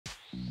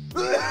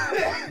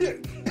I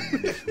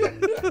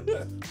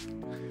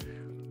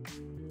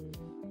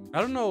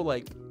don't know,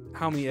 like,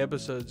 how many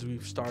episodes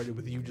we've started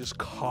with you just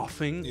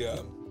coughing. Yeah.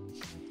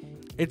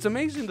 It's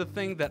amazing to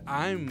think that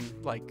I'm,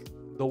 like,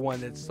 the one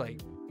that's,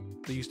 like,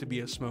 that used to be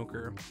a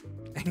smoker.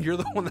 And you're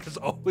the one that's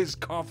always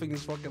coughing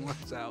his fucking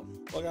lights out.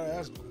 Well, I got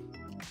asthma.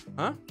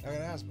 Huh? I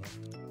got asthma.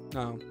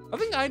 No. I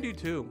think I do,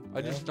 too.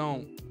 I just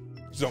don't.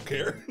 Just don't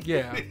care?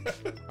 Yeah.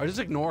 I just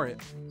ignore it.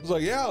 It's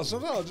like, yeah,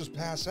 sometimes I'll just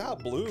pass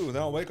out blue, and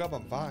then I'll wake up,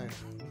 I'm fine.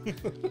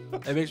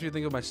 It makes me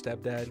think of my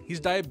stepdad. He's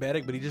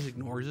diabetic, but he just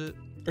ignores it.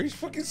 Are you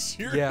fucking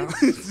serious? Yeah.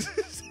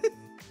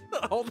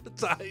 All the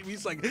time.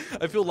 He's like,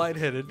 I feel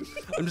lightheaded.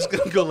 I'm just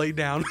going to go lay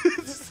down.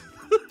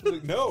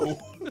 Like, no.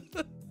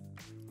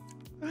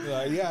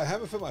 Yeah, I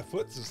haven't fit my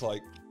foot since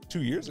like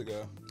 2 years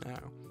ago. Oh.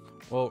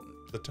 Well,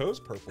 the toe's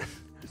purple.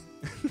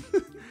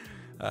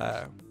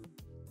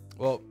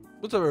 Well,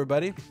 what's up,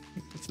 everybody?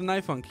 It's the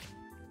Night Funk.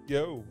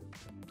 Yo.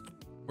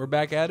 We're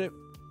back at it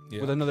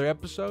Yeah. with another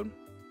episode.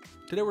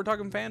 Today we're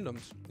talking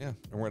fandoms. Yeah,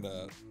 and we're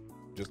gonna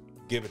just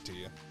give it to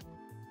you.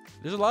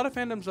 There's a lot of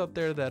fandoms out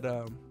there that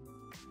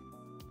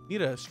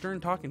need a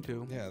stern talking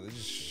to. Yeah, they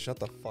just shut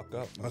the fuck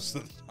up most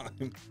of the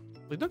time.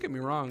 Like, don't get me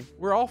wrong,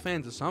 we're all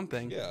fans of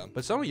something. Yeah.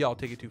 But some of y'all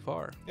take it too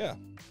far. Yeah.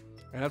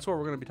 And that's what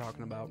we're gonna be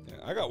talking about. Yeah,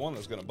 I got one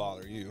that's gonna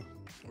bother you.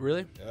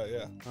 Really?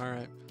 Yeah. All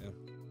right. Yeah.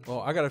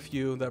 Well, I got a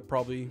few that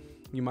probably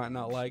you might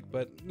not like,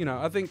 but you know,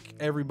 I think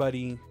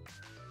everybody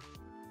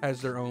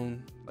has their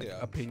own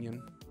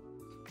opinion.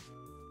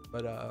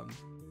 But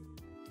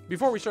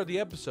before we start the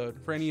episode,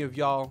 for any of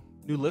y'all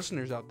new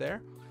listeners out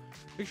there,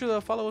 make sure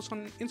to follow us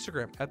on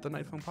Instagram at the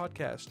Night Phone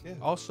Podcast. Yeah.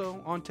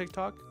 Also on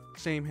TikTok,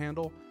 same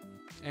handle,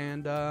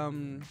 and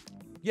and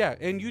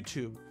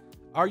YouTube.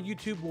 Our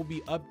YouTube will be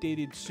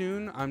updated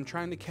soon. I'm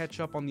trying to catch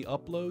up on the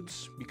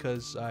uploads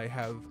because I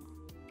have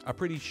a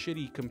pretty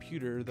shitty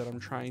computer that I'm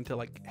trying to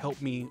like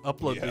help me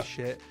upload this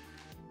shit.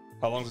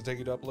 How long does it take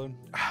you to upload?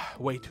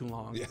 Way too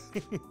long. Yeah.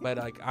 But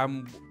like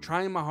I'm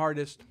trying my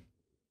hardest.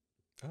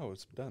 Oh,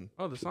 it's done.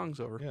 Oh, the song's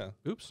over. Yeah.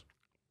 Oops.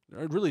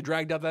 I really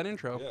dragged out that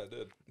intro. Yeah, it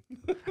did.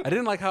 I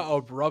didn't like how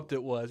abrupt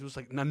it was. It was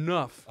like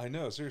enough. I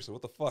know, seriously,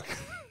 what the fuck?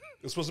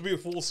 It's supposed to be a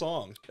full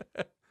song.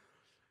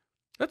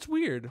 That's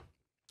weird.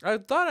 I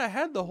thought I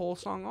had the whole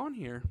song on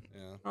here.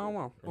 Yeah. Oh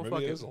well. Or Well, maybe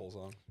fuck it it. is the whole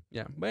song.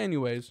 Yeah. But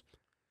anyways,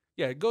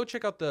 yeah, go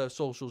check out the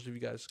socials if you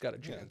guys got a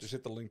Yeah, chance. just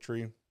hit the link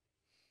tree.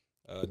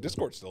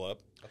 Discord's still up.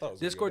 I thought it was gonna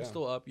go Discord's down.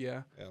 still up,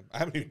 yeah. Yeah, I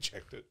haven't even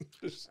checked it.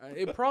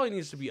 It probably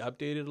needs to be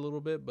updated a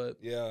little bit, but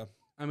Yeah.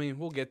 I mean,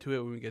 we'll get to it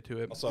when we get to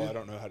it. Also, I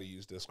don't know how to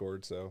use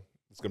Discord, so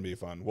it's gonna be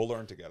fun. We'll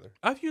learn together.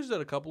 I've used it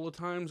a couple of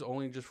times,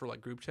 only just for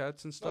like group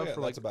chats and stuff. Oh, yeah,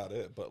 for that's like, about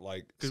it. But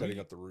like 'cause setting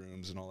we- up the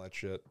rooms and all that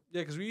shit.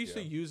 yeah, because we used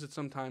to Yeah. use it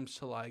sometimes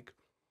to like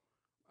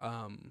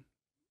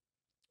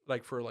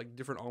for like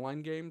different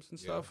online games and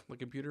Yeah. stuff, like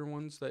computer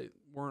ones that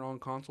weren't on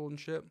console and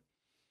shit.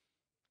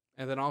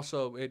 And then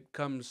also it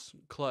comes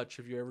clutch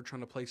if you're ever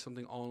trying to play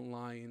something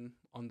online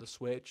on the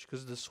Switch,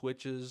 because the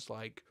Switch's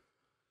like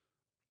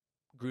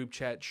group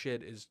chat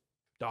shit is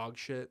dog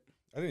shit.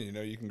 I didn't even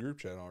know you can group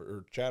chat on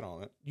or chat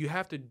on it. You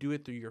have to do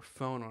it through your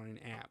phone on an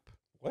app.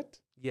 What?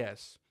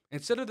 Yes.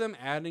 Instead of them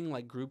adding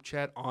like group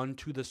chat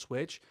onto the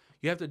Switch,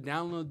 you have to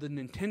download the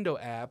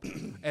Nintendo app,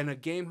 and a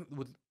game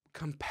with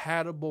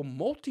compatible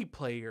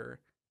multiplayer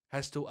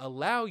has to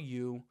allow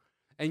you,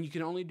 and you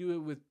can only do it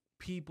with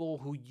people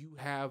who you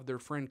have their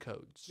friend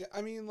codes. Yeah,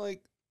 I mean,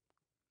 like,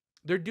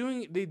 They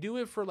do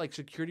it for like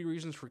security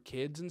reasons for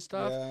kids and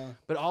stuff, yeah,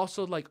 but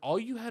also like all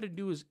you had to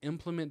do is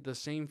implement the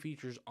same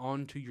features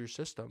onto your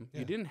system. Yeah.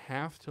 You didn't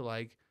have to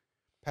like,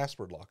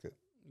 password lock it.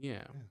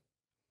 yeah.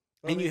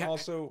 And And you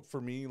also for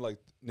me, like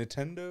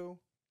Nintendo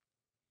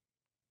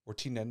or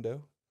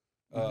T-Nendo,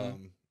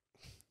 Mhm.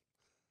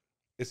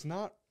 it's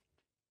not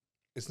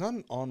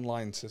an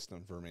online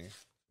system for me.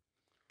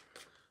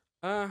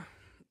 It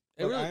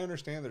Like, really- I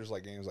understand there's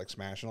like games like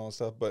Smash and all that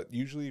stuff, but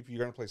usually if you're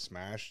gonna play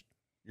Smash,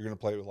 you're gonna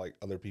play with like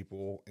other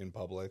people in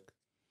public,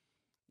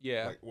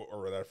 yeah. like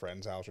or at a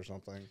friend's house or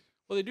something.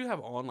 Well, they do have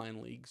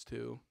online leagues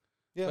too.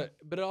 Yeah,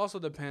 But it also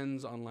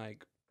depends on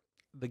like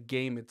the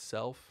game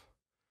itself.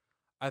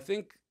 I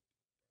think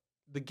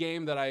the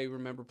game that I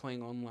remember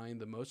playing online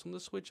the most on the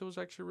Switch that was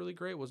actually really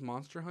great was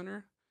Monster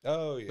Hunter.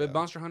 oh yeah. But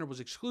Monster Hunter was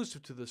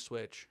exclusive to the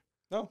Switch.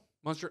 No,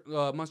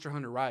 Monster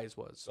Hunter Rise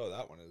was. oh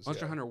that one is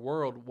Monster yeah. Hunter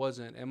World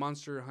wasn't, and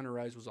Monster Hunter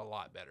Rise was a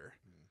lot better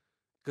Hmm.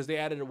 because they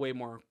added a way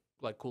more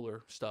like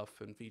cooler stuff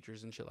and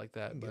features and shit like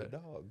You that. can get a But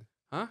dog.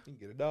 huh? You can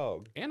get a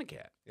dog. And a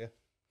cat. Yeah.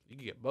 You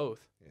can get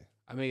both. Yeah.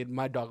 I made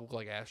my dog look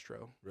like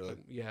Astro. Really?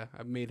 Like, yeah,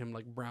 I made him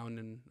like brown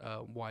and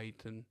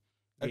white, and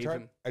I gave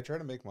tried. him. I tried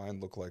to make mine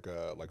look like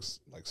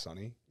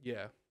Sunny,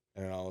 Yeah.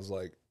 and I was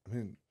like, I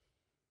mean,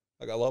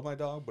 like I love my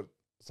dog, but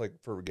it's like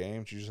for a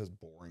game, she just has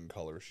boring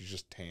colors. She's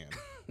just tan.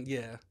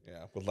 Yeah.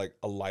 Yeah, with like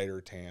a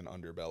lighter tan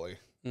underbelly.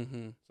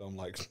 Mm-hmm. So I'm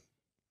like,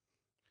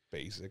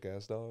 basic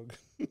ass dog.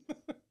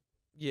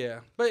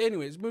 Yeah. But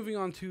anyways, moving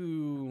on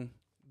to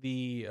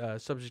the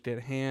subject at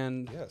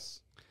hand.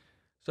 Yes.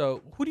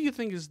 So, who do you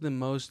think is the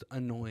most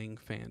annoying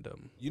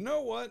fandom? You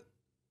know what?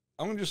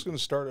 I'm just gonna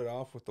start it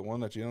off with the one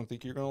that you don't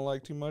think you're gonna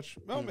like too much.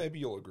 Well, maybe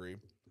you'll agree.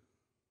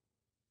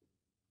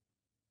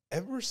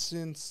 Ever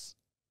since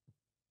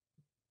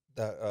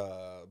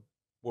that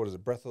what is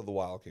it, Breath of the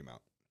Wild came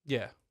out,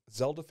 Yeah.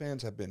 Zelda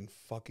fans have been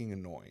fucking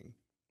annoying.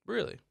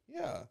 Really?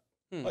 Yeah.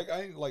 Hmm. Like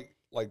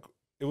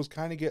it was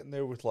kind of getting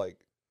there with like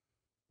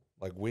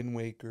Wind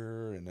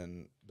Waker and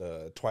then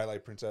the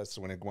Twilight Princess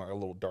when it went a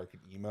little dark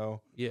and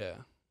emo. Yeah.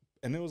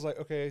 And it was like,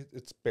 okay,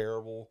 it's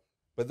bearable.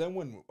 But then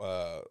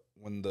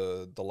when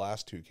the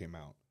last two came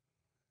out,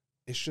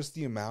 it's just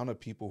the amount of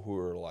people who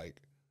are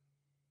like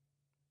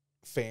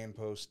fan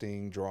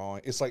posting,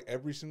 drawing. It's like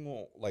every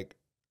single like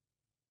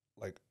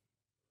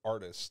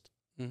artist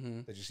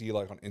that you see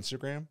like on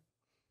Instagram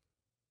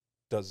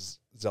does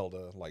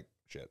Zelda like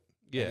shit.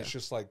 Yeah. And it's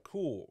just like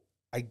cool.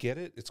 I get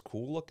it. It's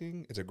cool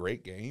looking. It's a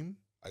great game.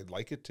 I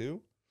like it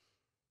too.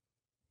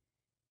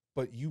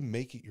 But you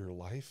make it your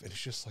life, and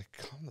it's just like,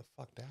 calm the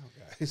fuck down,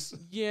 guys.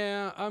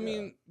 Yeah, I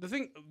mean, the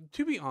thing,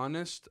 to be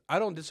honest, I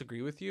don't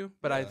disagree with you,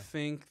 but I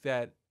think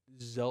that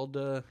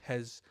Zelda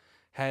has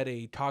had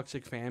a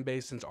toxic fan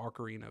base since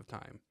Ocarina of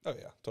Time. Oh,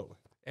 yeah, totally.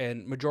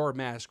 And Majora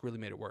Mask really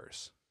made it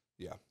worse.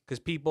 Yeah. Because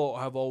people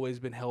have always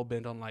been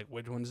hell-bent on, like,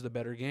 which one's the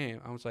better game.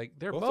 I was like,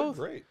 they're both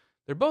great.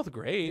 They're both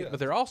great, but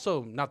they're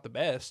also not the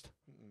best.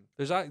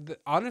 There's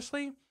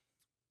honestly,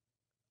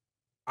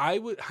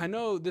 I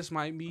know this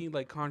might be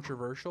like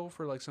controversial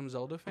for like some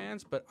Zelda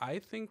fans, but I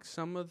think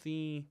some of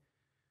the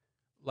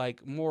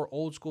like more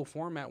old school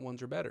format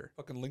ones are better.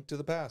 Fucking Link to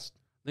the Past.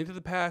 Link to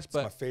the Past, It's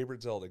but my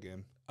favorite Zelda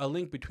game. A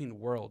Link Between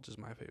Worlds is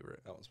my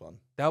favorite. That was fun.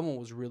 That one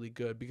was really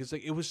good because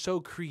like it was so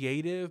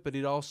creative, but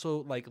it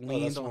also like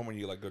leaned that's the on one when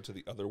you like go to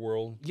the other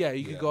world. Yeah,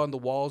 you could go on the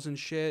walls and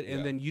shit, and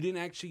Yeah. then you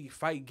didn't actually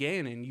fight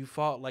Ganon. You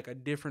fought like a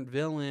different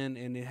villain,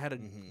 and it had a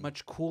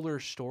much cooler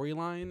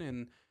storyline.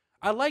 And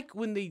I like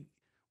when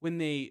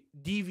they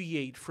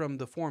deviate from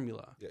the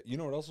formula. Yeah, you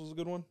know what else was a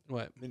good one?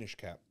 What? Minish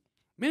Cap.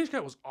 Minish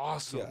Cap was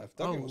awesome. Yeah,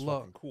 that game was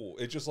fucking cool.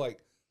 It's just like,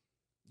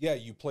 yeah,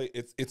 you play.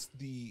 It's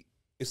the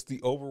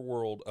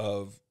overworld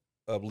of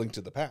Link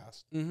to the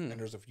Past, and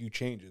there's a few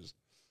changes,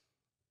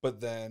 but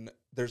then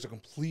there's a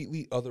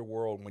completely other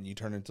world when you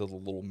turn into the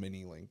little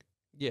mini Link.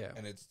 Yeah,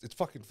 and it's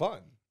fucking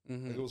fun.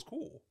 Like, it was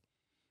cool.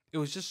 It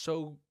was just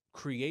so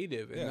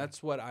creative, and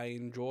that's what I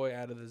enjoy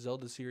out of the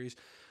Zelda series.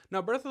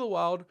 Now, Breath of the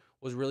Wild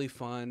was really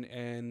fun,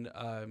 and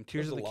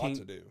Tears of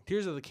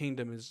the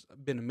Kingdom has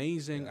been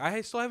amazing. Yeah.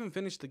 I still haven't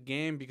finished the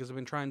game because I've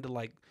been trying to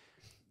like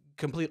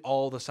complete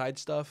all the side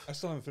stuff. I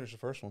still haven't finished the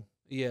first one.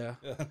 Yeah.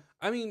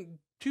 I mean,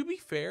 to be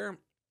fair,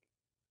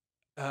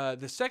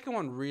 the second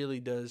one really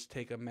does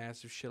take a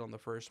massive shit on the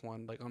first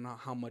one, like on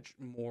how much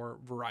more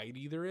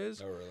variety there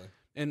is. Oh, really?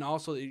 And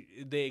also,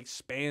 they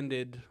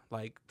expanded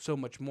like so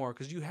much more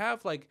because you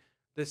have like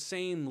the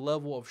same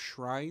level of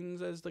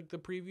shrines as like the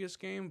previous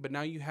game, but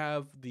now you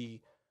have the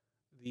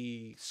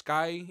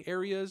sky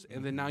areas,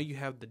 and then now you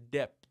have the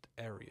depth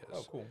areas.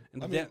 Oh, cool.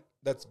 And I mean,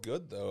 that's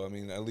good though. I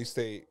mean, at least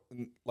they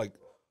like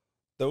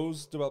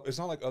those develop. It's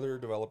not like other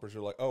developers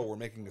are like, oh, we're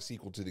making a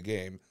sequel to the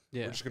game.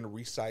 Yeah, we're just gonna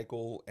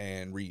recycle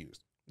and reuse.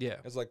 Yeah,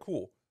 it's like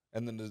cool.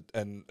 And then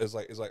it's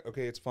like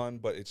okay, it's fun,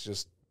 but it's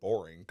just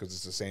boring because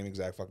it's the same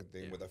exact fucking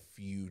thing with a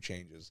few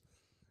changes.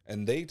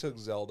 And they took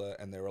Zelda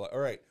and they were like, all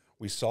right,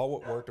 we saw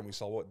what worked and we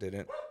saw what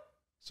didn't,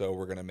 so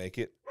we're gonna make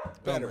it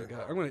better.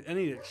 Oh my God. I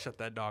need to shut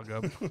that dog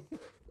up.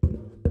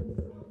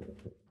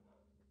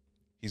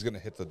 He's gonna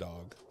hit the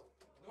dog.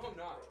 No, I'm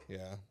not.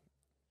 Yeah,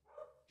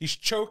 he's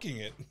choking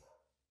it.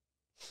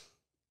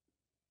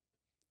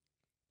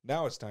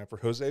 Now it's time for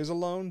Jose's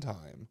alone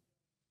time.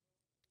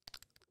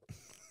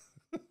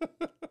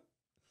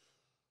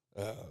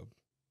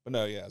 But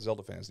no, yeah,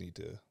 Zelda fans need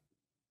to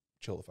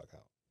chill the fuck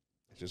out.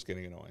 It's just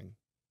getting annoying.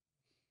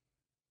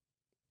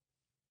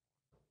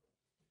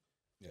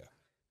 Yeah.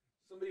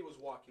 Somebody was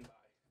walking by,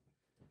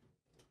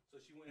 so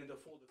she went into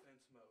full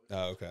defense mode.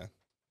 Oh, okay.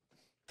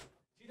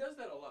 She does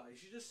that a lot.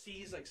 She just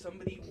sees like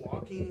somebody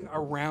walking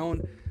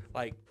around,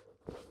 like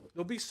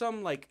there'll be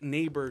some like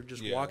neighbor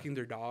just walking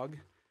their dog,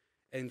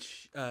 and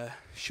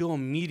she'll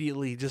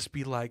immediately just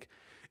be like,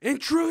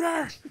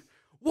 "Intruder!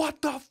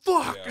 What the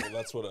fuck?" Yeah, well,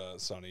 that's what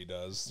Sonny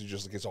does. He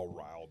just gets all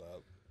riled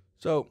up.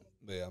 So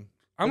yeah,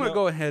 I'm gonna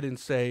go ahead and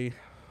say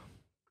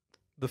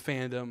the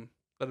fandom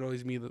that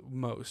annoys me the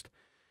most.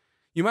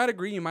 You might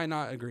agree, you might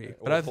not agree.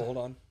 But hold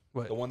on.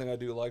 What? The one thing I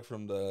do like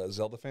from the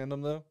Zelda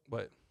fandom though,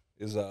 what?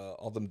 Is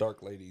all them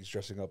dark ladies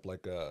dressing up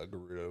like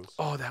Gerudos.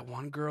 Oh, that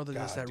one girl that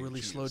does that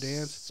really slow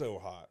dance. So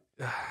hot.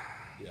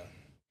 Yeah.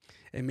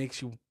 It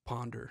makes you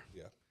ponder.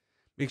 Yeah.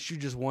 Makes you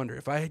just wonder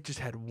if I had just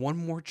had one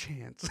more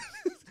chance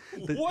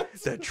what?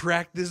 to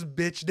track this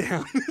bitch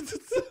down.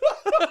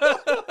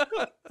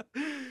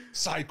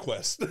 Side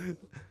quest.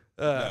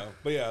 No,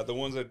 but yeah, the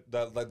ones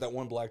that like that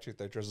one black chick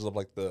that dresses up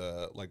like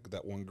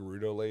that one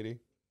Gerudo lady.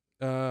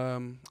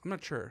 I'm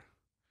not sure.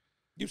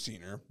 You've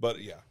seen her,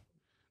 but yeah.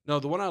 No,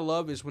 the one I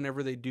love is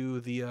whenever they do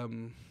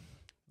when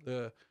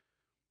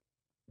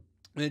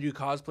they do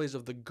cosplays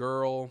of the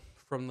girl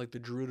from like the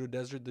Gerudo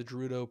Desert, the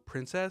Gerudo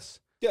princess.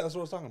 Yeah, that's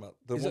what I was talking about.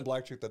 The Is one it-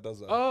 black chick that does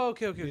that. Oh,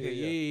 okay.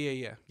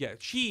 Yeah.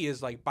 She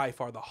is like by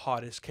far the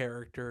hottest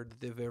character that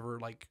they've ever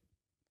like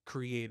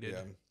created.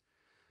 Yeah.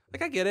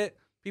 Like I get it.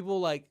 People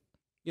like,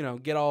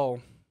 get all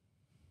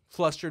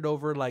flustered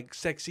over like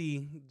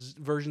sexy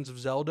versions of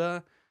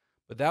Zelda,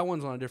 but that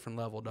one's on a different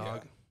level,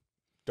 dog. Yeah.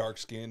 Dark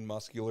skin,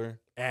 muscular,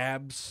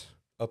 Abs.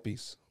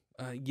 uppies.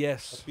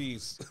 Yes.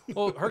 Uppies.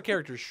 Well, her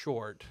character's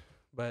short,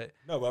 but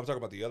No, but I'm talking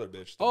about the other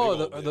bitch.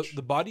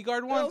 the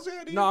bodyguard one. Hells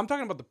yeah, dude. No, I'm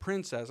talking about the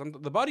princess.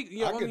 The body.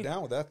 Yeah, I get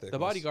down with that thing. the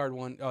bodyguard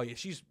one. Oh yeah,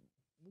 she's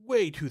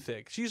way too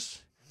thick.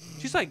 She's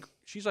like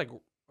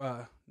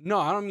no,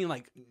 I don't mean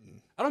like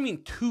I don't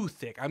mean too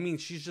thick. I mean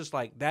she's just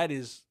like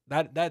that's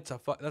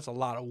a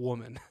lot of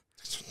woman.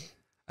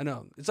 I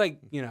know. It's like,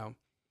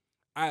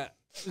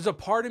 there's a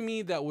part of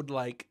me that would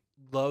like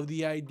love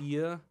the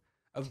idea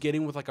of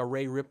getting with like a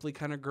Ray Ripley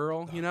kind of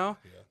girl, Yeah.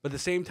 But at the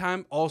same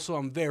time, also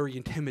I'm very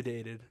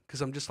intimidated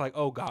because I'm just like,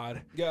 oh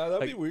God. Yeah, that'd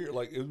like, be weird.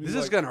 Like, it'd be this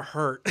like, is gonna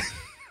hurt.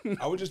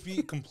 I would just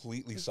be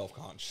completely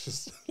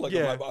self-conscious. Like,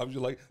 Yeah. I'm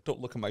just like, don't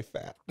look at my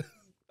fat.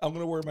 I'm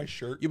gonna wear my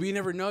shirt. Yeah, but you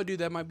never know, dude.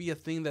 That might be a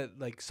thing that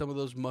like some of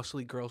those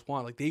muscly girls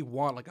want. Like they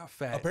want like a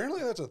fat.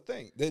 Apparently, that's a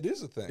thing. That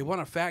is a thing. They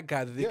want a fat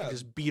guy that they can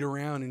just beat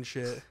around and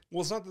shit.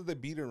 Well, it's not that they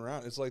beat it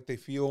around. It's like they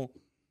feel.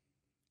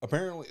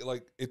 Apparently,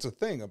 like it's a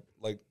thing.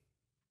 Like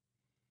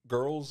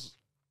girls,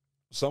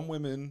 some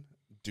women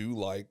do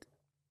like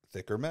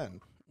thicker men,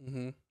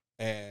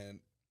 and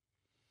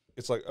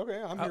it's like,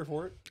 okay, I'm here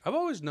for it. I've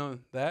always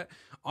known that.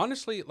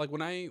 Honestly, like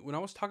when I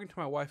was talking to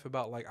my wife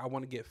about like I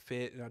want to get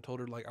fit, and I told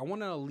her like I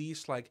want to at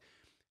least like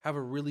have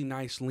a really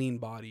nice lean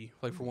body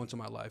like for once in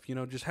my life,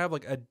 just have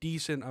like a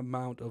decent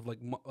amount of like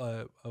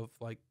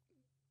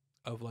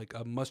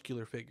a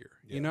muscular figure.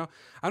 Yeah.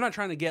 I'm not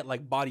trying to get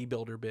like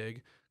bodybuilder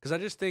big because I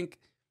just think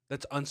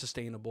that's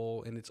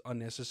unsustainable and it's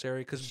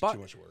unnecessary because Too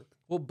much work.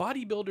 well,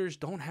 bodybuilders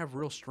don't have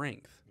real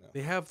strength. No.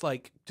 They have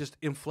like just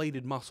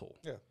inflated muscle.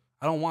 Yeah.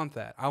 I don't want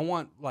that. I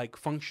want like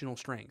functional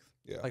strength.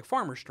 Yeah. Like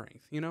farmer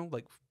strength,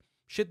 like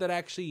shit that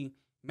actually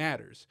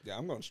matters. Yeah,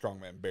 I'm going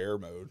strongman bear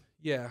mode.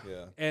 Yeah.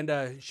 Yeah.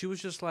 And she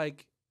was just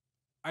like,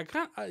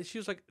 she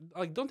was like,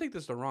 don't take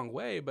this the wrong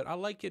way, but I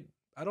like it.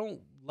 I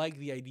don't like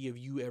the idea of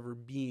you ever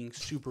being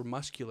super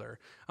muscular.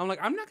 I'm like,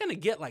 I'm not going to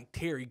get like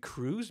Terry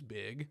Crews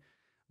big,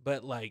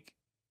 but like,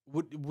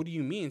 what do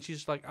you mean?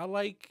 She's like, I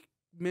like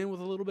men with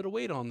a little bit of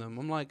weight on them.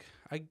 I'm like,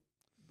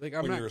 When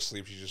you're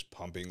asleep, she's just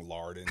pumping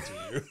lard into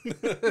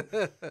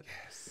you.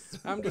 Yes.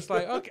 I'm just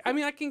like, okay. I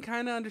mean, I can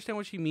kind of understand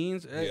what she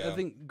means. Yeah. I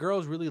think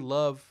girls really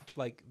love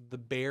like the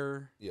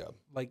bear. Yeah.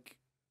 Like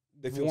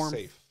They feel warmth.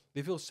 safe.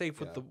 They feel safe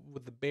with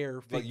the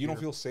bear figure. Like you don't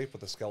feel safe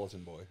with a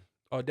skeleton boy.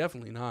 Oh,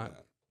 definitely not.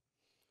 Yeah.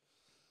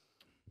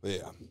 But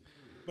yeah.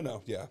 But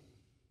no, yeah.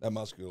 That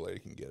muscular lady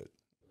can get it.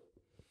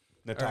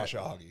 Natasha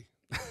Hoggy.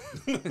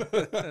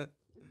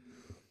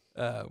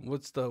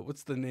 What's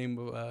the name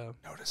of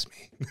Notice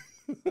me.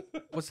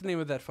 what's the name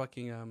of that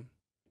fucking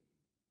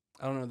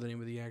I don't know the name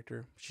of the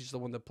actor. She's the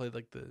one that played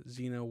like the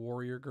Xena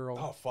warrior girl.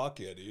 Oh fuck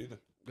yeah, dude.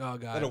 Oh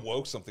god. That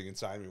awoke something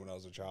inside me when I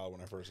was a child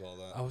when I first saw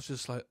that. I was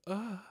just like,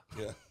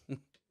 Yeah.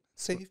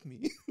 Save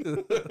me.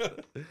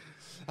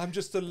 I'm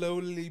just a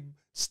lowly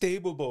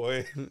stable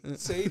boy.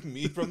 Save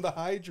me from the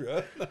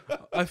Hydra.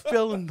 I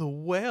fell in the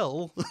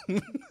well.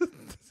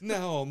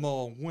 Now I'm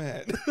all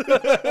wet.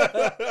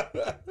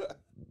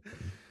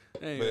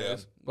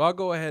 Anyways, well, I'll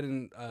go ahead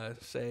and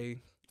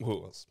say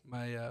Who else?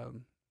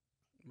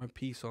 my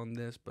piece on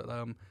this, but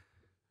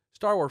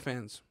Star Wars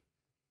fans,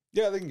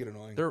 Yeah, they can get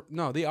annoying.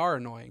 they are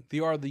annoying. They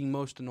are the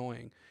most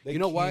annoying. They you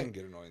know can why?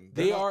 get annoying.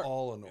 They're They not are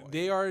all annoying.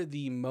 They are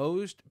the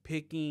most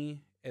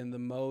picky and the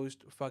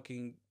most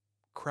fucking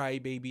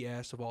crybaby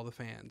ass of all the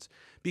fans.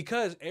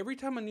 Because every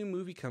time a new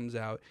movie comes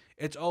out,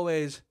 it's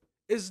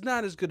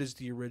not as good as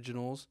the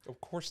originals.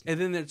 Of course not.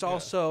 And then it's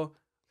also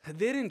they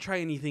didn't try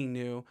anything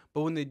new,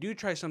 but when they do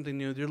try something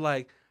new, they're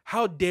like,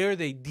 how dare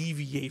they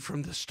deviate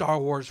from the Star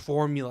Wars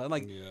formula?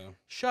 Like,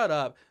 shut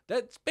up.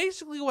 That's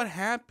basically what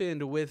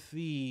happened with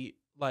the,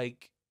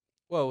 like,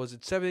 what was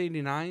it,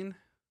 789?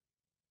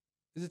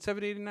 Is it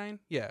 789?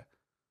 Yeah.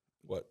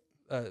 What?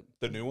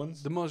 The new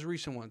ones? The most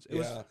recent ones.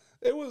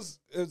 It was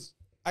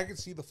I could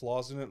see the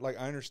flaws in it. Like,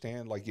 I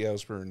understand, like, yeah, it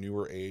was for a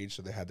newer age,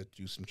 so they had to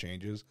do some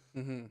changes.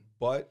 Mm-hmm.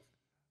 But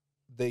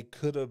they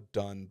could have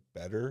done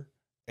better.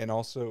 And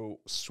also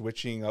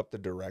switching up the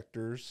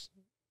directors.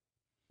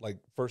 Like,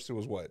 first it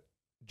was what?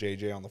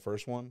 JJ on the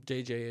first one?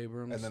 J.J.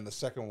 Abrams. And then the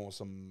second one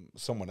was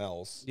someone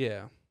else.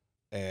 Yeah.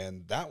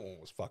 And that one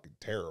was fucking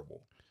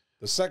terrible.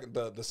 The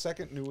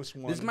second newest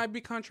one. This might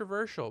be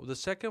controversial. The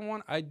second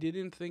one, I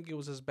didn't think it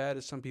was as bad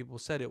as some people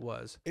said it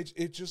was.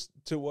 It just,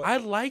 to what? I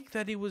like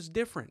that it was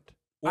different.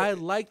 Well, I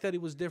like that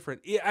it was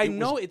different. I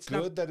know it's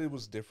good not that it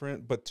was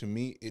different, but to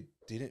me, it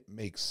didn't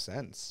make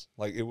sense.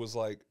 Like, it was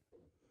like,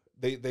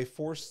 they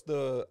forced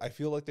I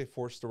feel like they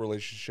forced the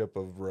relationship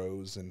of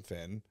Rose and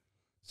Finn.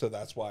 So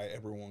that's why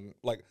everyone,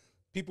 like,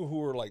 people who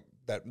were like,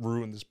 that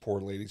ruined this poor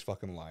lady's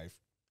fucking life,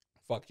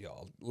 fuck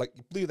y'all. Like,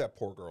 leave that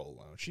poor girl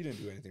alone. She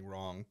didn't do anything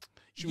wrong.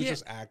 She was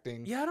just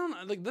acting. Yeah, I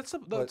don't like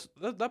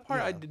that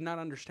part. I did not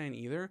understand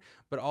either.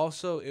 But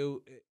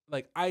also,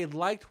 I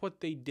liked what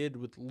they did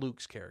with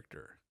Luke's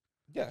character.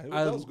 Yeah,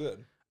 that was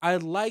good. I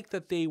liked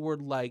that they were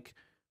like,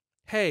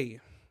 hey,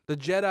 the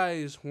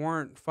Jedis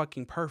weren't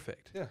fucking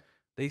perfect. Yeah,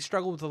 they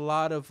struggled with a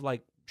lot of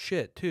like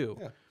shit too.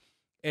 Yeah,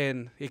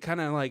 and it kind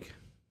of like,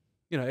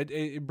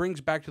 it brings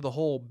back to the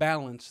whole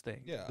balance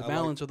thing. Yeah, the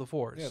balance of the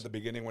Force. Yeah, the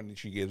beginning when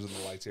she gives him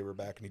the lightsaber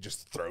back and he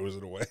just throws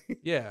it away.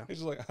 Yeah, he's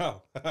just like,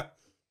 oh,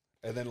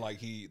 and then like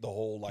he's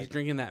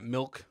drinking that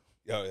milk.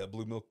 Yeah,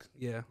 blue milk.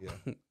 Yeah,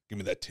 give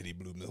me that titty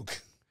blue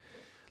milk.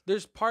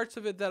 There's parts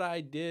of it that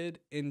I did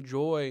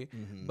enjoy,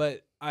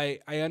 but I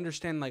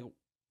understand like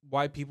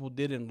why people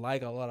didn't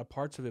like a lot of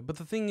parts of it. But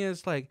the thing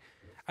is, like,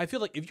 I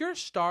feel like if you're a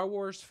Star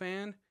Wars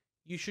fan,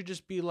 you should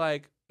just be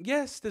like,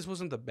 yes, this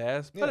wasn't the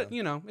best, but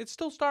it's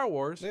still Star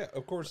Wars. Yeah,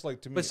 of course.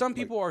 Like, to me, but some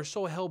people are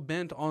so hell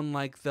bent on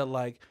like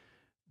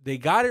they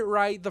got it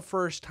right the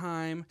first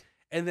time,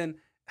 and then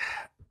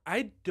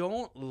I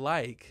don't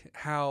like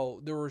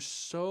how there was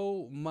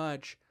so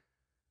much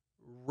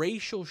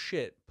racial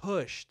shit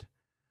pushed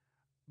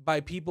by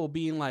people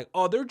being like,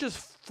 oh, they're just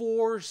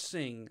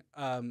forcing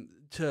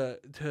to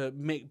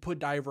put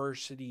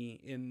diversity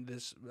in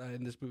this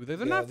movie.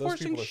 They're not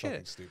forcing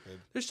shit.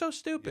 Stupid. They're so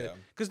stupid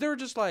because they're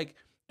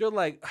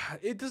like,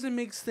 it doesn't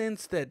make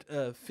sense that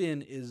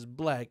Finn is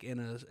black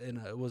and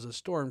was a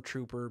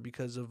stormtrooper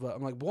because of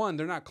I'm like, one,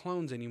 they're not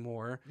clones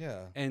anymore.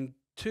 Yeah, and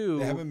two,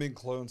 they haven't been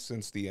clones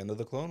since the end of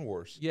the Clone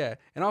Wars. Yeah,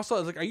 and also I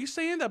was like, are you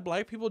saying that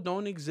black people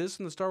don't exist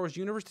in the Star Wars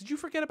universe? Did you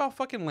forget about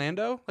fucking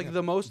Lando? Like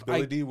the most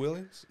Billy D.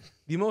 Williams,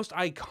 the most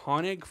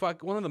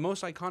iconic one of the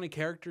most iconic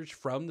characters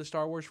from the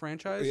Star Wars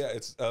franchise. Yeah,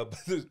 it's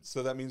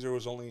so that means there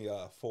was only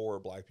 4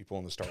 black people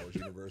in the Star Wars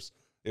universe.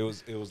 It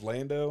was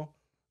Lando,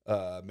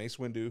 Mace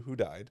Windu, who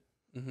died.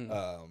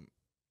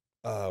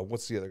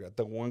 What's the other guy?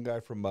 The one guy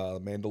from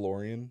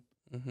Mandalorian,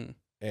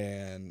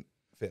 and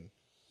Finn.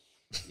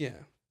 Yeah.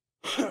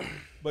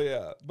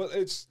 but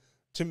it's,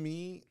 to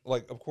me,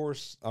 like, of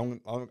course,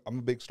 I'm a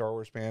big Star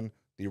Wars fan.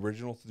 The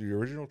original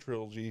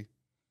trilogy,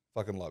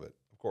 fucking love it,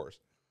 of course.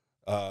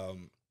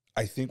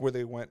 I think where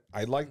they went,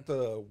 I like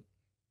the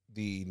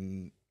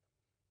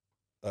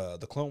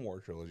Clone War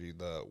trilogy,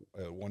 the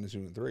 1, 2,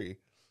 and 3.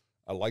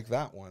 I like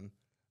that one,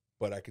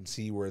 but I can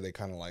see where they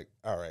kind of like,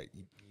 all right,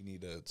 you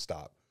need to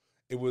stop.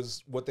 It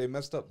was what they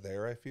messed up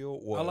there. I feel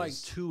was I like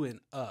 2 and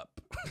up.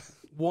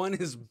 1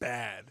 is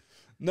bad.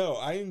 No,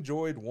 I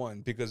enjoyed 1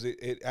 because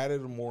it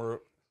added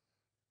more.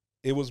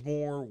 It was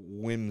more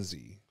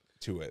whimsy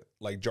to it.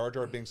 Like Jar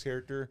Jar Binks'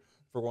 character,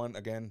 for one,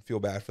 again, feel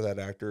bad for that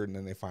actor, and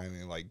then they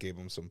finally like gave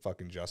him some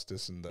fucking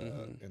justice in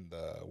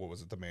the what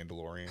was it, The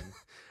Mandalorian.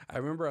 I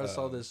remember I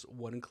saw this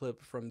one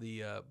clip from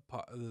the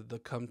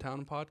Come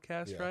Town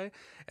podcast, right?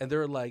 And they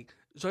were like,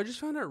 so I just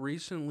found out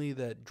recently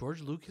that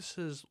George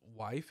Lucas's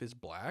wife is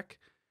black.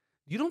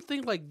 You don't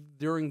think like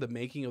during the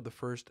making of the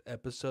first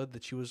episode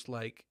that she was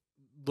like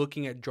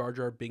looking at Jar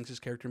Jar Binks'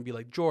 character and be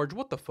like, George,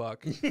 what the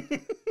fuck?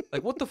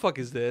 Like, what the fuck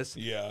is this?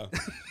 Yeah.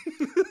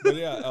 But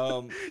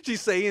yeah, she's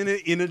saying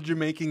it in a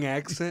Jamaican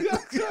accent.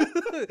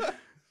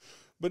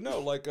 But no,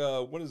 like,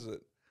 what is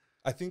it?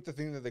 I think the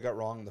thing that they got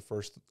wrong in the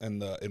first in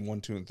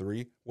 1, 2, and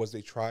 3 was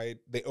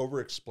they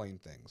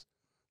over-explained things.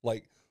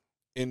 Like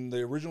in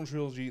the original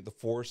trilogy, the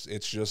Force,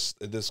 it's just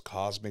this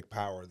cosmic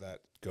power that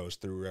goes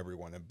through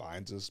everyone and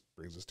binds us,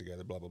 brings us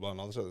together, blah blah blah, and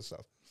all this other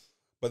stuff.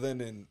 But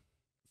then in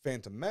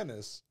Phantom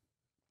Menace,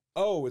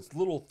 it's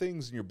little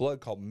things in your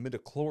blood called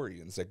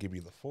midichlorians that give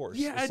you the Force.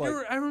 Yeah,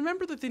 I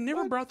remember that they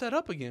never brought that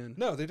up again.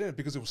 No, they didn't,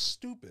 because it was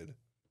stupid.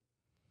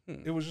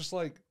 It was just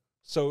like,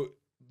 so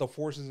the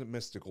Force isn't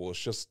mystical. It's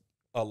just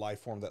a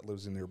life form that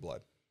lives in your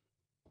blood.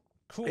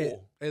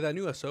 Cool. Hey, that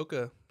new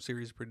Ahsoka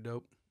series is pretty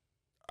dope.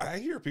 I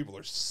hear people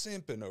are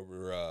simping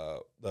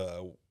over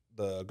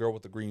the girl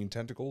with the green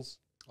tentacles.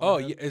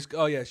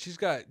 Yeah, she's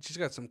got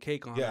some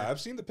cake on. Yeah, her.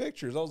 I've seen the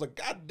pictures. I was like,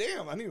 God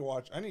damn, I need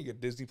to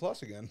get Disney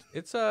Plus again.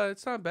 It's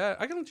not bad.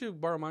 I can let you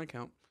borrow my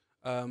account.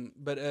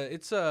 But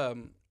it's a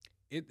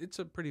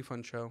pretty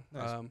fun show.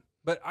 Nice.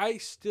 But I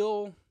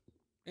still,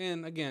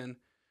 and again,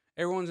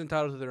 everyone's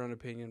entitled to their own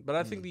opinion. But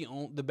I think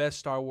the best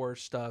Star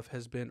Wars stuff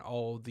has been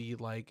all the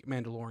like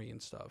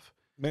Mandalorian stuff.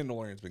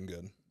 Mandalorian's been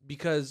good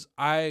because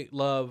I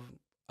love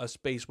a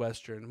space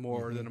western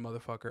more than a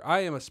motherfucker. I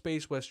am a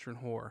space western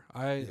whore.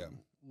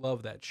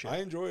 Love that shit. I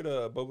enjoyed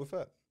Boba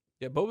Fett.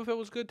 Yeah, Boba Fett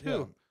was good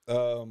too.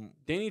 Yeah.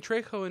 Danny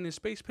Trejo and his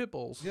space pit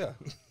bulls. Yeah.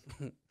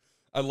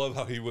 I love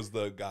how he was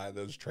the guy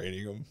that was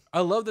training him.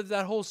 I love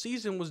that whole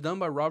season was done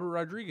by Robert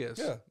Rodriguez.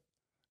 Yeah.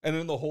 And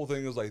then the whole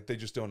thing is like they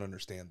just don't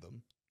understand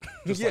them.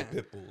 Just like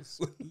pit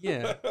bulls.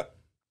 Yeah.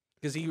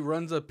 Because he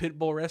runs a pit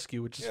bull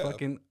rescue, which is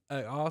fucking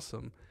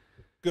awesome.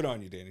 Good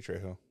on you, Danny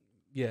Trejo.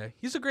 Yeah.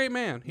 He's a great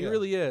man. He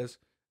really is.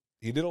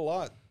 He did a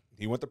lot.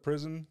 He went to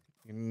prison.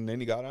 And then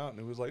he got out and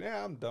he was like,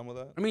 "Yeah, I'm done with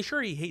that." I mean,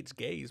 sure, he hates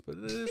gays, but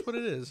it is what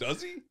it is.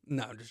 Does he?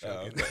 No, I'm just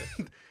joking.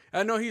 Okay.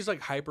 I know he's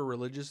like hyper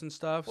religious and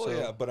stuff. Well, so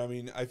yeah, but I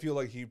mean, I feel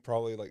like he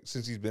probably like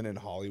since he's been in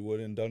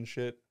Hollywood and done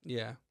shit.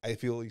 Yeah, I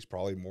feel he's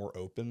probably more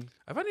open.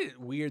 I find it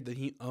weird that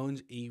he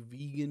owns a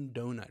vegan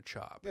donut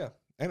shop. Yeah,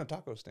 and a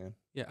taco stand.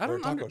 Yeah, I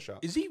don't know. Taco shop.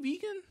 Is he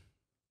vegan?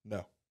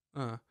 No.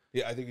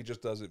 Yeah, I think he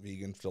just does it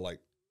vegan for like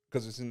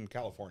because it's in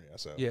California.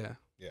 So yeah.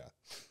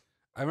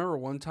 I remember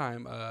one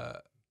time.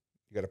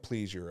 You got to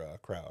please your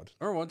crowd.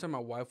 I remember one time my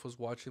wife was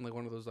watching like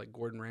one of those like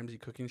Gordon Ramsay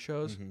cooking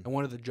shows, and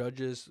one of the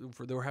judges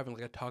they were having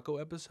like a taco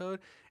episode,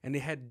 and they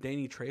had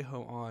Danny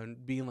Trejo on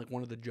being like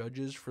one of the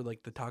judges for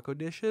like the taco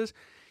dishes.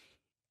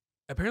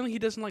 Apparently, he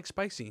doesn't like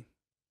spicy.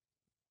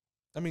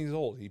 I mean, he's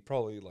old. He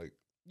probably like.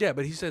 Yeah,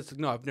 but he says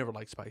no. I've never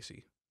liked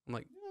spicy. I'm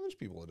like, yeah, there's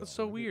people that that's don't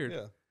so like it. weird.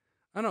 Yeah.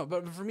 I know,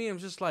 but for me, I'm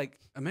just like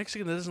a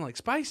Mexican that doesn't like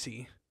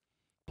spicy.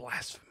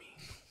 Blasphemy.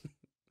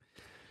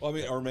 Well, I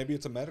mean, or maybe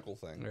it's a medical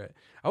thing. Right.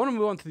 I want to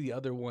move on to the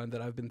other one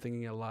that I've been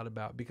thinking a lot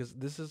about because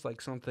this is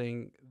like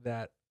something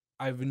that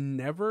I've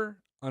never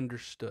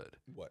understood.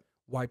 What?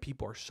 Why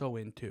people are so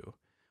into.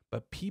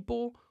 But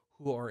people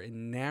who are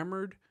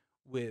enamored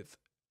with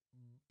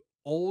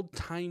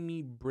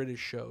old-timey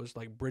British shows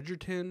like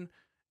Bridgerton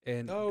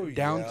and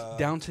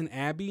Downton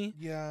Abbey.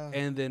 Yeah.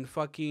 And then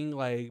fucking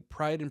like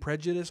Pride and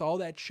Prejudice, all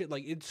that shit.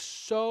 Like it's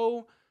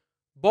so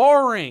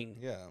boring.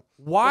 Yeah.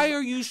 Why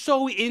are you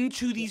so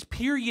into these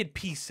period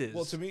pieces?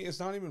 Well, to me, it's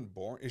not even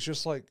boring. It's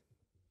just like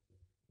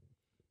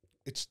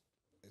it's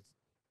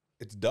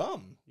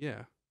dumb.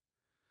 Yeah.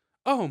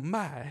 Oh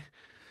my.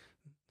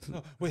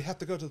 No, we have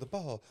to go to the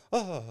ball.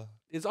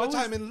 It's but always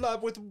I'm in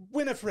love with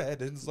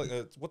Winifred. And it's like,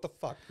 what the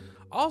fuck?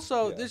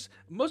 Also,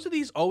 most of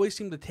these always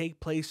seem to take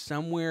place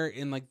somewhere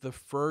in like the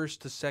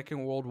First to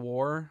Second World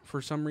War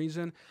for some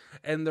reason,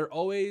 and they're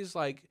always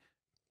like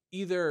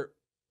either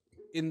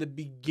in the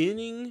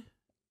beginning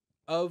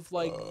of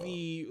like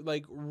the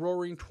like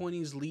Roaring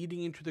 20s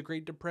leading into the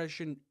Great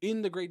Depression,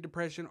 in the Great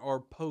Depression, or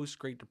post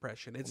Great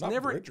Depression. It's not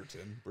never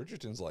Bridgerton.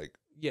 Bridgerton's like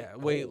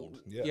way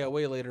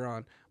way later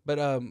on, but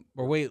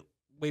or way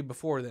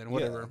before then,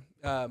 whatever.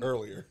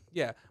 Earlier.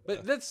 Yeah,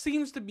 but that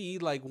seems to be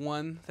like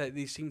one that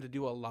they seem to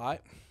do a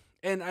lot.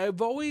 And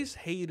I've always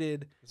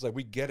hated. It's like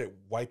we get it.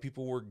 White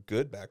people were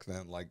good back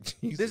then. Like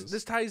Jesus.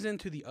 This ties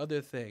into the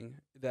other thing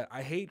that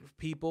I hate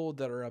people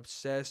that are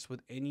obsessed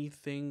with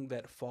anything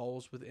that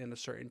falls within a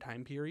certain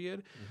time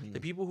period. The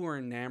people who are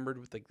enamored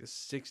with like the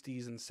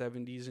 60s and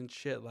 70s and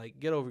shit. Like,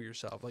 get over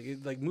yourself.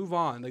 Like move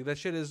on. Like that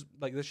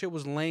shit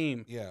was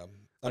lame. Yeah.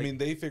 I mean,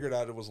 they figured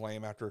out it was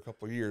lame after a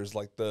couple of years.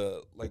 Like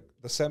the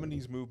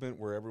 70s movement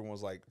where everyone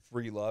was like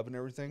free love and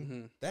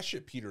everything. That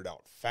shit petered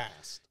out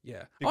fast.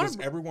 Yeah. Because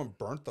everyone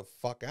burnt the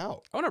fuck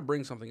out. I want to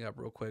bring something up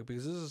real quick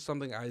because this is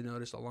something I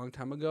noticed a long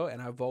time ago and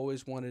I've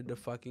always wanted to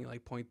fucking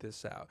like point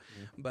this out.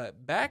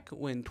 But back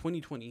when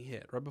 2020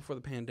 hit, right before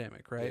the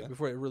pandemic, right?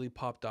 Before it really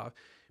popped off,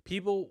 I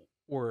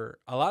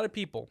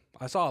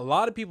saw a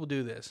lot of people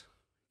do this.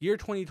 Year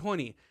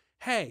 2020.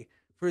 Hey,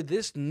 for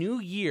this new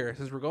year,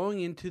 since we're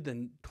going into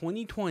the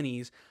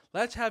 2020s,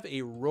 let's have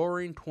a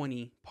Roaring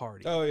 20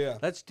 party. Oh, yeah.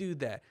 Let's do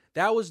that.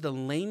 That was the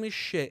lamest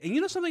shit. And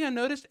you know something I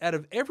noticed? Out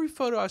of every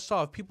photo I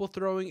saw of people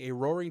throwing a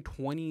Roaring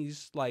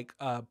 20s, like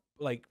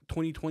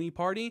 2020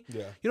 party,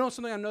 you know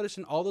something I noticed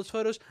in all those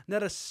photos?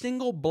 Not a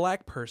single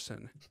black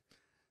person.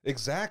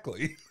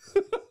 Exactly.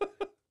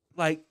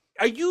 Like,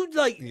 are you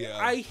like,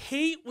 I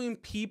hate when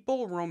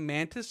people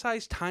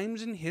romanticize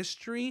times in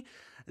history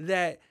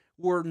that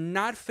were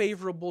not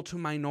favorable to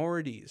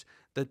minorities.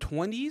 The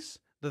 20s,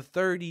 the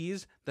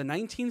 30s, the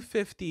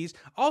 1950s.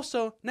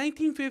 Also,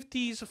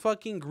 1950s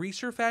fucking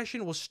greaser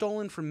fashion was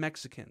stolen from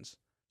Mexicans.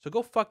 So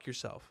go fuck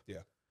yourself.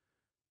 Yeah.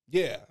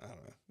 Yeah. I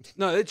don't know.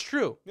 No, it's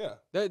true. Yeah.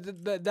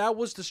 That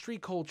was the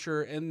street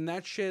culture, and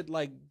that shit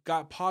like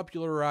got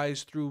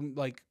popularized through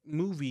like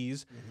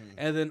movies,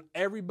 and then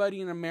everybody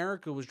in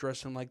America was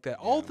dressing like that.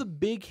 All the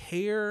big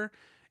hair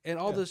and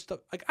all this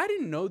stuff. Like, I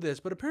didn't know this,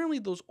 but apparently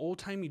those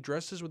old-timey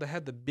dresses where they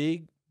had the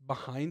big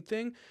behind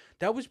thing,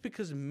 that was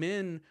because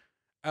men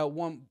at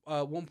one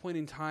point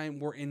in time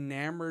were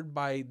enamored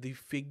by the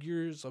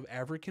figures of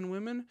African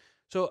women.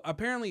 So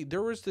apparently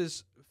there was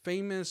this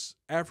famous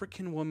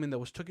African woman that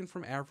was taken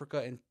from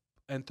Africa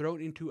and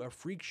thrown into a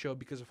freak show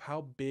because of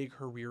how big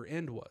her rear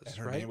end was. And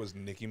her name was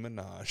Nicki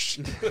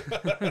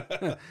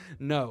Minaj.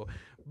 No.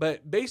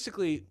 But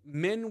basically,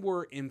 men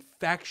were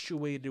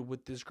infatuated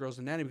with this girl's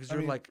anatomy because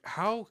they're like,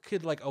 how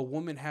could like a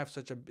woman have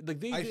such a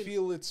like? I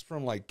feel it's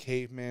from like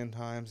caveman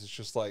times. It's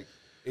just like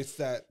it's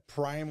that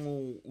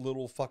primal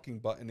little fucking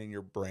button in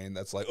your brain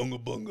that's like unga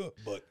bunga.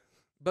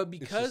 But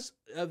because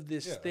of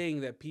this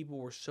thing that people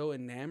were so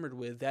enamored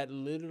with, that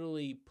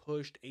literally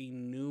pushed a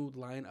new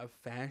line of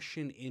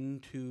fashion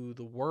into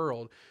the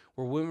world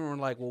where women were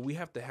like, well, we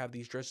have to have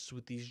these dresses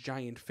with these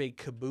giant fake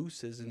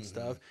cabooses and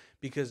stuff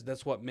because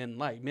that's what men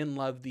like. Men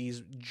love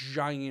these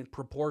giant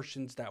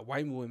proportions that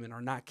white women are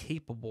not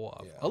capable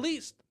of. At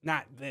least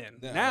not then.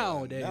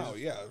 Nowadays. Now,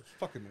 it's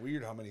fucking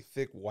weird how many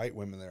thick white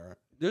women there are.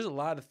 There's a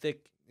lot of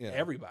thick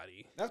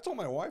everybody. I've told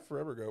my wife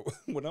forever ago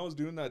when I was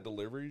doing that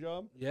delivery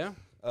job. Yeah.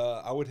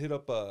 I would hit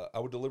up. I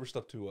would deliver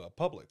stuff to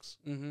Publix.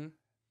 Mm-hmm.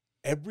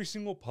 Every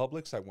single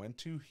Publix I went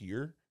to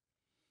here,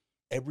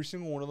 every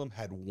single one of them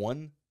had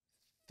one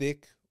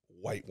thick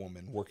white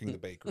woman working the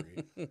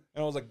bakery, and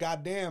I was like,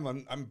 "God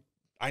damn,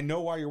 I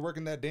know why you're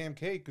working that damn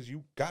cake because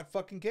you got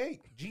fucking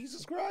cake.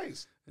 Jesus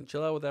Christ!" And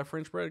chill out with that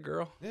French bread,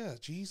 girl. Yeah,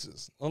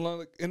 Jesus.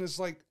 And it's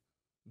like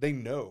they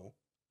know,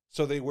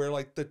 so they wear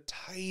like the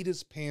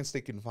tightest pants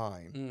they can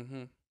find,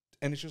 Mm-hmm.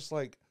 and it's just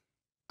like,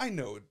 I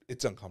know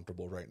it's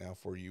uncomfortable right now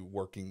for you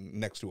working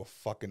next to a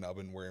fucking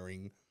oven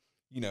wearing,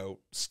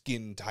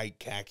 skin tight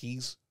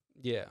khakis.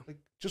 Yeah. Like,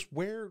 just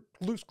wear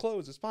loose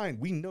clothes. It's fine.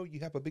 We know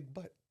you have a big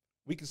butt.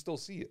 We can still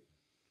see it.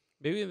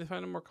 Maybe they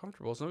find it more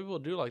comfortable. Some people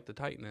do like the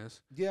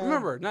tightness. Yeah.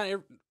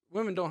 Remember,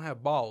 women don't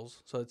have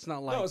balls, so it's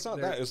not like No, it's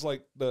not that. It's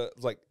like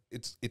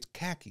it's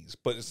khakis,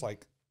 but it's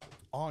like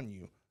on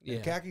you. Yeah.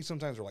 And khakis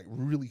sometimes are like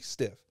really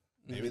stiff.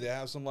 Maybe they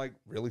have some like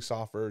really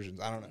soft versions.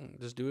 I don't know.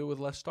 Just do it with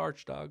less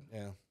starch, dog.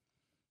 Yeah.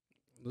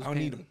 Those I don't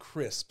need them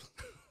crisp.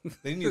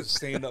 They need to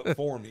stand up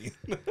for me.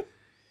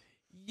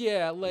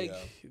 Yeah,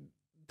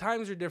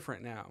 times are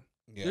different now.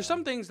 Yeah. There's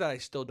some things that I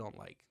still don't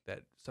like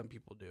that some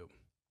people do.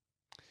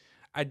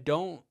 I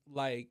don't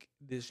like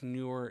this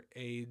newer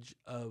age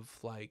of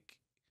like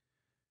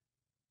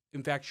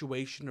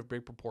infatuation of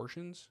big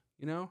proportions,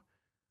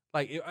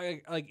 Like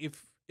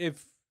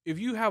if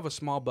you have a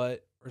small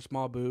butt or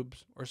small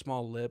boobs or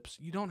small lips,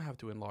 you don't have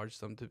to enlarge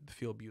them to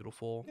feel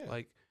beautiful. Yeah.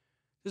 Like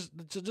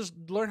just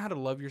learn how to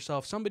love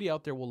yourself. Somebody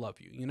out there will love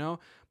you,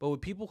 But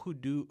with people who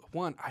do,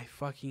 I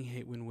fucking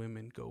hate when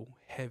women go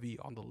heavy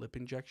on the lip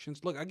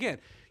injections. Look, again,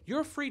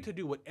 you're free to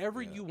do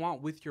whatever you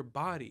want with your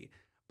body,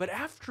 but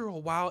after a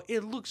while,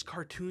 it looks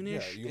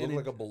cartoonish. Yeah, you look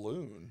like a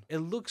balloon. It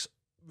looks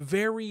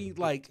very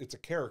like it's a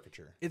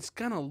caricature. It's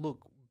gonna look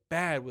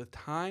bad with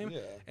time.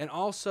 Yeah. And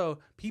also,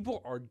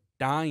 people are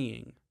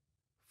dying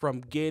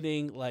from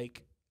getting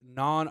like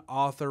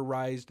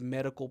non-authorized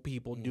medical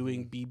people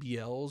doing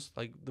BBLs,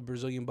 like the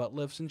Brazilian butt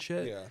lifts and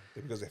shit. Yeah,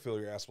 because they fill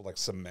your ass with like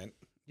cement.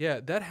 Yeah,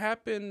 that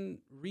happened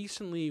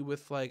recently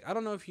with like, I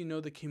don't know if you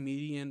know the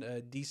comedian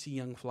DC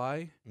Young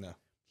Fly. No.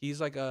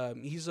 He's like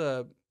he's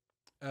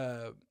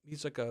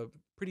like a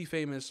pretty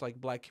famous like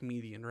black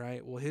comedian,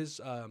 right? Well,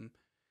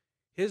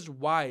 his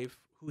wife,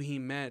 who he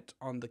met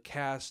on the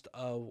cast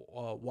of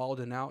Wild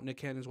 'N Out, Nick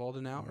Cannon's Wild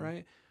 'N Out,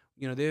 right?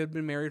 They had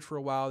been married for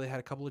a while. They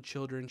had a couple of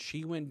children.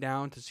 She went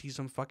down to see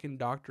some fucking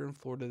doctor in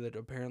Florida that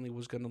apparently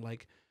was going to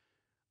like,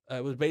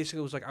 it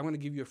was like, I'm going to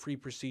give you a free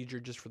procedure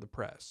just for the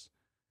press.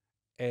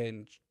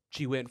 And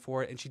she went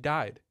for it and she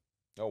died.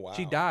 Oh, wow.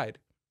 She died.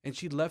 And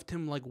she left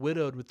him like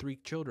widowed with 3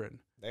 children.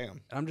 Damn.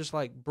 And I'm just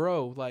like,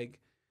 bro, like,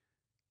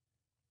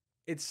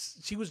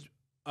 she was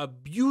a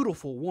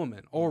beautiful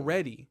woman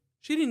already.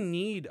 She didn't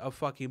need a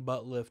fucking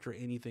butt lift or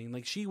anything.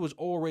 Like, she was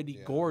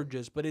already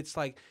gorgeous, but it's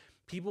like,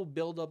 people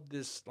build up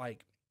this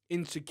like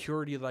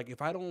insecurity, like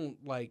if I don't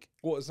like.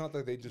 Well, it's not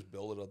that they just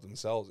build it up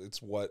themselves.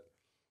 It's what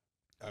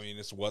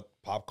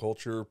pop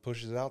culture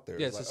pushes out there.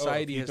 Yeah, it's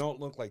society. Like, if you don't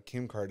look like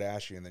Kim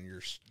Kardashian, then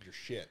you're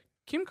shit.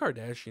 Kim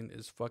Kardashian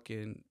is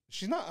fucking.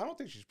 She's not. I don't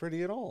think she's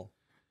pretty at all.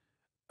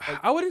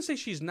 Like, I wouldn't say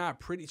she's not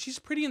pretty. She's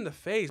pretty in the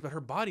face, but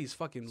her body's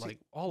fucking like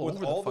all over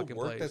the fucking place. With all the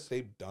work that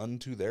they've done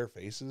to their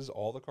faces,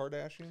 all the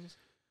Kardashians,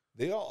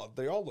 they all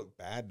look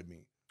bad to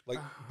me. Like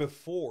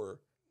before.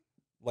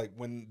 Like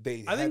when they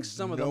had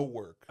no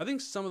work. I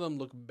think some of them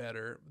look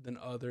better than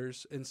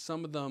others, and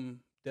some of them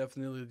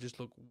definitely just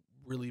look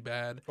really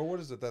bad. Or what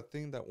is it? That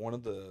thing that one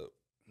of the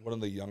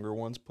younger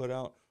ones put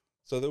out.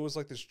 So there was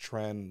like this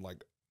trend,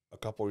 like a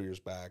couple of years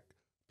back.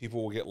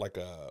 People will get like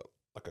a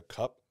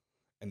cup,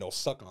 and they'll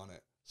suck on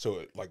it, so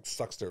it like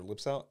sucks their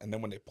lips out. And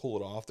then when they pull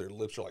it off, their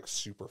lips are like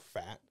super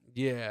fat.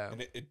 Yeah,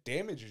 and it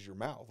damages your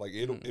mouth. Like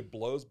it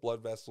blows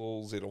blood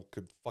vessels.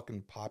 Could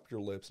fucking pop your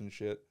lips and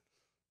shit.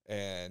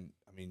 And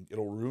I mean,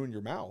 it'll ruin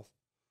your mouth.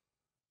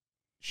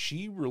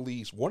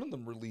 One of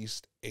them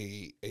released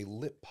a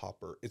lip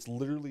popper. It's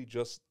literally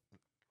just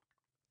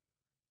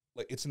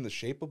like, it's in the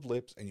shape of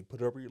lips, and you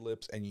put it over your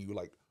lips, and you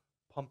like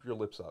pump your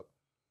lips up,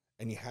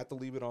 and you have to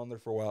leave it on there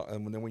for a while.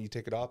 And then when you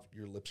take it off,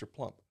 your lips are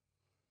plump.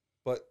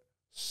 But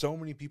so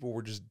many people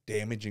were just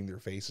damaging their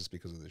faces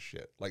because of this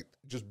shit. Like,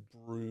 just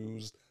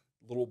bruised,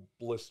 little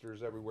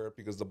blisters everywhere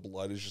because the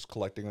blood is just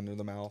collecting under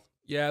the mouth.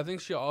 Yeah, I think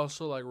she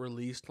also like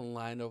released a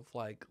line of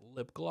like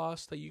lip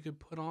gloss that you could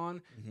put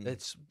on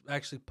that's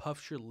actually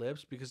puffs your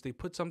lips, because they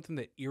put something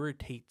that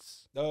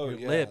irritates your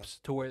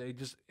lips to where it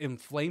just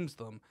inflames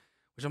them,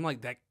 which I'm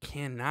like, that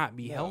cannot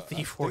be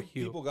healthy for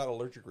you. People got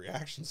allergic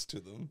reactions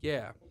to them.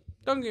 Yeah.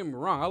 Don't get me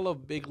wrong, I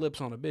love big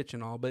lips on a bitch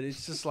and all, but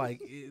it's just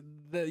like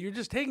you're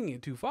just taking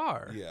it too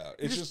far. Yeah,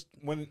 it's just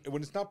when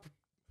it's not,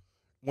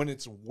 when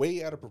it's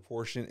way out of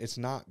proportion, it's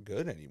not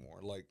good anymore.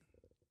 Like,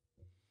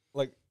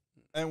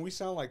 and we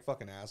sound like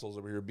fucking assholes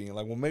over here being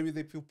like, well, maybe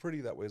they feel pretty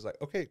that way. It's like,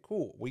 okay,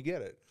 cool, we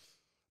get it,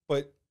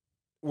 but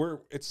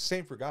it's the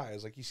same for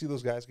guys. Like, you see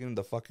those guys getting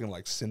the fucking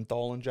like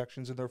synthol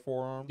injections in their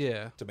forearms,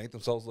 yeah, to make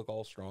themselves look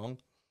all strong.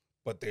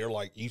 but they're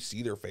like, you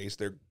see their face,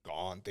 they're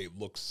gone. They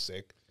look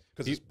sick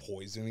because it's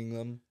poisoning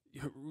them.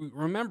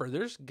 Remember,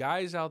 there's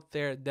guys out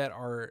there that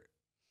are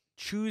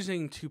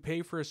choosing to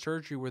pay for a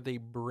surgery where they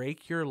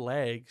break your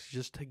legs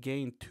just to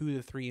gain 2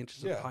 to 3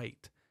 inches of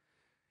height.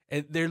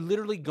 And they're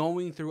literally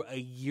going through a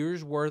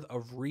year's worth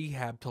of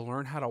rehab to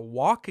learn how to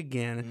walk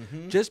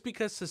again, just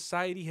because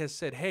society has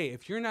said, hey,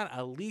 if you're not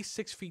at least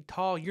 6 feet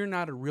tall, you're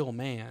not a real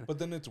man. But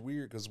then it's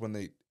weird because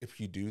if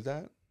you do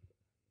that,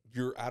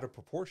 you're out of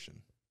proportion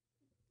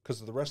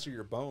because the rest of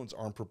your bones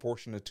aren't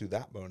proportionate to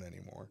that bone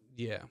anymore.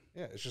 Yeah.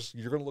 Yeah. It's just,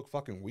 you're going to look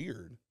fucking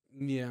weird.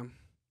 Yeah.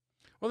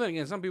 Well, then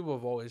again, some people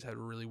have always had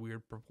really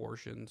weird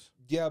proportions.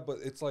 Yeah, but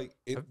it's like,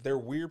 they're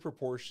weird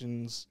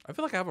proportions. I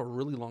feel like I have a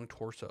really long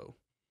torso.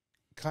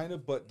 Kind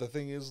of, but the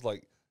thing is,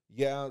 like,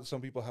 yeah,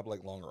 some people have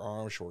like longer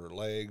arms, shorter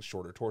legs,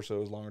 shorter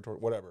torsos,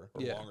 whatever,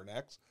 or longer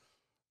necks.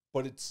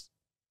 But it's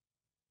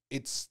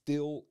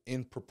still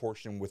in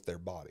proportion with their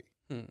body.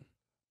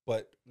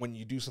 But when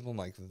you do something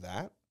like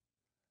that,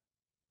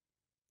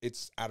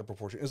 it's out of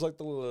proportion. It's like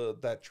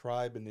that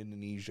tribe in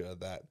Indonesia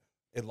that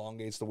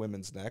elongates the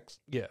women's necks,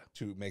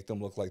 to make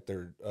them look like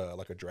they're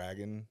like a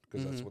dragon,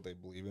 because that's what they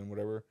believe in,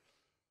 whatever.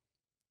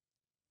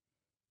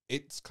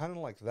 It's kind of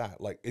like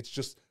that. Like, it's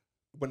just,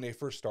 when they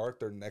first start,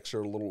 their necks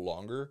are a little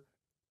longer.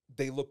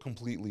 They look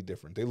completely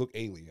different. They look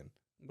alien,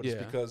 but it's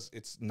because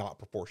it's not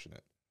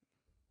proportionate.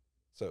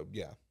 So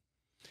yeah,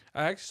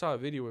 I actually saw a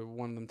video where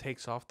one of them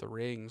takes off the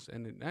rings,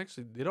 and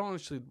they don't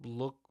actually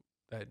look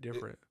that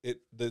different. It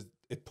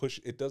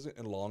doesn't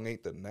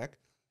elongate the neck.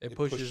 It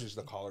pushes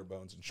the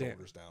collarbones and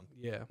shoulders down.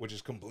 Yeah, which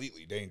is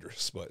completely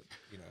dangerous. But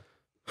you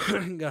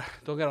know,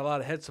 don't got a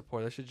lot of head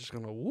support. That shit's just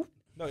gonna whoop.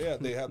 No, yeah,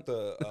 they have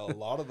to. A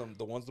lot of them,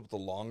 the ones with the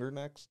longer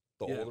necks,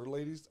 the older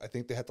ladies, I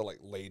think they have to like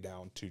lay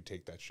down to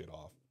take that shit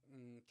off.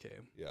 Okay.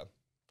 Yeah.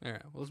 All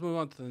right. Well, let's move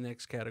on to the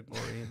next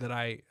category that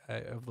I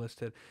have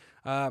listed.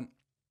 Anime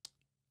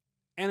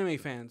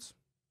fans.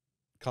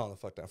 Calm the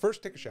fuck down.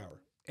 First, take a shower.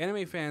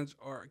 Anime fans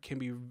can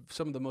be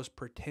some of the most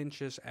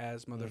pretentious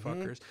as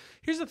motherfuckers.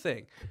 Here's the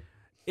thing: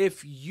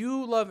 if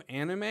you love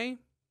anime,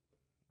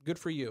 good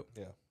for you.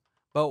 Yeah.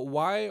 But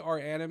why are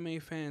anime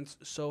fans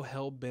so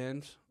hell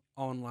bent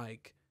on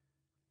like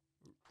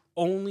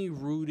only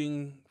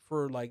rooting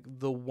for like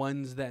the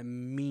ones that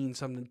mean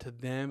something to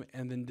them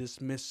and then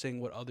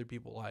dismissing what other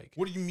people like?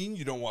 What do you mean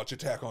you don't watch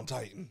Attack on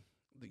Titan?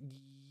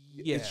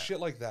 Yeah, it's shit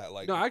like that.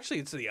 Like, no, actually,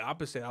 it's the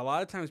opposite. A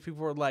lot of times,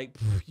 people are like,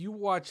 "You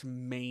watch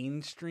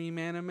mainstream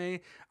anime. You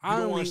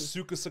don't watch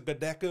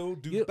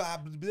Sukusagadeko.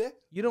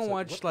 You don't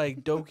watch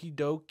like Doki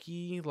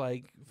Doki,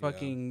 like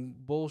fucking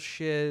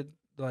bullshit,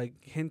 like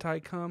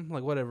hentai cum,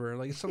 like whatever,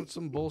 like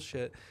some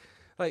bullshit.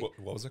 Like,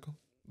 what was it called?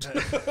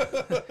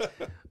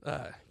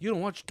 You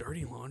don't watch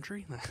Dirty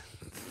Laundry?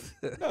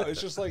 No,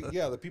 it's just like,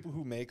 yeah, the people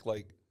who make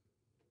like,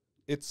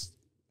 it's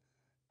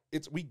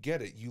we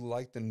get it. You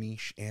like the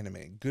niche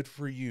anime. Good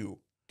for you.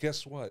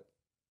 Guess what?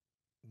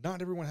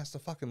 Not everyone has to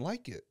fucking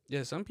like it.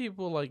 Yeah, some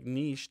people like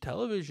niche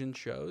television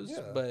shows,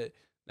 but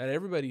not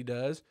everybody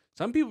does.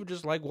 Some people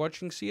just like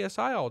watching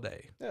CSI all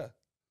day. Yeah.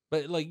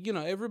 But like, you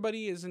know,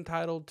 everybody is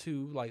entitled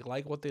to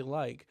like what they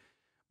like.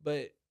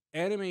 But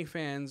anime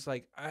fans,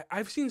 like,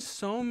 I've seen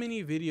so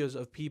many videos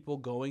of people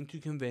going to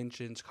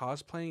conventions,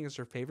 cosplaying as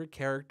their favorite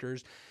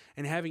characters,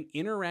 and having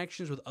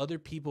interactions with other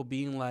people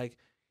being like,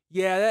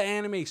 yeah, that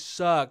anime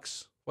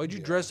sucks. Why'd you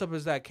dress up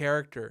as that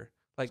character?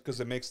 Like, because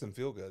it makes them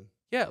feel good.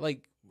 Yeah,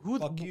 like,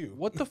 fuck you.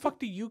 What the fuck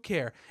do you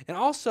care? And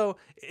also,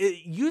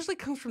 it usually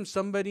comes from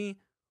somebody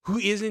who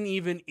isn't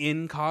even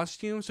in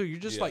costume. So you're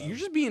just like, you're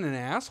just being an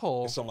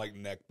asshole. Some like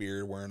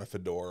neckbeard wearing a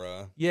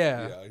fedora.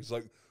 Yeah. Yeah. He's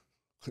like,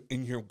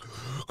 in here,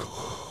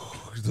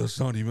 that's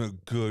not even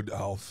a good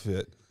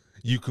outfit.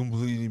 You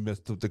completely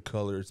messed up the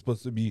color. It's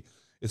supposed to be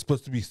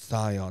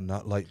cyan,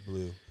 not light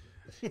blue.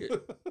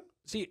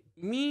 See,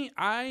 me,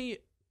 I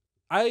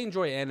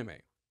enjoy anime,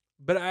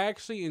 but I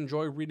actually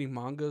enjoy reading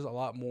mangas a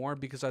lot more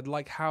because I'd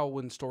like how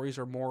when stories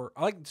are more,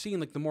 I like seeing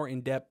like the more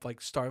in-depth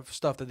like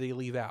stuff that they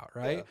leave out,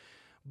 right? Yeah.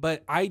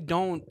 But I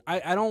don't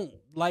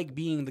like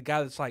being the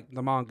guy that's like,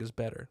 the manga's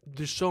better.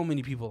 There's so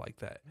many people like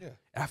that. Yeah.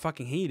 I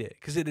fucking hate it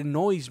because it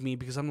annoys me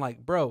because I'm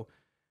like, bro,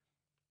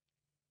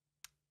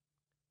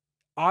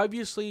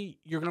 obviously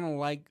you're going to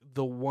like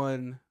the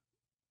one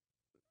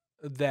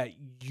that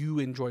you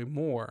enjoy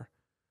more,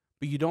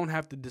 but you don't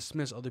have to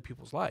dismiss other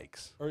people's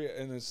likes. Oh, yeah,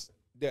 and it's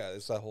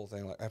that whole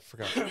thing. Like, I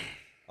forgot. I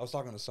was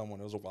talking to someone,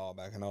 it was a while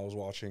back, and I was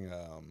watching,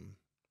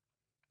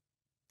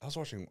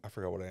 I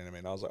forgot what anime,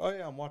 and I was like, oh,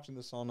 yeah, I'm watching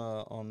this it's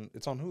on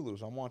Hulu,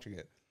 so I'm watching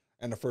it.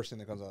 And the first thing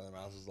that comes out of their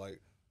mouth is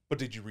like, but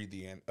did you read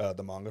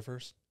the manga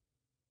first?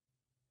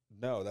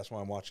 No, that's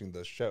why I'm watching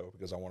the show,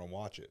 because I want to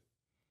watch it.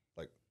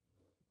 Like,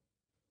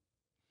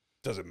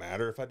 does it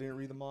matter if I didn't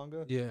read the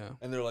manga? Yeah.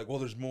 And they're like, well,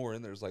 there's more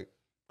in there. It's like,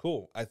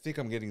 cool. I think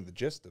I'm getting the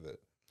gist of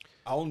it.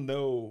 I'll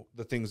know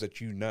the things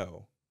that you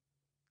know,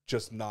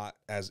 just not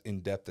as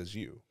in-depth as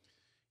you.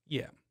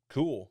 Yeah.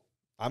 Cool.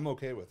 I'm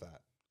okay with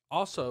that.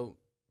 Also,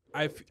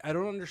 I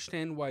don't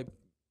understand why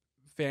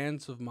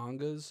fans of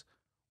mangas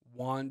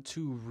want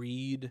to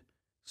read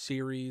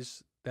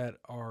series that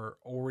are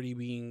already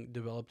being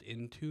developed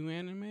into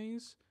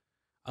animes,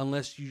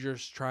 unless you're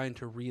just trying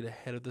to read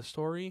ahead of the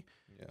story.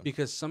 Yeah.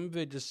 Because some of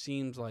it just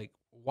seems like,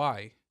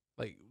 why?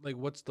 Like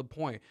what's the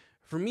point?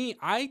 For me,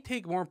 I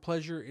take more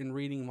pleasure in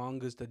reading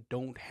mangas that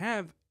don't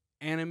have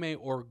anime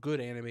or good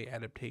anime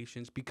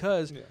adaptations,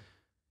 because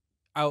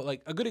I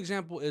like, a good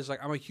example is, like,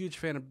 I'm a huge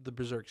fan of the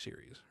Berserk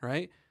series,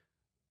 right?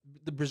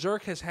 The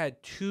Berserk has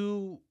had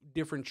 2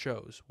 different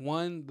shows.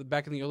 One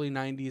back in the early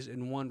 90s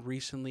and one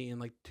recently in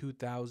like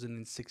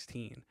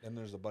 2016. And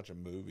there's a bunch of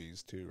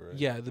movies too, right?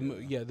 Yeah,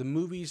 the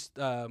movies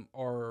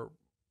are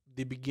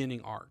the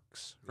beginning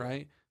arcs,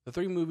 right? The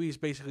 3 movies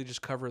basically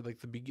just cover like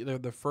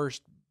the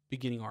first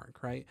beginning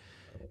arc, right?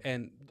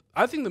 And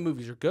I think the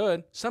movies are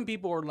good. Some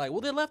people are like, well,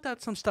 they left out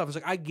some stuff. It's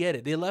like, I get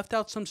it. They left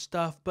out some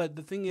stuff, but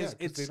the thing is,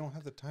 they don't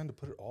have the time to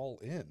put it all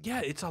in.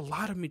 Yeah, it's a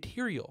lot of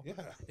material. Yeah.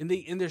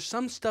 And there's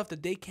some stuff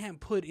that they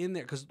can't put in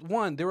there because,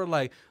 one, they were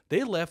like,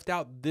 they left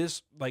out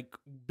this like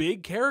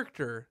big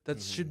character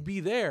that should be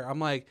there. I'm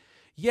like,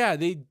 yeah,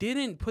 they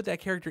didn't put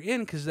that character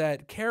in because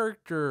that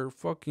character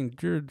fucking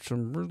did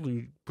some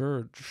really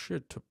bad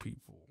shit to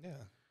people. Yeah.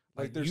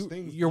 Like there's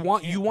things you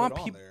want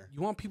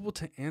people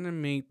to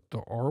animate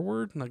the R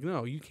word? Like,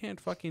 no, you can't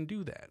fucking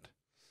do that.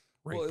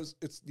 Right. Well,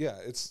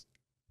 it's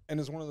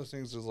one of those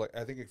things is like,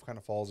 I think it kind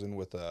of falls in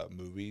with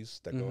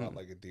movies that go out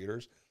like in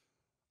theaters.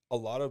 A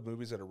lot of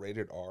movies that are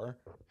rated R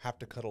have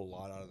to cut a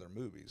lot out of their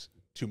movies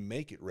to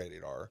make it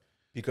rated R,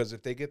 because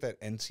if they get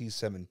that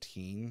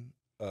NC-17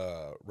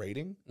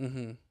 rating,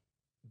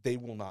 they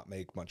will not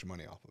make much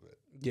money off of it.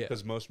 Yeah,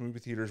 because most movie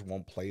theaters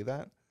won't play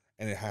that,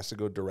 and it has to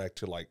go direct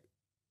to like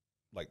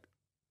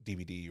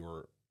DVD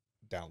or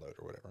download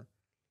or whatever.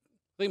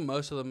 I think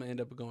most of them end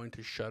up going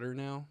to Shudder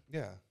now.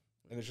 Yeah,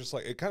 and it's just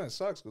like, it kind of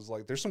sucks because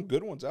like there's some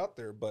good ones out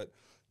there, but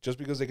just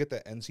because they get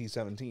that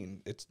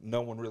NC-17, it's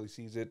no one really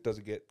sees it,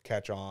 doesn't get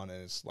catch on,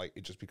 and it's like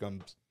it just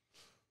becomes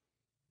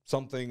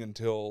something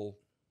until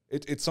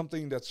it's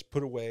something that's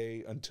put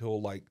away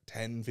until like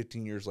 10,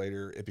 15 years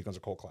later, it becomes a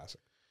cult classic.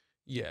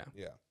 Yeah.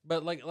 Yeah.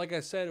 But like I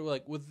said,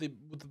 like with the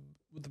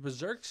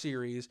Berserk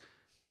series,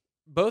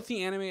 both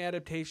the anime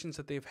adaptations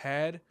that they've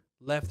had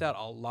left out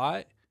a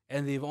lot,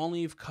 and they've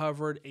only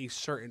covered a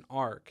certain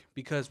arc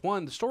because,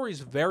 one, the story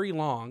is very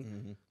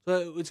long,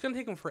 so it's going to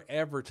take them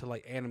forever to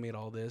like animate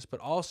all this. But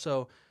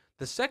also,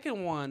 the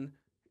second one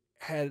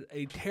had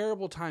a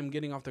terrible time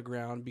getting off the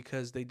ground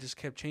because they just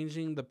kept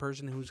changing the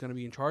person who's going to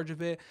be in charge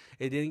of it.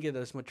 It didn't get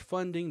as much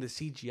funding. The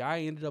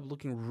CGI ended up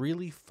looking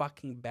really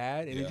fucking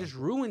bad, and it just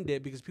ruined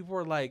it because people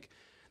were like,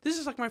 "This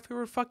is like my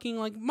favorite fucking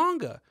like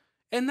manga."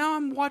 And now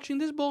I'm watching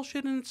this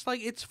bullshit, and it's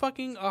like, it's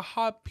fucking a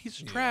hot piece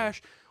of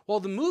trash. Well,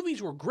 the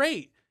movies were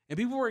great, and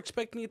people were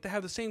expecting it to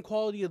have the same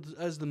quality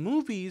as the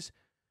movies.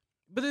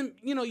 But then,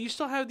 you know, you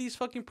still have these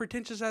fucking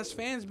pretentious-ass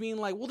fans being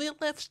like, well, they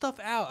left stuff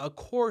out. Of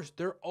course,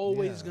 they're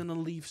always going to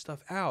leave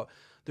stuff out.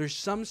 There's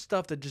some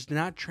stuff that does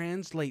not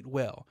translate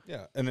well.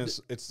 Yeah, and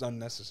it's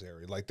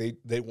unnecessary. Like,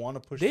 they want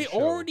to push They the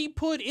show. already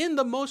put in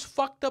the most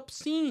fucked up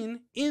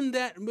scene in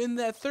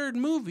that third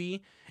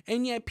movie,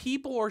 and yet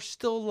people are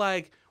still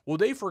like, well,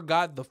 they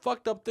forgot the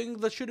fucked up thing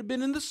that should have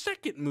been in the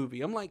second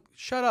movie. I'm like,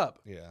 shut up.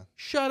 Yeah.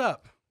 Shut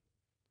up.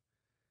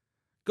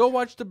 Go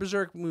watch the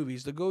Berserk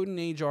movies, the Golden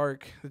Age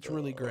arc. It's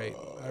really great.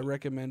 I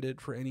recommend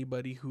it for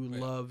anybody who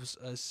loves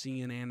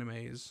seeing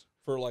animes.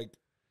 For like,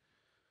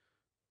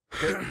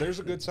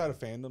 there's a good side of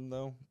fandom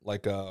though.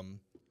 Like,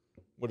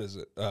 what is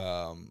it?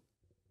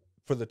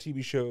 For the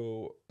TV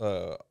show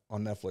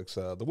on Netflix,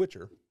 The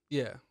Witcher.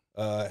 Yeah.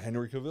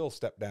 Henry Cavill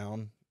stepped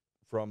down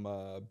from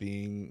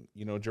being,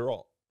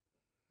 Geralt.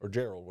 Or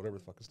Gerald, whatever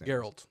the fuck his name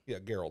Geralt. is. Yeah,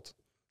 Geralt.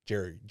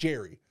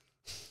 Jerry.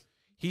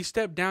 He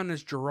stepped down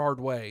as Gerard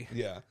Way.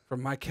 Yeah.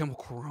 From My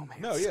Chemical Romance.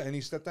 No, yeah, and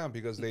he stepped down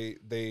because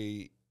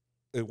they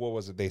what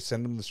was it? They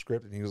sent him the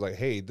script, and he was like,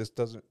 hey, this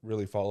doesn't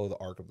really follow the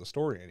arc of the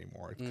story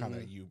anymore. It's kind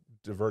of, you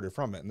diverted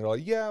from it. And they're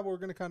like, yeah, we're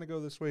going to kind of go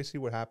this way, see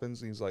what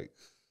happens. And he's like,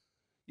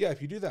 yeah, if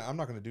you do that, I'm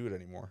not going to do it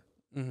anymore.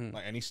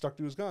 Like, and he stuck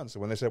to his guns. So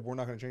when they said, we're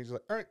not going to change, he's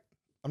like, all right,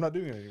 I'm not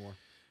doing it anymore.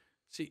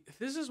 See,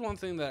 this is one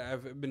thing that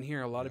I've been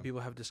hearing a lot of people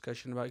have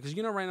discussion about, because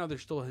right now they're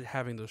still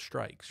having those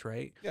strikes,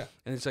 right? Yeah.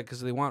 And it's like,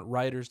 because they want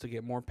writers to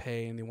get more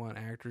pay and they want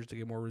actors to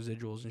get more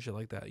residuals and shit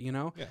like that,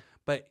 Yeah.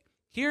 But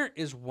here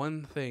is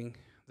one thing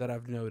that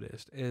I've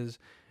noticed is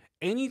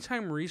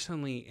anytime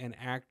recently an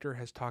actor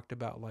has talked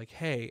about like,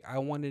 hey, I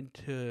wanted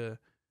to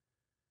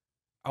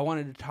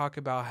talk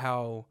about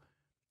how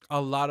a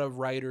lot of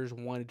writers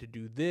wanted to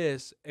do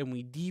this and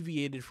we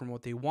deviated from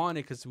what they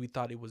wanted because we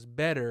thought it was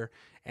better.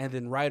 And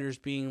then writers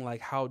being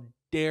like, how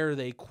dare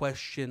they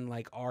question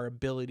like our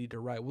ability to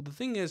write? Well, the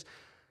thing is,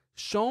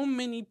 so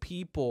many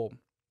people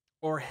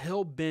are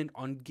hell-bent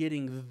on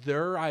getting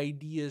their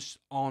ideas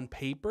on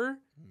paper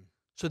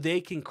so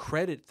they can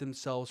credit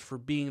themselves for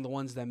being the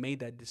ones that made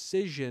that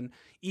decision,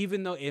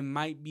 even though it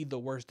might be the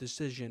worst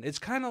decision. It's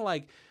kind of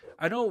like,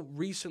 I know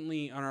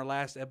recently on our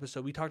last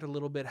episode, we talked a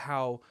little bit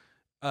how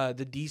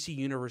the DC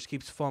universe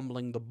keeps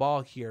fumbling the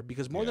ball here,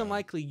 because more than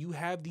likely you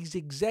have these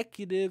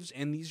executives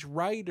and these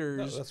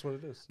writers that's what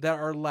it is, that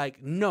are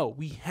like, no,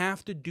 we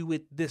have to do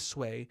it this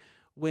way.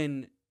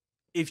 When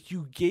if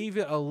you gave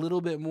it a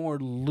little bit more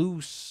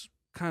loose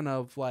kind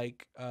of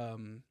like,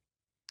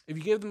 if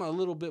you gave them a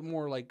little bit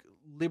more like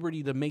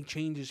liberty to make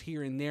changes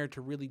here and there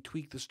to really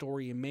tweak the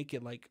story and make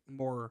it like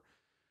more,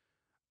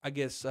 I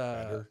guess,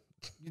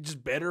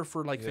 just better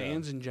for like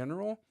fans in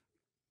general,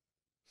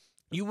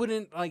 you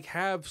wouldn't like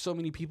have so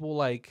many people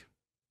like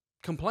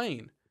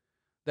complain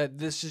that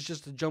this is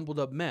just a jumbled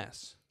up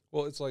mess.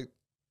 Well, it's like,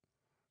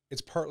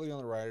 it's partly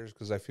on the writers,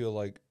 because I feel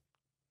like,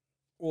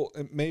 well,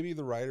 maybe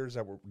the writers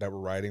that were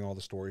writing all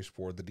the stories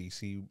for the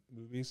DC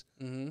movies,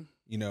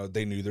 you know,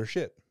 they knew their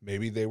shit.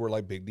 Maybe they were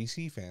like big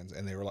DC fans,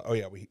 and they were like, oh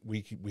yeah,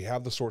 we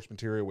have the source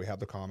material, we have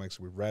the comics,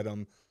 we read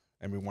them,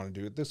 and we want to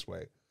do it this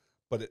way.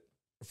 But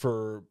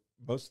for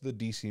most of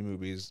the DC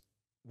movies,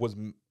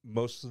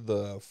 most of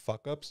the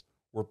fuck ups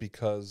were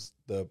because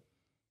the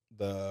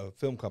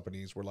film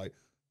companies were like,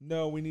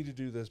 no, we need to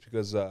do this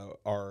because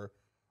our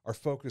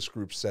focus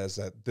group says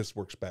that this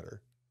works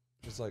better.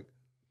 It's like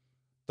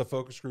the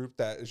focus group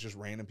that is just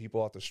random people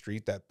off the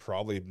street that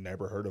probably have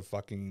never heard of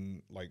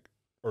fucking like,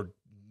 or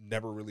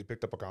never really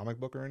picked up a comic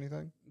book or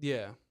anything.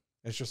 Yeah.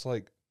 It's just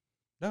like,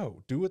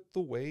 no, do it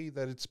the way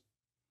that it's,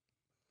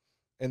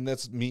 and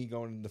that's me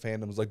going into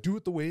fandoms like, do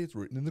it the way it's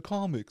written in the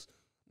comics.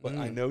 But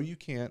I know you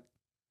can't,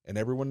 and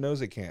everyone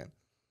knows they can't.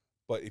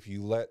 But if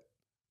you let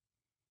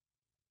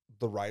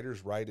the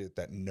writers write it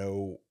that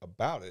know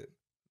about it,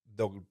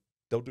 they'll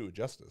do it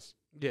justice.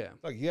 Yeah.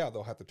 Like, yeah,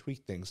 they'll have to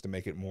tweak things to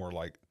make it more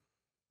like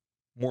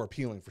more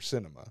appealing for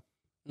cinema,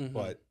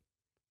 but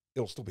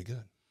it'll still be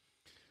good.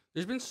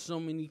 There's been so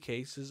many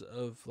cases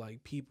of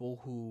like people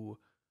who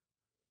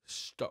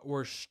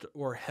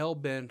were hell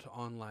bent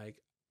on like,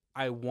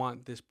 I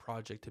want this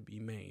project to be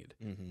made,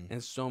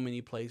 and so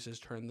many places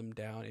turn them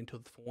down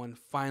until one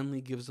finally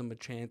gives them a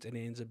chance and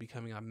it ends up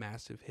becoming a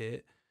massive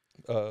hit.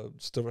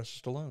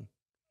 Sylvester Stallone.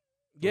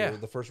 Yeah,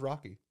 the first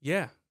Rocky.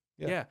 Yeah.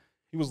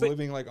 He was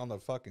living like on the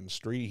fucking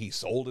street. He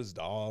sold his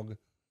dog.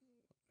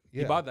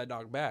 He bought that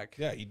dog back.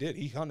 Yeah, he did.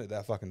 He hunted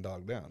that fucking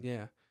dog down.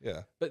 Yeah.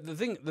 Yeah. But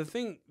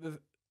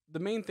the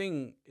main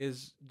thing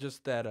is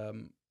just that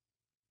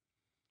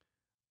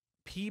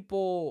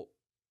people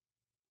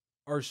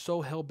are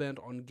so hell-bent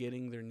on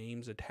getting their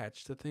names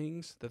attached to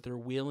things that they're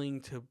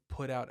willing to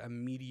put out a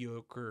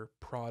mediocre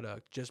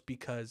product just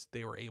because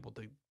they were able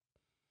to,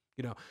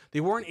 you know,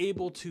 they weren't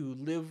able to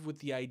live with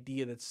the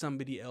idea that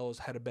somebody else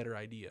had a better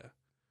idea.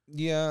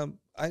 Yeah,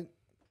 I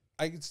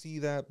could see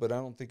that, but I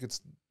don't think it's...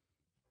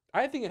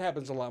 I think it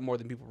happens a lot more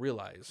than people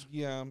realize.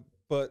 Yeah,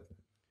 but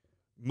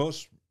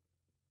most...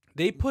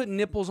 They put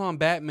nipples on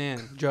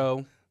Batman,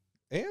 Joe.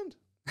 And?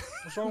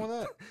 What's wrong with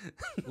that?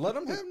 Let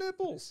them have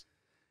nipples.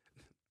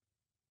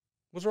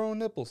 What's wrong with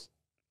nipples?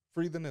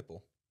 Free the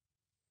nipple.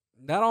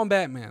 Not on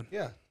Batman.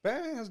 Yeah,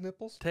 Batman has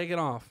nipples. Take it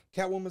off.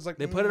 Catwoman's like...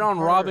 They put it on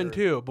Robin,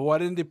 too, but why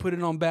didn't they put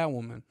it on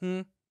Batwoman?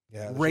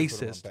 Yeah,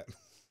 racist.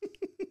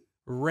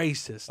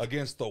 Racist.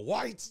 Against the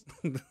whites.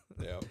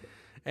 Yeah.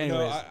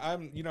 Anyways.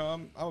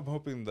 I'm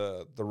hoping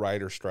the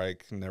writer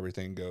strike and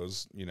everything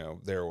goes,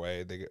 their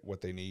way. They get what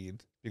they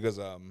need. Because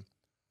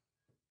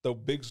the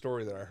big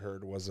story that I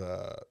heard was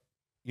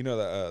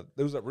there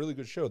was a really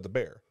good show, The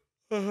Bear.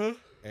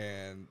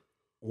 And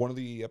one of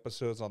the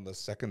episodes on the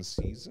second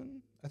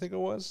season, I think it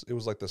was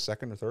like the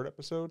second or third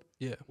episode.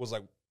 Yeah. Was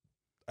like,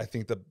 I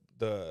think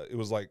it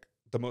was like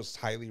the most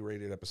highly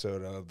rated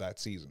episode of that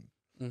season.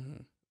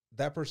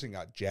 That person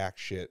got jack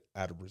shit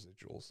out of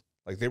residuals.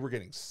 Like they were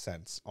getting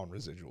cents on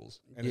residuals.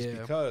 And it's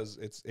because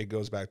it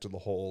goes back to the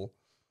whole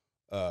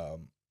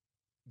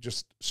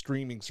just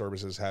streaming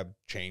services have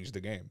changed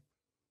the game.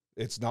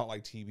 It's not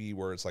like TV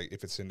where it's like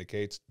if it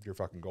syndicates, you're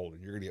fucking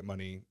golden. You're gonna get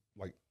money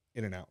like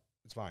in and out.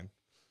 It's fine.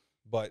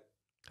 But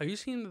have you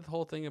seen the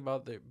whole thing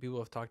about the people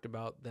have talked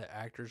about the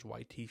actor's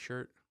white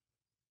T-shirt,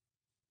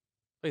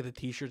 like the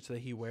T-shirts that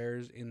he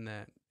wears in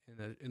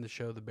the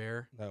show The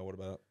Bear? No, what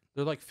about it?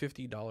 They're like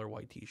 $50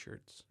 white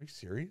T-shirts. Are you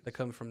serious? That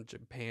come from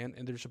Japan,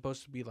 and they're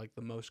supposed to be like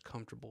the most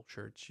comfortable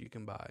shirts you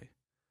can buy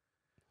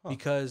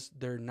because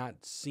they're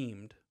not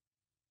seamed.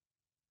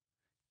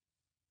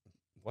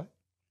 What?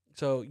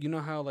 So you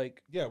know how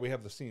like we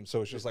have the seam,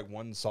 so it's just like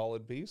one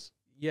solid piece.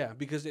 Yeah,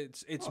 because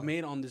it's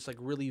made on this like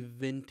really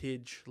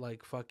vintage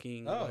like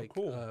fucking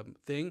cool.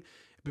 Thing,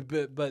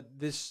 but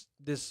this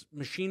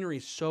machinery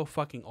is so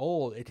fucking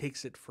old. It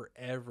takes it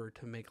forever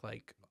to make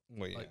like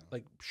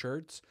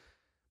shirts.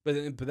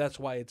 But that's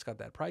why it's got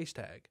that price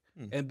tag.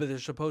 But they're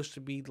supposed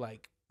to be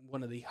like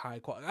one of the high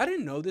quality. I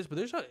didn't know this, but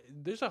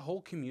there's a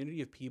whole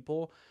community of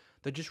people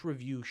that just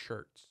review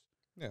shirts.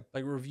 Yeah,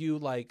 like review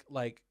like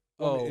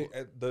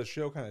the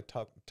show kind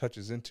of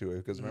touches into it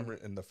because remember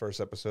in the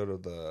first episode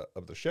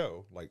of the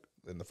show, like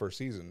in the first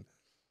season,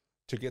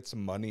 to get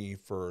some money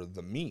for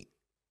the meat,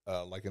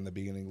 like in the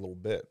beginning a little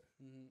bit,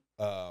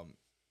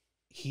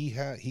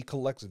 he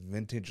collects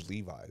vintage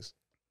Levi's.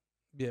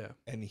 Yeah,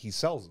 and he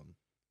sells them.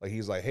 Like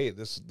he's like, hey,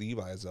 this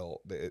Levi's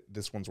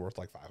this one's worth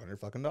like $500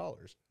 fucking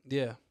dollars.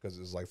 Yeah, because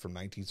it's like from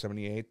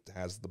 1978,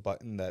 has the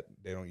button that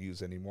they don't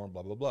use anymore,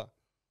 blah blah blah,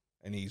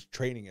 and he's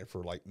trading it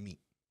for like meat.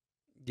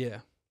 Yeah,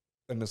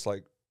 and it's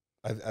like,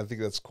 I think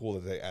that's cool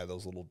that they add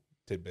those little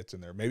tidbits in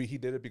there. Maybe he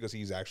did it because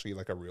he's actually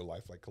like a real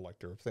life like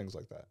collector of things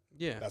like that.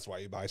 Yeah, that's why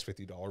he buys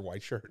 $50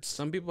 white shirts.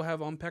 Some people have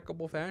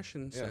impeccable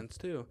fashion sense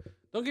too.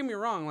 Don't get me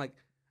wrong. Like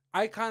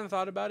I kind of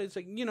thought about it. It's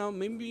like, you know,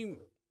 maybe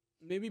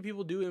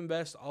people do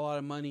invest a lot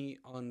of money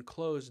on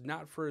clothes,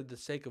 not for the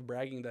sake of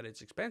bragging that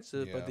it's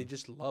expensive, but they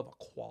just love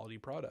a quality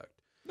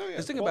product. No, yeah,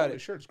 just think about it.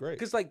 Shirt's great.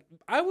 Because like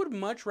I would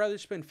much rather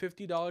spend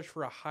 $50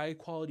 for a high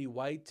quality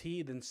white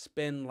tee than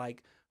spend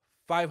like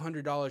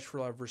 $500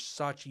 for a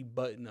Versace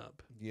button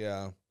up.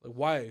 Yeah. Like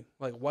why?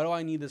 Like why do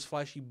I need this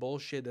flashy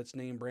bullshit that's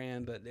name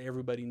brand that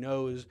everybody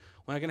knows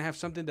when I can have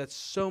something that's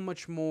so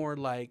much more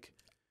like?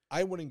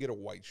 I wouldn't get a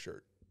white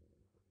shirt.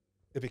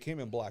 If it came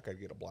in black, I'd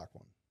get a black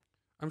one.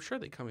 I'm sure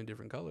they come in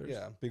different colors.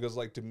 Yeah, because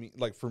like to me,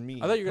 like for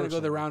me, I thought you were gonna go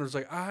the round. It was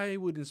like I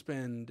wouldn't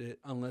spend it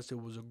unless it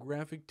was a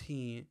graphic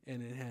tee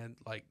and it had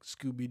like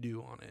Scooby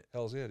Doo on it.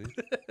 Hell's yeah, dude.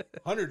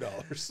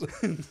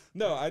 $100.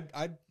 No,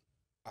 I'd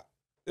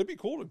it'd be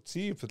cool to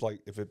see if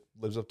it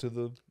lives up to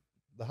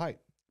the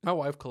hype. My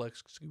wife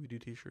collects Scooby Doo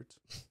T-shirts.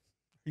 Are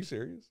you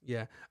serious?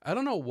 Yeah, I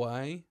don't know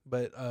why,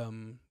 but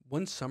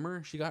one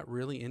summer she got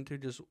really into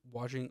just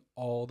watching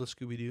all the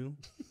Scooby Doo.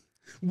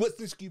 What's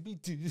the Scooby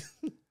Doo?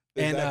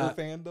 Is that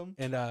her fandom?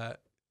 And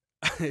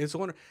it's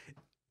one.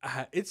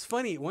 It's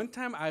funny. One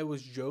time I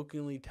was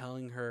jokingly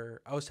telling her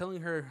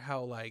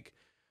how like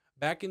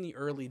back in the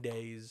early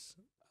days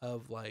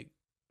of like,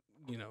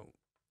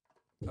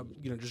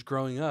 just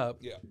growing up.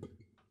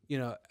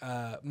 Yeah.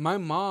 My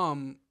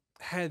mom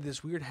had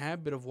this weird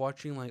habit of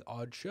watching like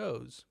odd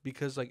shows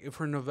because like if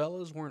her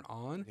novellas weren't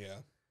on,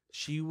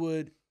 she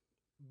would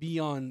be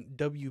on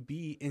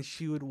WB and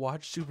she would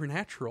watch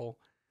Supernatural,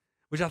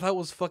 which I thought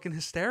was fucking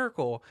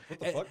hysterical. What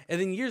the fuck?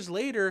 And then years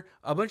later,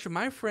 a bunch of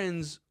my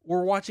friends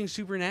were watching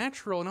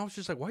Supernatural, and I was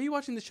just like, why are you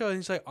watching the show? And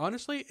he's like,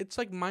 honestly, it's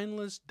like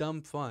mindless,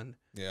 dumb fun.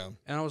 Yeah.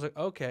 And I was like,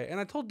 okay. And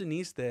I told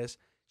Denise this.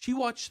 She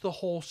watched the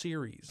whole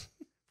series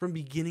from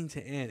beginning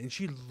to end, and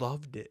she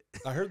loved it.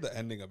 I heard the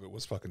ending of it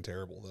was fucking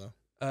terrible, though.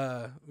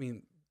 I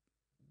mean,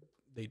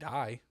 they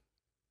die.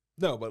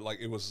 No, but like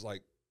it was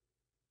like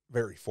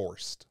very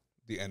forced,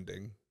 the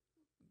ending.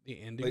 The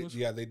ending was...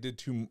 Yeah, they did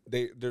too...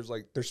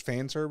 There's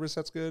fan service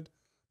that's good,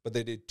 but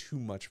they did too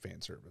much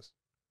fan service.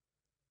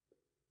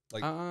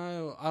 Like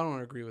I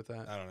don't agree with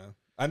that. I don't know.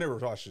 I never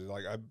watched it.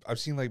 Like I've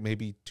seen like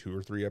maybe 2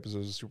 or 3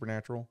 episodes of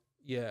Supernatural.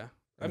 Yeah.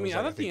 I mean,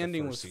 I thought the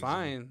ending was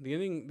fine. The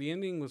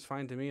ending was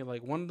fine to me.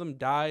 Like one of them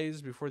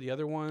dies before the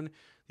other one.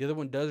 The other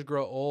one does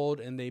grow old,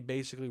 and they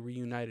basically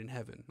reunite in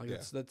heaven. Like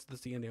that's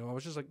the ending. I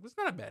was just like, that's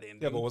not a bad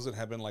ending. Yeah, but wasn't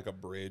heaven like a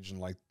bridge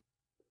and like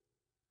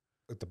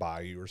the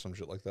bayou or some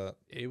shit like that?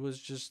 It was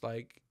just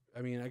like,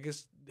 I mean, I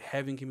guess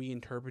heaven can be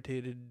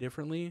interpreted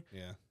differently.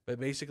 Yeah.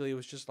 But basically, it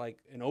was just like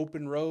an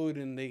open road,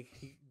 and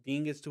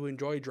Dean gets to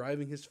enjoy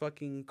driving his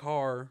fucking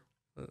car.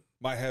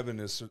 My heaven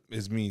is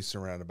me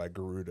surrounded by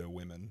Garuda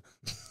women.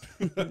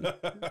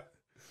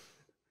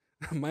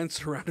 Mine's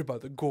surrounded by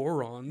the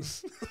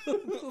Gorons.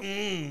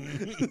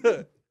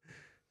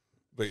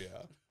 But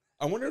yeah,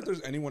 I wonder if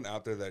there's anyone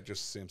out there that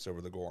just simps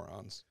over the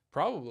Gorons.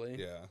 Probably.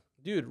 Yeah.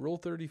 Dude, Rule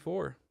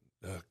 34.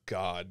 Oh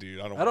God, dude,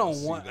 I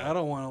don't want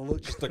to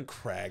look. Just the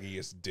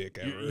craggiest dick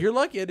ever. You're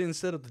lucky I didn't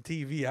set up the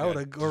TV. I would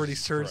have already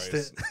searched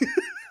it.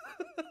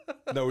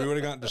 No, we would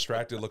have gotten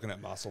distracted looking at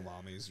muscle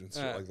mommies and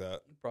shit like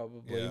that.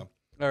 Probably. Yeah.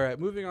 All right,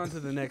 moving on to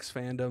the next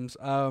fandoms.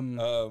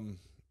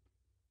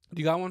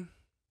 You got one?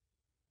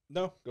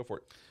 No, go for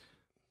it.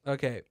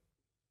 Okay.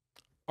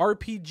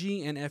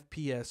 RPG and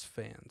FPS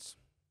fans.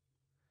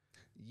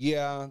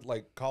 Yeah,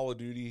 like Call of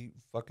Duty,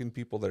 fucking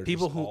people that are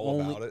people just who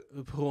all about it.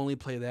 Who only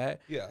play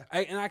that. Yeah.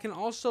 And I can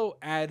also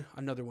add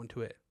another one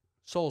to it.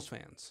 Souls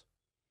fans.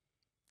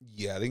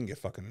 Yeah, they can get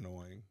fucking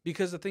annoying.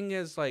 Because the thing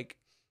is, like,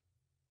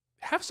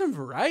 have some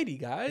variety,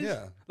 guys.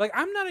 Yeah. Like,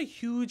 I'm not a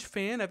huge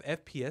fan of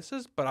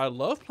FPSs, but I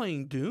love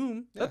playing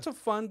Doom. Yeah. That's a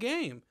fun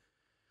game.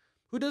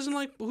 Who doesn't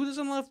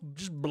love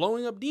just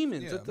blowing up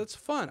demons? Yeah. That's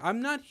fun. I'm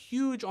not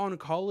huge on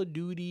Call of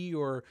Duty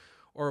or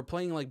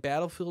playing like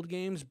Battlefield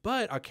games,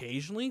 but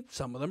occasionally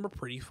some of them are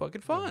pretty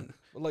fucking fun. Yeah.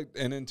 But like,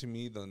 and then to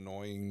me, the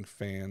annoying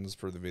fans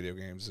for the video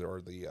games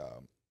are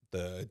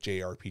the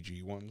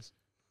JRPG ones.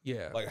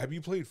 Yeah. Like, have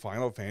you played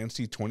Final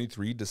Fantasy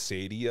 23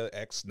 Dissidia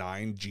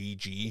X9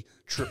 GG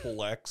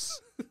Triple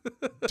X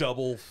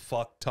Double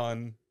Fuck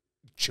Ton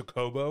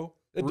Chocobo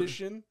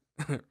Edition?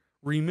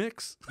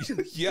 Remix?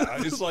 Yeah,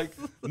 it's like,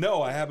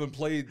 no, I haven't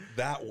played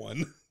that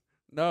one.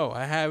 No,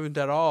 I haven't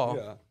at all.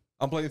 Yeah.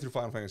 I'm playing through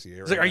Final Fantasy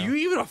 8 right now. Are you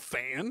even a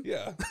fan?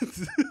 Yeah.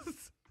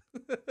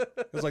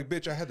 It's like,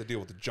 bitch, I had to deal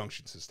with the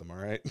junction system, all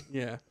right?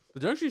 Yeah. The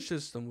junction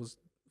system was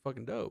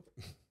fucking dope.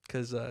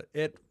 Because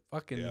it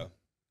fucking... Yeah.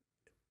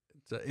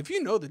 If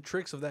you know the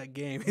tricks of that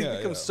game, it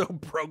becomes so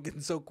broken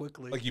so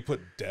quickly. Like you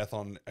put death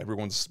on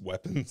everyone's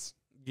weapons.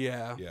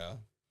 Yeah. Yeah.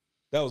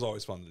 That was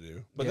always fun to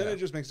do. But then Yeah. it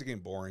just makes the game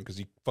boring because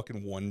you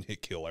fucking one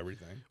hit kill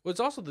everything. Well, it's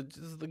also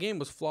the game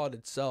was flawed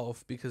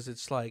itself because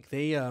it's like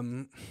they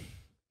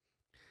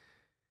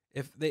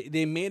if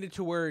they made it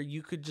to where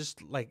you could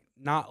just like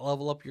not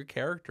level up your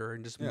character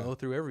and just mow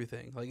through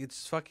everything. Like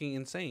it's fucking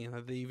insane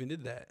that they even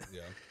did that.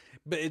 Yeah.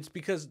 But it's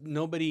because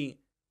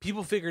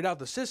people figured out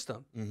the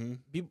system.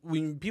 Mm-hmm.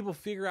 When people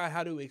figure out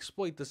how to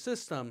exploit the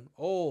system,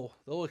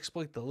 they'll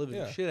exploit the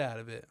living shit out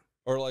of it.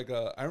 Or like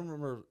I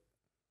remember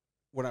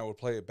when I would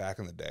play it back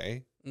in the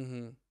day,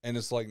 and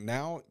it's like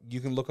now you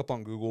can look up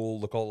on Google,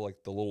 look all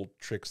like the little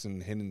tricks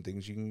and hidden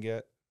things you can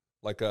get.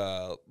 Like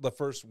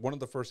one of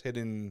the first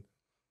hidden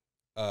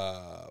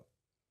GFs,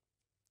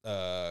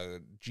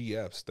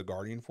 the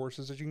Guardian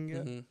Forces that you can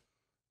get,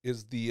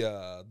 is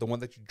the one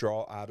that you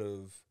draw out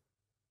of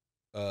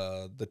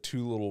the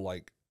two little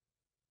like.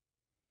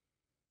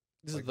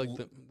 This is like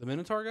the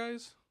Minotaur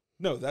guys.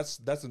 No, that's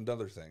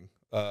another thing.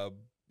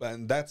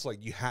 And that's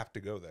like you have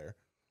to go there.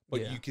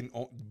 But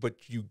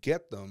you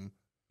get them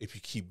if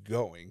you keep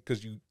going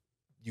because you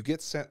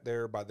get sent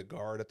there by the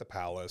guard at the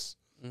palace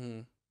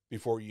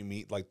before you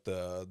meet like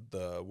the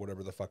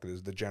whatever the fuck it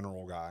is, the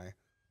general guy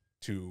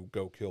to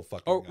go kill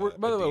fucking. Oh,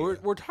 by the way,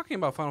 we're talking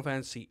about Final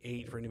Fantasy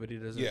VIII for anybody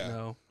who doesn't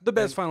know, the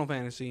best Final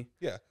Fantasy.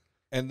 Yeah,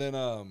 and then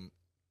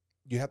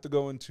you have to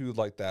go into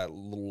like that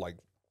little like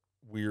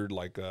weird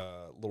like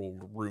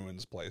little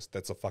ruins place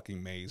that's a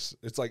fucking maze.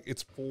 It's like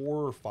it's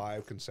 4 or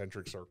 5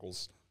 concentric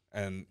circles.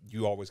 And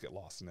you always get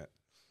lost in it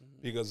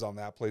because on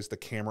that place, the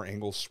camera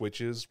angle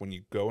switches when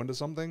you go into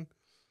something.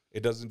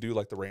 It doesn't do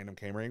like the random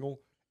camera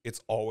angle. It's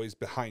always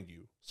behind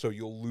you. So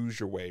you'll lose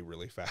your way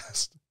really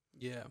fast.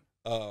 Yeah.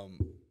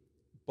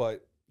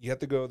 But you have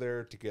to go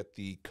there to get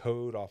the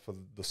code off of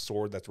the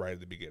sword that's right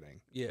at the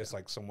beginning. Yeah. It's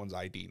like someone's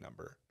ID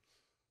number.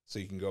 So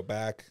you can go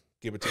back,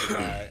 give it to the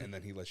guy, and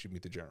then he lets you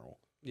meet the general.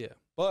 Yeah.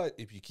 But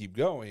if you keep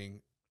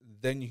going,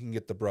 then you can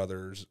get the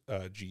brothers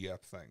GF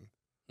thing.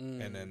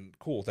 And then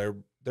cool, they're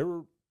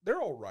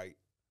all right.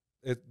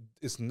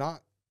 It's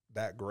not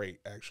that great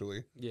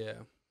actually. Yeah.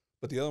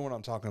 But the other one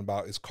I'm talking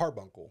about is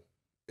Carbuncle.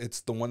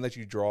 It's the one that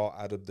you draw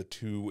out of the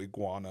 2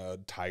 iguana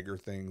tiger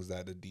things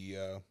that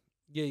Adia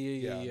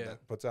that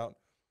puts out.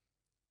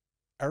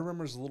 I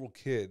remember as a little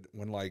kid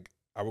when like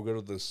I would go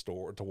to the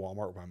store to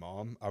Walmart with my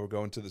mom. I would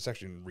go into the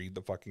section and read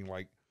the fucking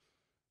like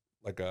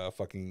a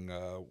fucking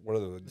what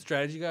are the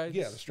strategy guides?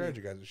 Yeah, the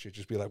strategy guides and shit.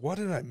 Just be like, what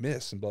did I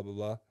miss? And blah blah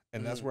blah.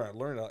 And that's where I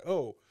learned like,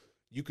 oh,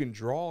 you can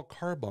draw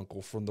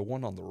Carbuncle from the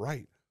one on the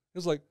right. It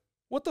was like,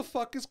 what the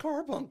fuck is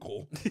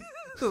Carbuncle?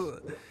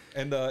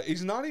 And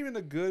he's not even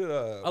a good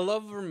I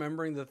love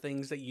remembering the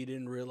things that you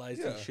didn't realize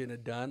you shouldn't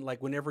have done.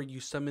 Like whenever you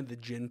summon the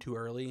djinn too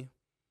early.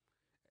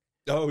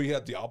 Oh yeah,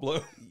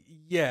 Diablo.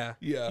 Yeah.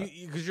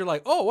 Because you're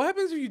like, oh, what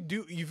happens if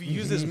you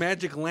use this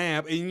magic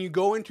lamp and you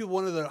go into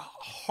one of the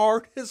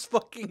hardest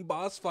fucking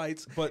boss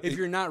fights if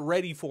you're not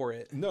ready for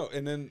it? No,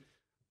 and then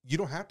you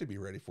don't have to be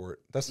ready for it.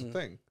 That's the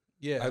thing.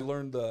 Yeah. I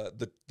learned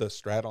the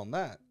strat on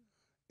that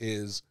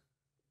is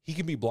he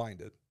can be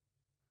blinded.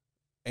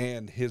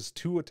 And his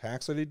 2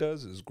 attacks that he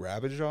does is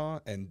Gravajaw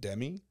and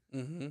Demi.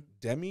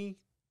 Demi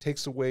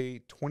takes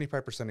away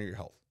 25% of your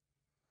health.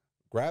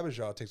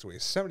 Gravajaw takes away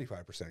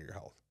 75% of your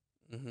health.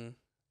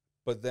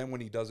 But then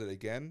when he does it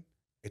again,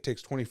 it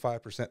takes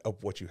 25%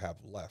 of what you have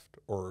left,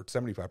 or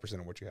 75%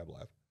 of what you have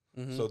left.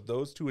 So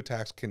those 2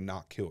 attacks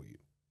cannot kill you.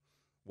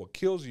 What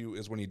kills you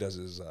is when he does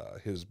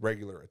his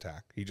regular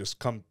attack. He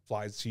just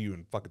flies to you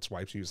and fucking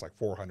swipes you. It's like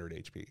 400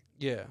 HP.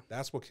 Yeah.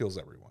 That's what kills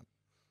everyone.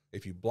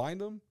 If you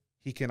blind him,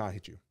 he cannot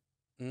hit you.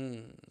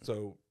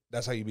 So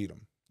that's how you beat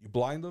him. You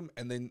blind him,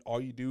 and then all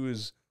you do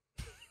is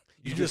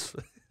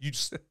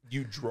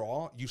you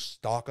draw, you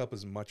stock up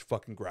as much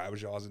fucking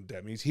Gravajaws and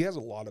Demis. He has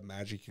a lot of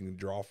magic you can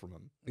draw from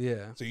him.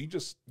 Yeah. So you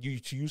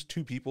use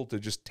 2 people to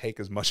just take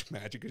as much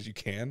magic as you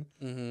can,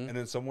 and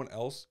then someone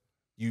else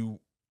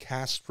you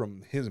cast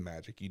from his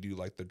magic. You do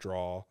like the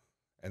draw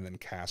and then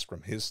cast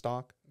from his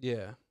stock.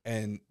 Yeah.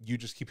 And you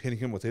just keep hitting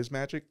him with his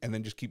magic and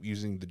then just keep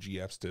using the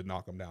GFs to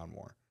knock him down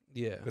more.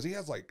 Yeah. Because he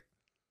has like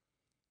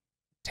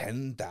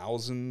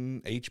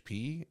 10,000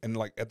 HP. And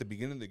like at the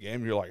beginning of the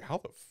game, you're like, how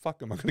the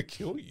fuck am I going to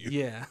kill you?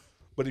 Yeah.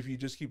 But if you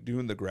just keep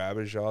doing the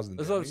Gravajaws and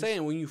that's what I'm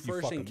saying. When you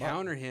first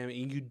encounter him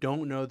and you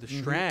don't know the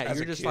strat,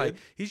 you're just like,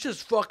 he's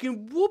just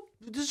fucking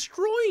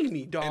destroying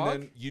me, dog.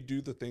 And then you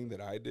do the thing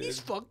that I did. He's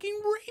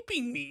fucking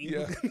raping me.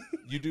 Yeah.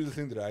 You do the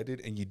thing that I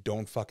did and you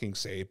don't fucking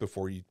say it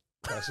before you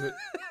press it.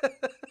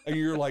 And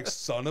you're like,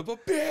 son of a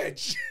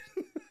bitch.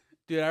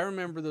 Dude, I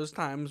remember those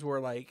times where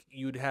like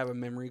you'd have a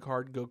memory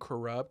card go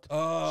corrupt.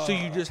 So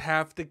you just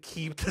have to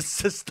keep the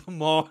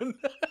system on.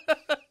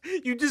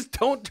 You just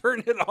don't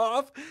turn it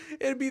off.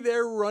 It'd be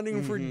there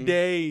running for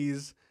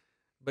days.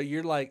 But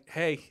you're like,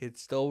 hey,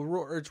 it's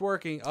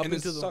working. And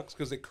it sucks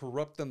because it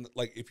corrupt them.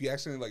 Like if you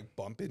accidentally like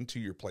bump into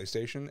your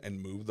PlayStation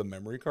and move the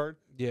memory card,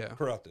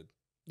 corrupted.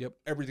 Yep,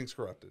 everything's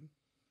corrupted.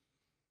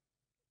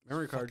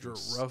 Memory cards were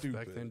rough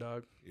back then,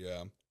 dog.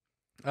 Yeah.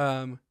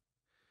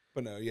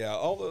 But no, yeah,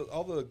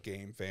 all the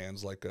game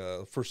fans like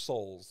for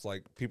Souls,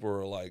 like people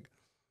are like,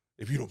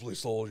 if you don't play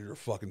Souls, you're a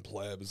fucking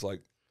pleb. It's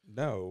like,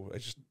 no, I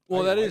just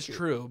well, I that like is it.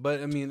 true,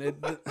 but I mean,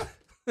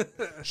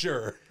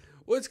 Sure,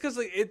 well, it's because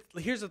like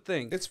here's the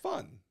thing: it's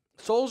fun.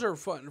 Souls are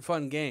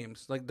fun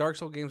games. Like Dark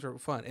Soul games are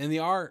fun, and they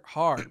are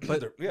hard.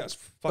 But Yeah, it's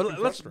fucking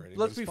frustrating.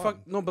 Let's but be it's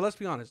fun. no, but let's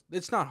be honest.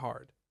 It's not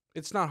hard.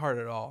 It's not hard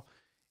at all.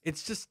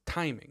 It's just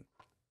timing.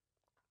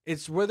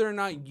 It's whether or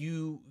not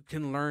you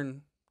can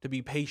learn to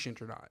be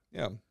patient or not.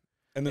 Yeah,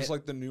 and there's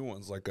like the new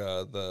ones, like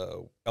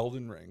the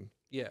Elden Ring,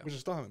 Yeah, which I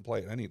still haven't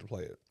played. I need to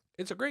play it.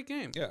 it's a great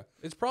game. Yeah,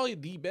 It's probably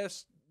the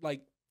best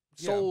like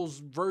Souls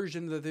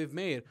version that they've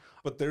made.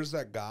 but there's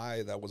that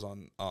guy that was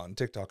on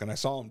TikTok, and I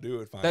saw him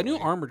do it. Finally. That new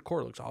Armored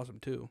Core looks awesome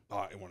too. Oh,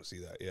 I want to see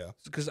that. Yeah,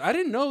 Because I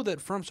didn't know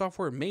that From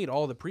Software made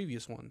all the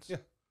previous ones. Yeah.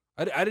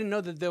 I didn't know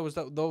that that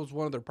was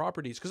one of their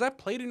properties. Because I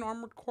played an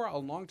Armored Core a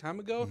long time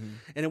ago,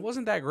 and it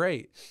wasn't that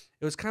great.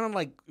 It was kind of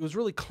like, it was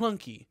really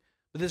clunky.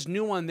 But this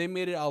new one, they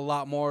made it a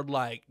lot more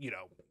like,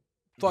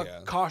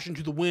 caution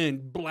to the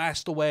wind,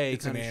 blast away.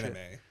 it's an kind of anime.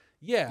 shit.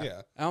 Yeah.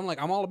 Yeah. And I'm like,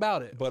 I'm all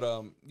about it. But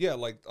yeah,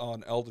 like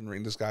on Elden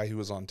Ring, this guy who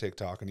was on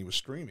TikTok and he was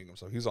streaming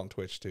himself. He's on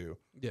Twitch too.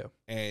 Yeah.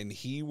 And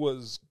he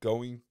was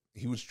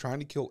trying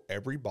to kill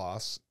every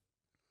boss.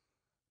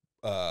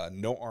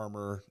 No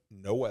armor,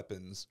 no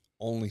weapons,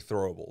 only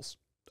throwables.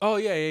 Oh,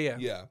 yeah.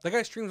 Yeah. That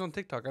guy streams on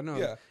TikTok. I know.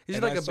 Yeah. Is he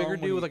And like I a saw bigger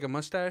him when dude with like a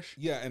mustache?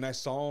 Yeah, and I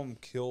saw him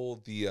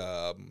kill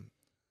the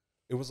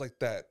it was like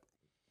that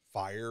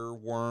fire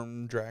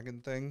worm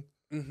dragon thing.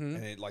 Mm-hmm.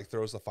 And it like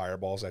throws the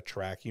fireballs that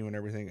track you and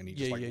everything, and he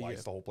just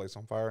lights the whole place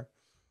on fire.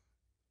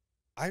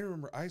 I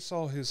remember I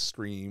saw his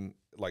stream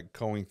like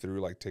going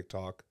through like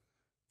TikTok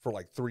for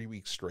like 3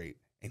 weeks straight,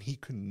 and he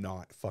could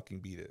not fucking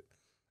beat it.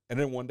 And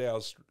then one day I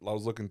was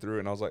looking through it,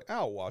 and I was like,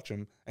 I'll watch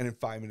him. And in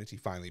 5 minutes he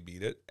finally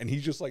beat it, and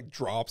he just like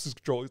drops his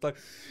controller. He's like,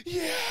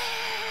 yeah.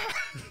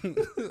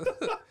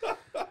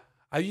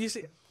 I used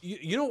to,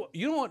 you know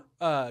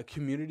what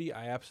community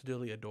I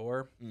absolutely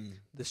adore?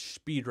 The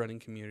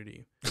speedrunning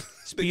community.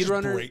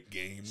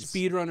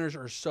 Speedrunners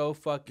are so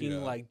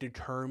fucking like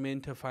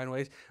determined to find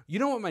ways. You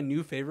know what my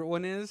new favorite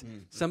one is?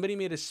 Somebody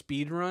made a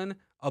speedrun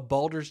of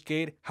Baldur's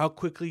Gate. How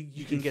quickly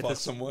you can get this?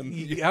 Someone.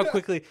 How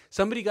quickly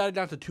somebody got it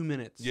down to 2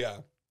 minutes? Yeah,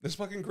 it's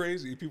fucking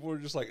crazy. People are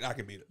just like, I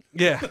can beat it.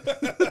 Yeah,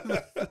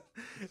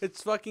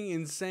 it's fucking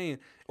insane.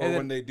 Or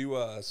when they do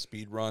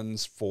speed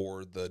runs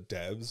for the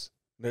devs.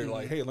 They're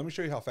like, hey, let me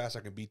show you how fast I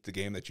can beat the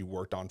game that you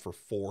worked on for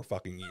 4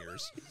 fucking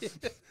years.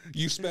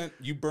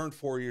 You burned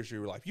 4 years of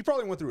your life. You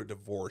probably went through a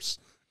divorce,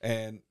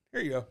 and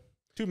here you go,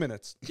 2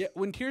 minutes. Yeah,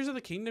 when Tears of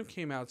the Kingdom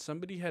came out,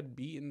 somebody had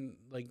beaten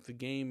like the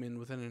game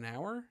within an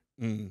hour,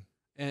 and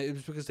it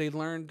was because they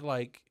learned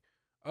like,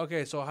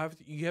 okay, so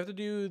you have to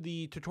do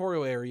the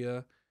tutorial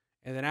area,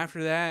 and then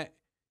after that,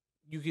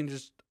 you can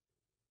just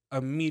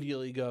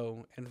immediately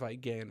go and fight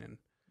Ganon.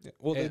 Yeah.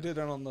 Well, they did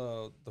that on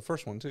the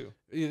first one too.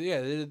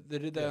 Yeah, they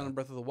did that on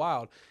Breath of the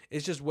Wild.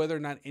 It's just whether or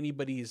not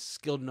anybody is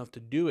skilled enough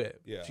to do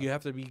it. Yeah. So you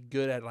have to be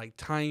good at like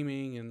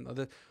timing and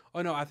other.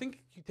 Oh no, I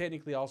think you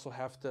technically also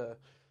have to.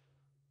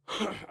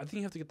 I think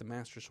you have to get the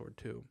Master Sword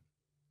too.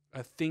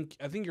 I think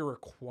you're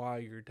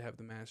required to have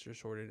the Master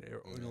Sword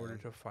in order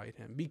to fight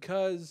him,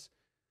 because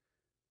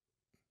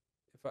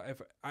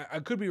if I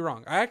could be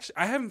wrong. I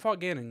haven't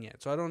fought Ganon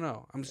yet, so I don't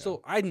know.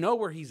 I know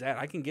where he's at.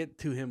 I can get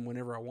to him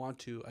whenever I want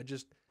to. I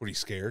just. Were you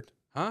scared?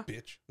 Huh?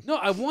 Bitch. No,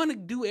 I want to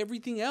do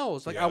everything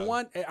else. Like I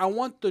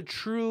want the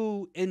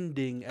true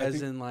ending,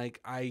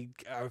 I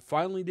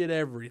finally did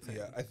everything.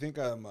 Yeah, I think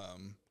I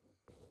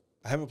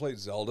haven't played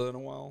Zelda in a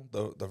while,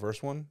 the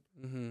first one,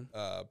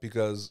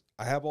 because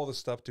I have all this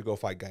stuff to go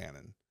fight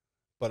Ganon,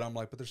 but I'm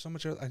like, but there's so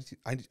much.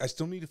 I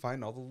still need to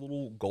find all the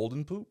little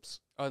golden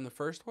poops. Oh, in the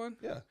first one?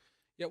 Yeah.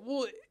 Yeah,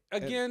 well,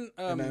 again...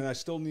 and then I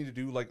still need to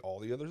do, like, all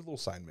the other little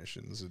side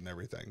missions and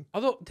everything.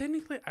 Although,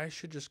 technically, I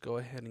should just go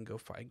ahead and go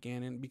fight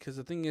Ganon, because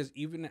the thing is,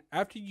 even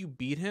after you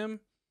beat him,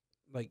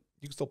 like...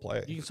 You can still play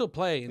it. You can still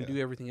play and do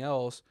everything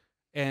else,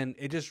 and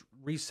it just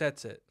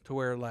resets it to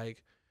where,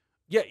 like...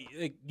 Yeah,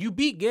 like, you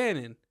beat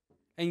Ganon,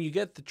 and you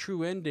get the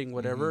true ending,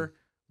 whatever,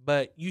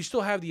 but you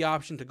still have the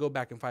option to go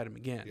back and fight him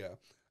again. Yeah.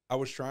 I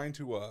was trying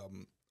to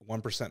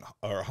 1%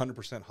 or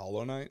 100%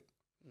 Hollow Knight,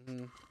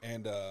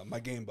 and my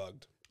game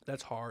bugged.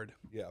 That's hard.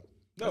 Yeah.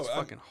 That's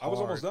fucking hard. I was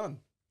almost done.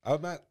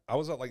 I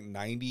was at like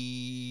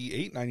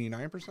 98,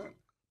 99%,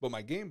 but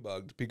my game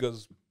bugged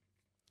because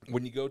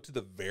when you go to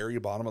the very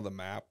bottom of the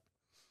map,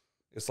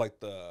 it's like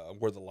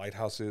where the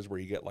lighthouse is, where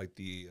you get like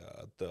the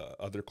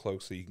other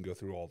cloaks so you can go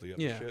through all the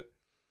other shit.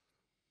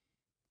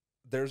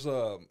 There's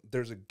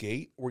a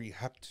gate where you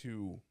have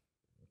to.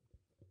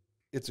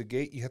 It's a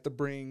gate you have to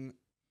bring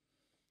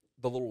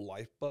the little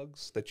life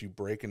bugs that you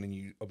break and then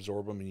you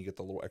absorb them and you get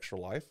the little extra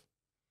life.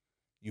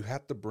 You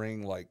have to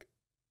bring like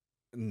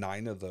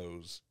 9 of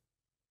those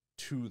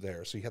to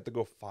there. So you have to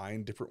go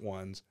find different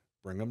ones,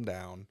 bring them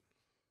down,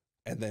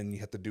 and then you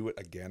have to do it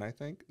again, I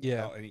think.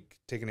 Yeah. Without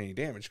taking any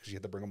damage because you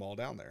have to bring them all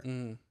down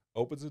there.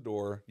 Opens the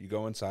door, you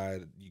go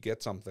inside, you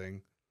get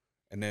something,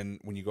 and then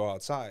when you go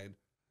outside,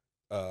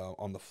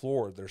 on the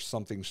floor, there's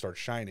something starts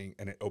shining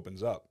and it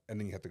opens up, and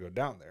then you have to go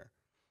down there.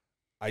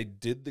 I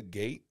did the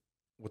gate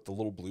with the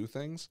little blue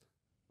things,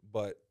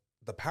 but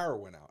the power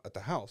went out at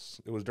the house.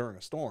 It was during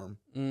a storm,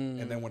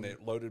 and then when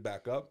it loaded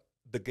back up,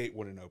 the gate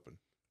wouldn't open.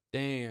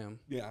 Damn.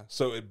 Yeah,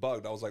 so it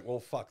bugged. I was like, well,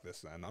 fuck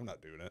this then. I'm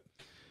not doing it.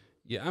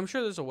 Yeah, I'm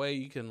sure there's a way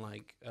you can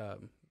like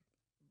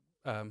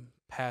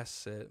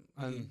pass it.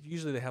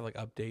 Usually they have like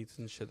updates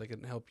and shit that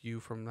can help you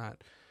from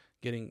not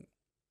getting.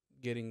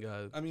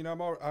 I mean, I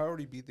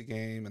already beat the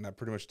game and I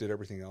pretty much did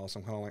everything else.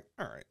 I'm kind of like,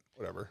 all right,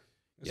 whatever.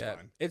 It's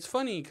fine. It's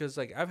funny because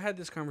like I've had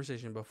this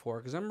conversation before.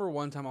 Because I remember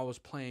one time I was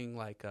playing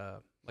like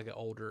an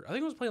older. I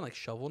think I was playing like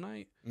Shovel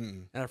Knight,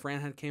 and a friend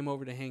had came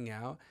over to hang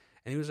out,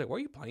 and he was like, "Why are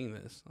you playing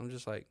this?" I'm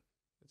just like,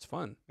 "It's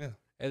fun." Yeah.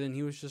 And then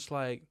he was just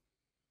like,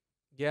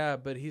 "Yeah,"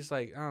 but he's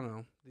like, "I don't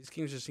know. These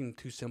games just seem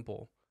too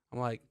simple." I'm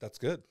like, "That's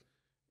good."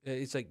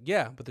 It's like,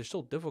 "Yeah, but they're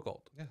still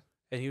difficult." Yeah.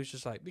 And he was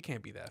just like, "They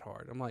can't be that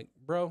hard." I'm like,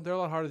 "Bro, they're a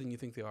lot harder than you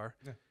think they are."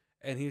 Yeah.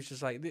 And he was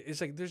just like, "It's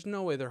like there's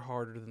no way they're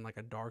harder than like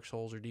a Dark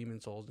Souls or Demon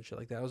Souls and shit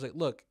like that." I was like,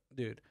 "Look,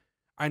 dude,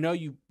 I know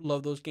you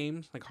love those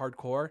games like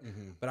hardcore,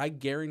 but I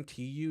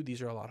guarantee you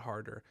these are a lot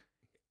harder."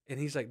 And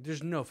he's like,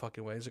 "There's no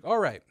fucking way." He's like, "All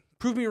right,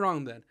 prove me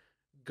wrong then.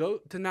 Go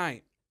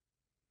tonight.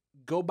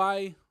 Go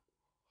buy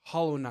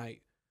Hollow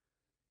Knight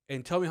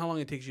and tell me how long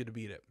it takes you to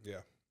beat it." Yeah.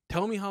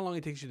 Tell me how long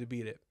it takes you to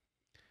beat it.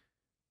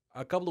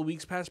 A couple of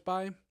weeks passed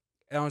by, and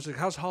I was like,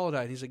 "How's Hollow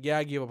Knight?" And he's like, "Yeah,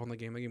 I gave up on the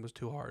game. The game was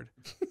too hard."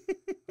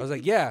 I was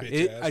like, "Yeah,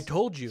 I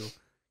told you."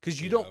 Because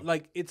you don't,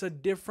 like, it's a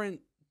different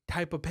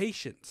type of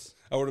patience.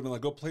 I would have been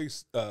like, go play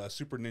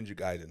Super Ninja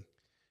Gaiden.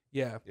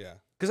 Yeah. Yeah.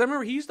 Because I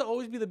remember he used to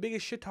always be the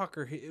biggest shit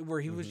talker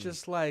where he was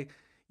just like,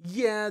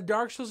 "Yeah,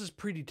 Dark Souls is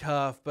pretty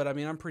tough, but I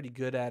mean, I'm pretty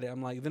good at it."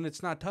 I'm like, then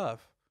it's not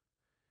tough.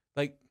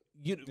 Like,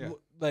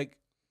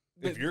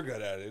 if you're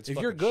good at it, it's if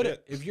fucking you're good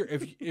shit.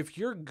 if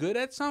you're good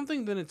at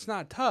something, then it's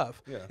not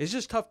tough. Yeah. It's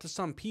just tough to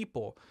some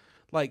people.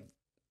 Like,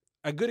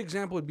 a good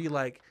example would be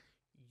like,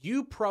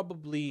 you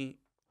probably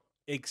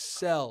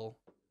excel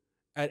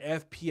at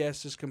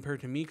FPS as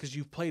compared to me because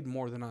you've played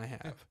more than I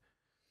have.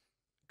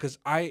 Because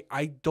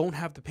I don't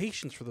have the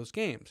patience for those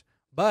games.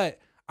 But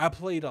I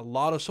played a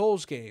lot of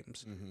Souls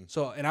games.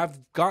 So, and I've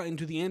gotten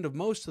to the end of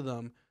most of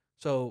them.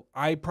 So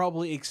I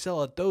probably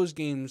excel at those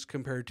games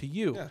compared to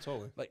you. Yeah,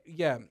 totally. Like,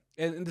 yeah.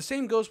 And the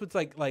same goes with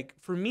like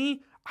for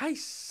me, I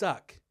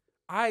suck.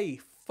 I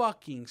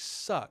fucking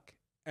suck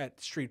at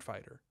Street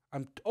Fighter.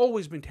 I've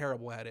always been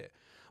terrible at it.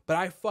 But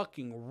I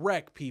fucking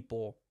wreck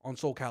people on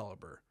Soul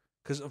Calibur.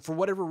 Because for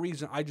whatever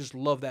reason, I just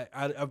love that.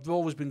 I've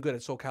always been good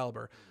at Soul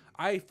Calibur.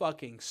 I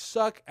fucking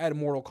suck at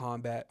Mortal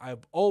Kombat.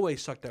 I've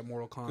always sucked at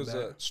Mortal Kombat.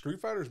 Because Street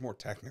Fighter is more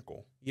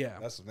technical. Yeah.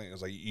 That's the thing.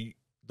 It's like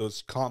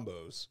those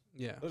combos.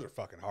 Yeah. Those are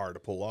fucking hard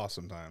to pull off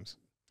sometimes.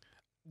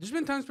 There's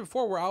been times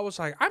before where I was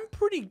like, I'm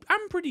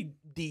pretty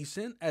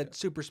decent at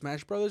Super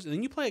Smash Brothers. And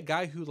then you play a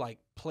guy who like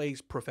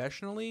plays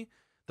professionally,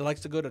 that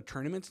likes to go to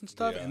tournaments and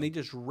stuff, and they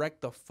just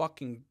wreck the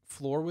fucking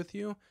floor with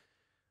you.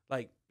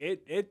 Like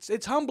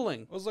it's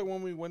humbling. It was like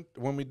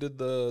when we did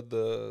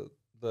the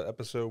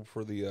episode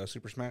for the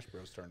Super Smash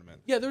Bros.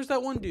 Tournament. Yeah, there's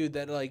that one dude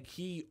that like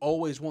he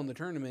always won the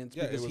tournaments.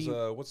 Yeah, because it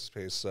was what's his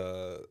face,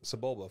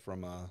 Sebulba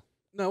from.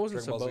 No, it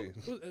wasn't Dragon Ball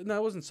Z. Saboba. No,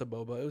 it wasn't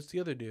Saboba. It was the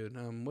other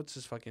dude. What's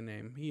his fucking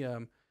name? He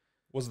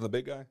wasn't the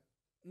big guy.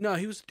 No,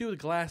 he was the dude with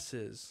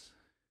glasses.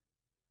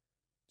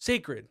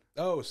 Sacred.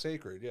 Oh,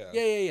 Sacred. Yeah.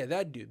 Yeah.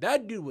 That dude.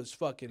 That dude was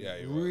fucking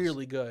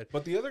really good.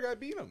 But the other guy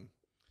beat him.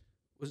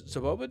 Was it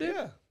Saboba? Did?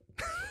 Yeah.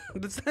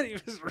 That's not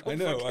even his real I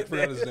know. I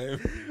forgot his name.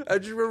 I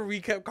just remember we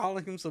kept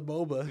calling him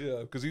Saboba.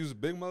 Yeah, because he was a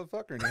big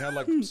motherfucker and he had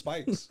like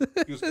spikes.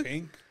 He was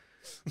pink.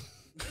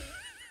 He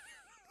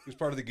was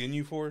part of the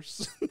Ginyu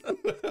Force.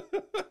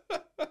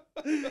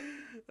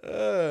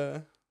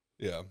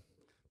 Yeah.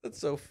 That's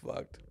so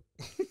fucked.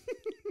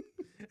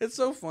 It's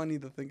so funny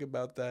to think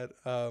about that.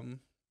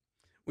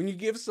 When you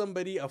give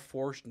somebody a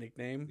forced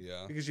nickname,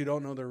 because you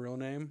don't know their real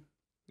name.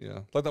 Yeah,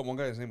 like that one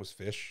guy. His name was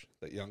Fish.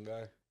 That young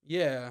guy.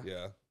 Yeah.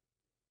 Yeah.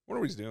 What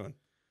are we doing?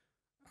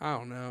 I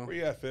don't know. Where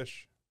you at,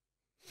 Fish?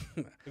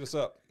 Hit us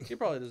up. He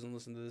probably doesn't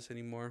listen to this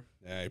anymore.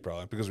 Yeah, he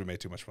probably, because we made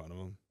too much fun of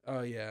him.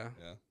 Oh yeah.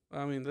 Yeah.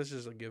 I mean, that's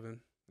just a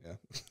given. Yeah.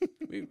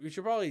 we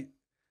should probably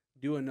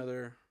do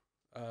another.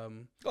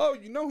 Oh,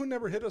 you know who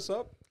never hit us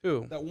up?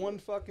 Who? That one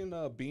fucking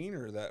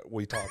beaner that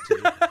we talked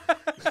to.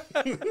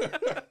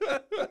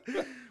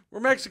 We're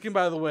Mexican,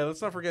 by the way.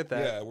 Let's not forget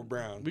that. Yeah, we're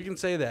brown. We can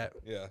say that.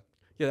 Yeah.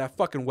 Yeah, that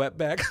fucking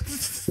wetback.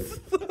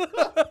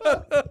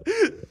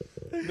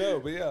 No,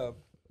 but yeah.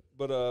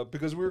 But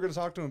because we were going to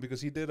talk to him because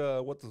he did,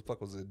 what the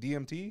fuck was it,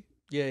 DMT?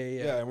 Yeah.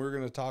 Yeah, and we were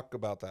going to talk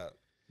about that.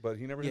 But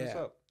he never hit us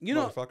up. You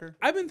know, motherfucker.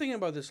 I've been thinking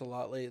about this a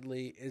lot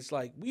lately. It's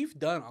like we've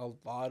done a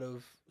lot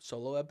of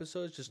solo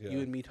episodes, just you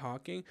and me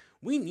talking.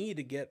 We need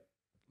to get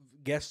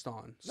guests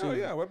on soon. No,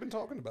 yeah, we've been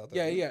talking about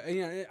that.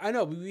 Yeah. I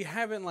know, but we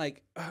haven't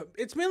like.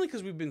 It's mainly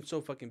because we've been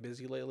so fucking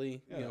busy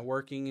lately. Yeah. You know,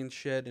 working and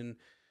shit, and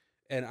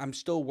I'm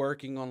still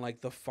working on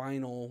like the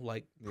final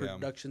like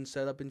production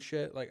setup and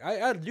shit. Like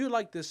I do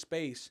like this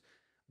space,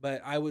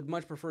 but I would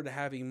much prefer to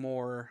have a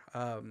more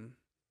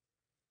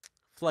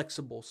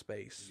flexible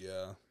space.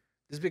 Yeah.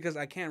 Just because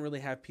I can't really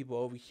have people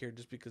over here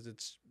just because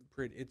it's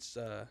pretty, we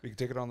can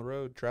take it on the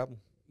road, travel.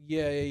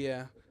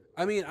 Yeah.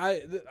 I mean,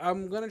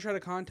 I'm gonna try to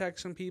contact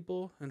some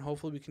people, and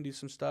hopefully we can do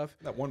some stuff.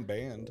 That one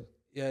band.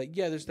 Yeah.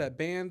 There's that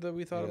band that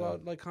we thought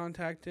about like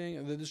contacting,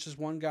 and then there's just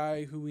one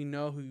guy who we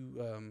know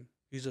who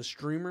he's a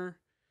streamer,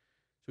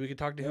 so we could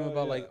talk to him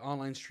about like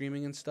online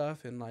streaming and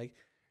stuff. And like,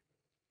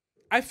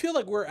 I feel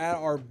like we're at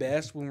our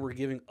best when we're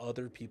giving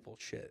other people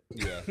shit.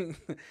 Yeah,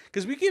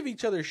 because we give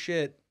each other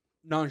shit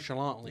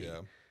nonchalantly.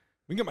 Yeah,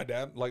 we can get my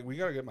dad. Like, we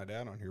gotta get my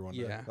dad on here one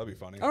day. That'd be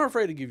funny. I'm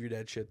afraid to give your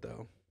dad shit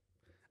though.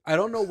 I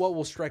don't know what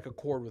will strike a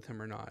chord with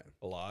him or not.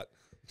 A lot.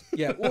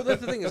 Yeah, well, that's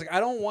the thing is, like, I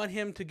don't want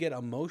him to get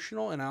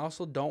emotional, and I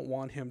also don't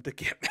want him to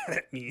get mad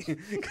at me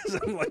because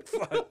I'm like,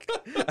 fuck.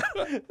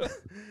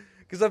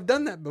 Because I've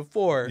done that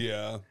before.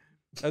 Yeah.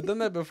 I've done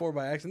that before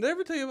by accident. Did I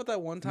ever tell you about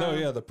that one time? No,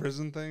 yeah, the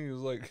prison thing. It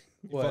was like,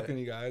 what? fucking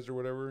you guys or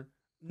whatever.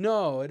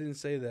 No, I didn't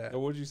say that.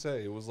 What did you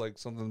say? It was like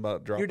something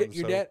about dropping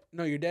your dad.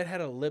 No, your dad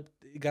had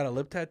got a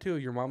lip tattoo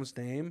of your mom's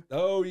name.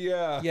 Oh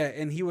yeah. Yeah,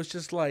 and he was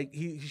just like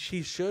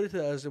she showed it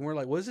to us, and we're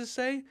like, what does this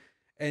say?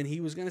 And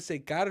he was gonna say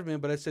Carmen,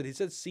 but he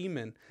said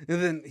semen,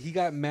 and then he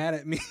got mad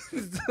at me.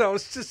 I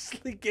was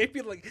just like,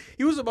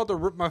 he was about to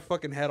rip my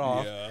fucking head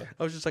off. Yeah.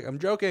 I was just like, I'm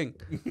joking.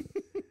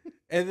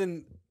 And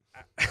then,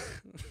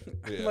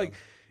 like,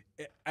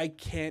 I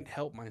can't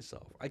help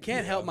myself. I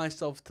can't help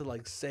myself to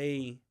like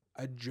say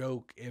a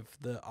joke if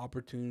the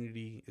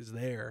opportunity is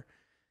there.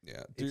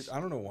 Yeah, dude, I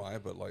don't know why,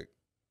 but like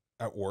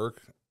at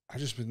work, I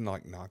just been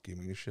like not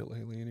giving a shit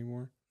lately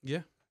anymore.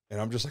 Yeah.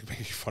 And I'm just like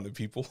making fun of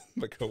people,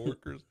 my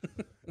coworkers,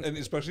 and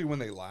especially when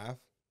they laugh,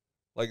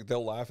 like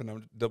they'll laugh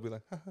and they'll be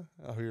like,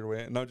 "I'll hear it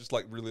away," and I'm just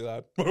like really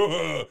loud.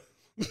 And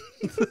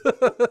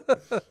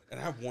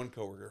I have one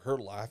coworker, her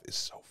laugh is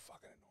so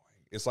fucking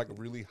annoying. It's like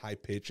really high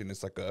pitch, and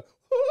it's like a,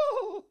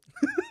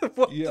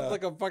 what,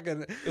 like a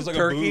fucking it's like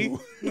turkey. A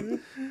boo.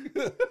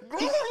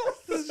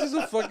 This is just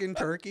a fucking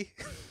turkey.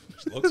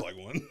 She looks like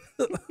one.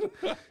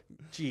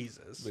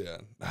 Jesus. But yeah,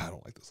 I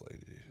don't like this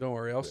lady. Don't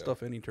worry, I'll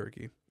stuff any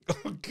turkey.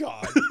 Oh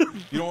God,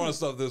 you don't want to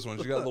stuff this one.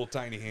 She got little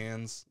tiny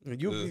hands. I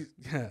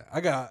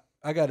got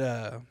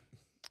a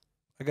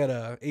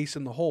ace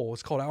in the hole.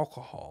 It's called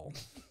alcohol.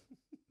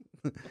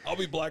 I'll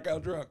be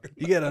blackout drunk.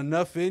 You get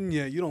enough in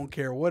you, you don't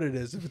care what it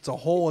is. If it's a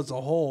hole, it's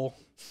a hole.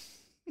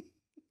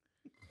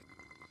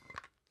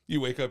 You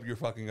wake up, you're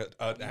fucking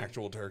an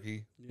actual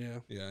turkey. Yeah.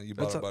 Yeah, you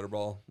bought a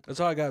butterball. That's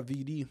how I got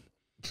VD.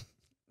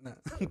 Nah.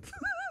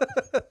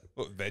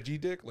 What, veggie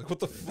dick? Like, what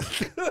the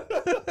fuck?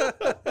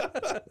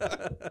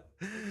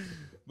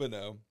 But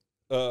no.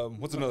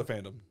 What's another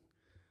fandom?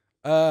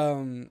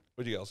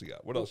 What else you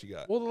got? What else you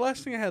got? Well, the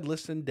last thing I had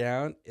listed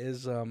down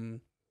is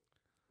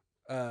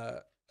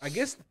I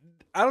guess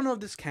I don't know if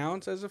this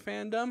counts as a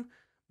fandom,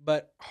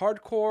 but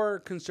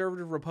hardcore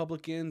conservative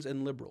Republicans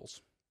and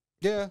liberals.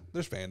 Yeah,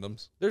 there's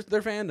fandoms. They're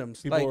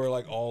fandoms. People are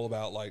like all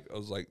about like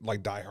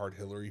diehard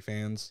Hillary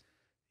fans.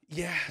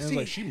 Yeah, and it's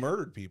like she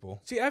murdered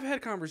people. See, I've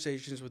had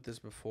conversations with this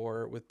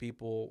before with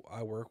people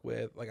I work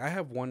with. Like I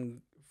have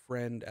one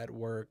friend at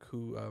work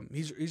who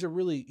he's a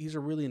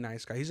really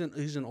nice guy. He's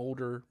an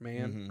older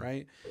man,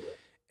 right?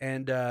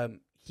 And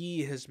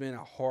he has been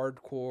a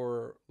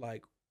hardcore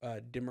like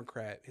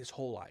Democrat his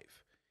whole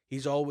life.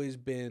 He's always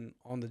been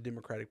on the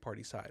Democratic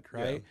Party side,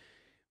 right? Yeah.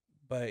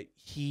 But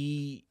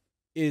he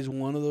is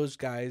one of those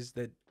guys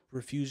that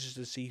refuses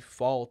to see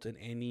fault in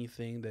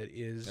anything that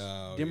is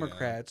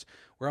Democrats,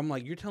 where I'm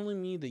like, you're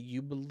telling me that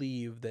you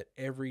believe that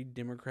every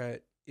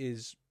Democrat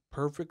is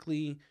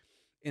perfectly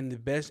in the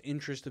best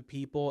interest of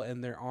people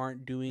and they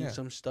aren't doing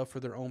some stuff for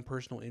their own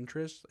personal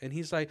interests? And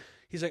he's like,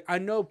 I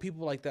know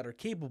people like that are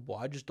capable.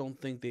 I just don't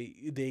think they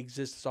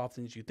exist as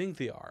often as you think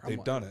they are.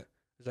 They've done it.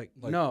 It's like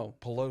no.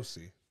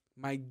 Pelosi.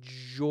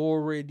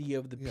 Majority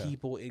of the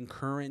people in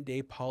current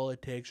day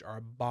politics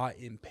are bought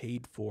and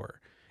paid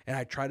for. And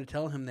I try to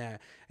tell him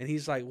that. And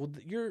he's like, well,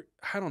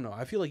 I don't know.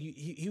 I feel like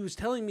he was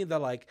telling me that,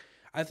 like,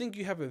 I think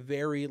you have a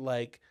very,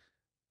 like,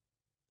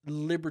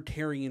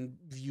 libertarian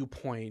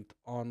viewpoint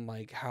on,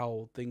 like,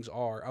 how things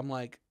are. I'm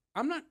like,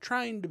 I'm not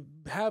trying to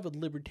have a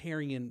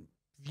libertarian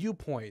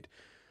viewpoint.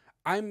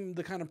 I'm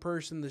the kind of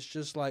person that's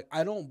just like,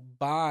 I don't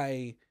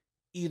buy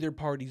either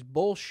party's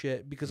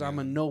bullshit because I'm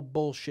a no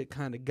bullshit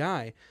kind of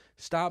guy.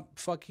 Stop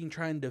fucking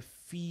trying to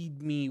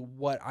feed me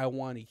what I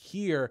want to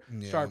hear.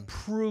 Start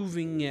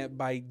proving it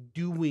by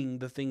doing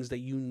the things that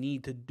you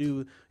need to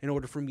do in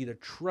order for me to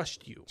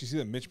trust you. Did you see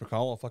that Mitch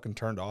McConnell fucking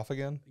turned off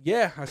again?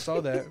 Yeah, I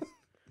saw that.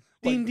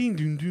 Ding, ding,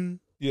 ding, ding.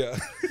 Yeah.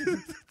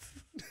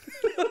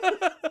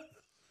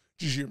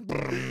 Did you hear?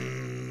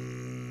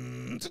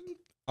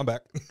 I'm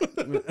back.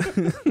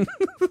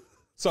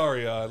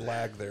 Sorry, I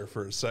lagged there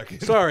for a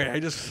second. Sorry,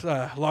 I just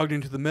logged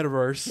into the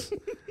metaverse.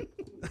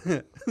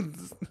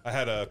 I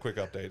had a quick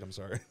update. I'm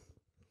sorry.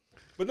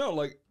 But no,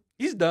 like...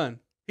 He's done.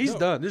 He's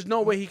done. There's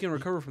no way he can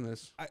recover from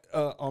this.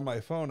 On my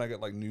phone, I get,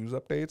 like, news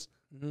updates.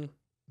 Mm-hmm.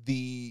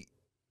 The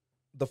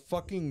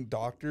fucking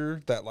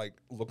doctor that, like,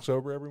 looks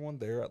over everyone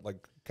there at,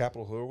 like,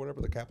 Capitol Hill or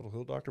whatever, the Capitol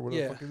Hill doctor,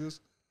 whatever the fuck is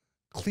this,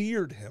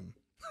 cleared him.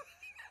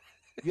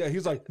 Yeah,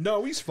 he's like,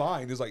 no, he's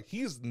fine. He's like,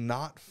 he's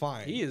not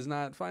fine. He is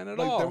not fine at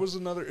like, all. There was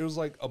another. It was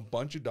like a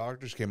bunch of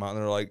doctors came out and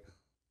they're like,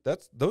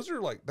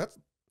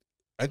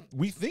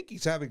 we think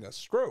he's having a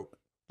stroke.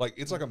 Like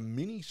it's like a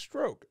mini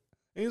stroke.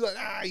 And he's like,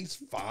 he's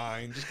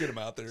fine. Just get him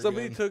out there.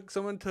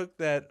 Someone took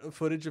that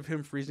footage of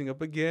him freezing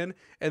up again,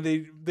 and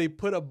they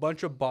put a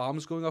bunch of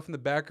bombs going off in the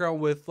background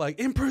with like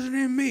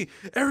imprisoning me,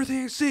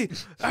 everything I see,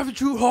 I have a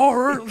true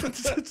horror.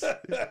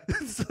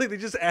 It's like they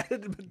just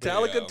added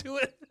Metallica to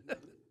it.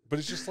 But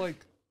it's just like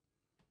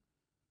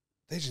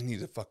they just need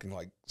to fucking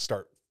like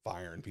start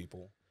firing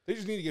people. They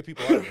just need to get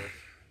people out of there.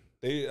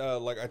 They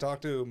like I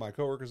talked to my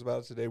coworkers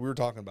about it today. We were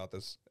talking about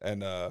this,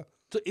 and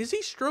so is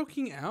he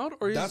stroking out,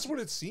 or that's what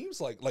it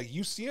seems like? Like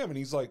you see him, and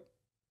he's like,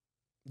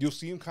 you'll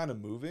see him kind of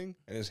moving,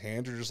 and his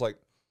hands are just like,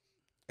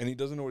 and he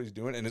doesn't know what he's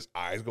doing, and his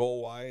eyes go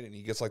wide, and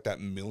he gets like that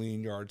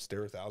 1,000,000-yard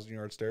stare,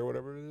 1,000-yard stare,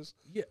 whatever it is.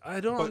 Yeah,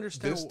 I don't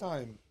understand. This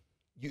time,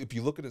 if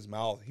you look at his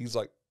mouth, he's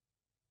like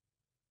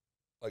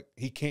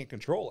he can't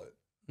control it.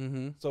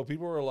 Mm-hmm. So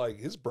people are like,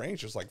 his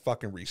brain's just like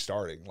fucking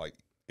restarting. Like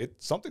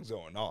something's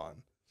going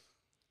on,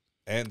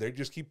 and they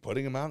just keep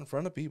putting him out in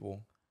front of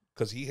people.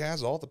 Because he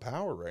has all the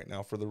power right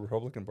now for the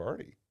Republican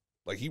Party.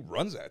 Like, he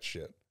runs that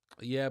shit.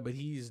 Yeah, but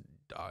he's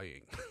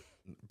dying.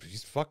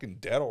 He's fucking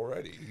dead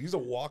already. He's a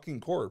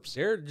walking corpse.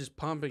 They're just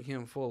pumping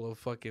him full of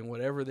fucking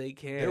whatever they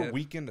can. They're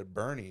weakened at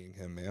Bernieing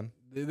him, man.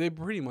 They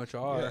pretty much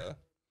are. Yeah.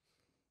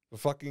 The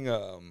fucking,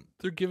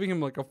 They're giving him,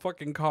 like, a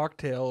fucking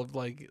cocktail of,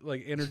 like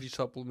energy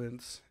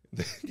supplements.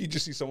 You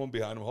just see someone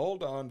behind him.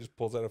 Hold on. Just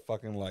pulls out a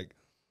fucking, like,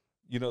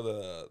 you know,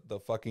 the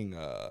fucking,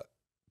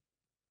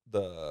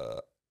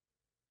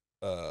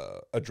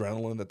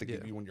 adrenaline that they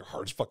give you when your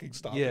heart's fucking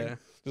stopping. Yeah.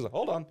 Just like,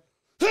 hold on.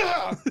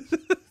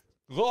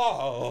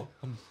 Oh,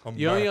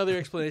 the only other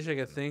explanation I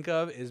can think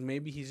of is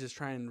maybe he's just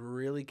trying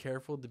really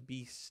careful to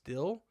be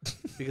still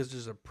because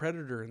there's a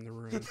predator in the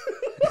room.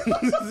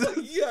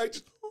 Yeah,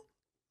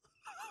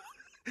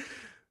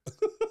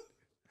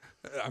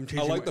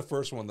 I like the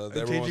first one though.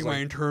 I'm changing my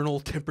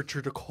internal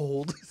temperature to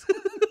cold.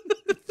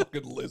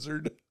 Fucking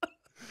lizard.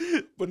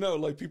 But no,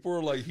 like people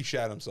were like, he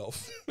shat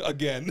himself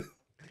again.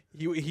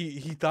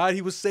 He thought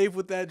he was safe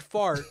with that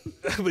fart,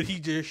 but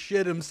he just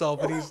shit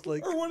himself, and he's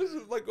like, or what is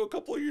it? Like a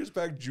couple of years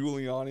back,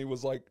 Giuliani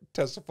was like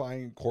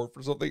testifying in court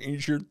for something, and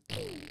he's just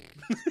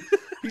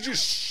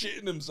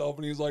shitting himself,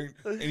 and he's like,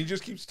 and he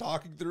just keeps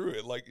talking through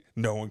it, like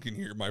no one can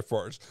hear my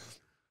farts.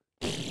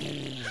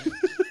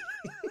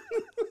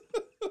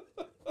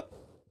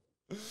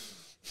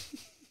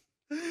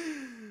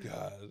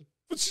 God,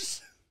 but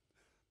just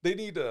they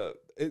need to.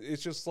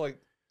 It's just like.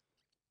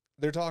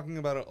 They're talking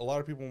about it. A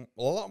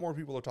lot more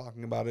people are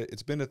talking about it.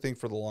 It's been a thing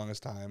for the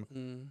longest time.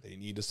 They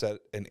need to set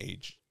an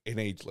age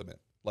limit.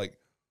 Like,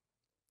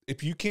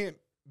 if you can't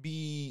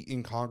be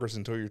in Congress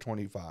until you're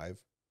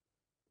 25,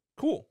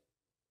 cool.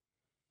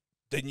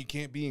 Then you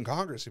can't be in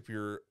Congress if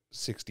you're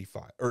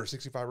 65 or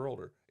 65 or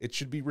older. It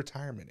should be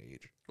retirement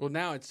age. Well,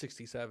 now it's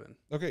 67.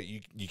 Okay,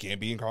 you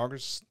can't be in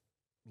Congress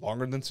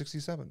longer than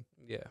 67.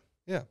 Yeah.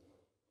 Yeah.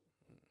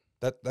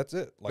 That's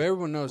it. Like, but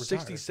everyone knows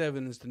retire.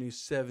 67 is the new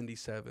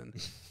 77.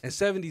 And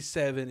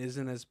 77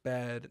 isn't as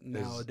bad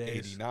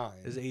nowadays 89.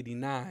 as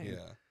 89. Yeah.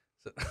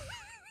 So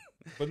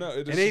but no,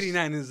 and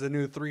 89 is the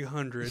new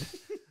 300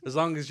 as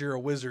long as you're a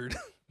wizard.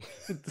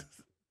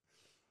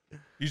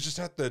 You just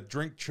have to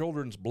drink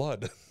children's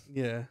blood.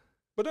 Yeah.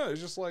 But no,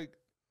 it's just like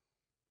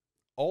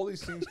all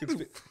these things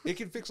it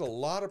can fix a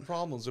lot of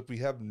problems if we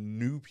have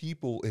new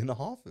people in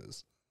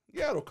office.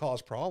 Yeah, it'll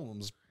cause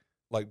problems.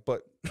 Like,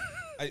 but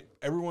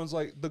everyone's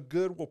like, the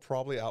good will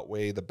probably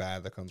outweigh the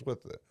bad that comes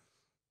with it.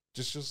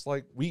 Just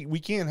like we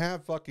can't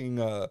have fucking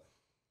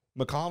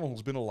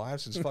McConnell's been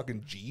alive since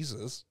fucking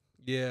Jesus.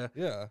 Yeah.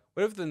 Yeah.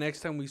 What if the next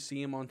time we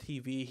see him on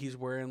TV, he's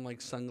wearing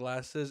like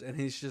sunglasses and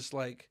he's just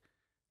like,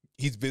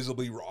 he's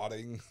visibly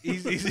rotting.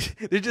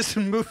 They're just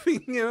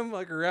moving him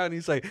like around.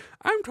 He's like,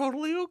 I'm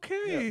totally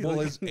okay. Yeah, well,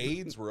 his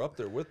aides were up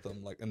there with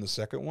them, like in the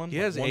second one. He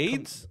has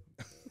aides?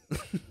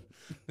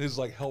 His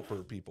like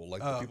helper people,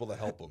 like the people that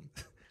help him.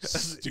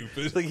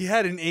 Stupid. Like he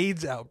had an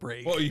AIDS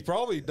outbreak. Well, he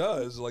probably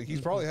does. Like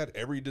he's probably had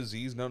every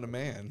disease known to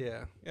man.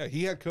 Yeah. Yeah,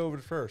 he had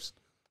COVID first.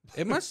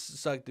 It must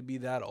suck to be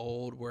that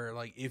old where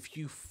like if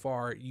you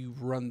fart, you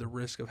run the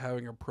risk of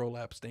having a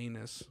prolapsed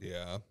anus.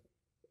 Yeah.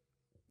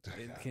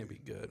 It can't be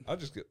good. I'll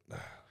just get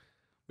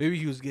maybe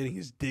he was getting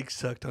his dick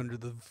sucked under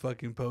the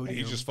fucking podium.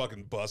 He's just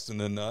fucking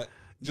busting a nut.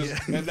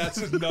 And that's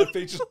his nut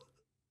face just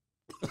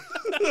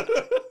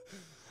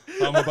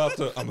I'm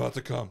about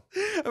to come.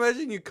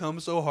 Imagine you come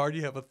so hard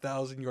you have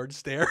 1,000-yard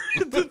stare.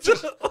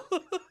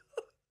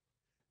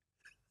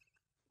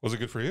 Was it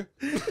good for you?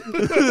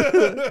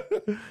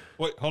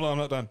 Wait, hold on, I'm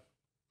not done.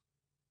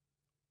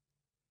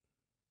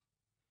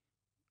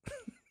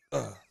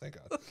 Thank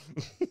God.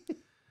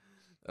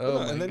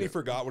 And then he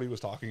forgot what he was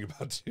talking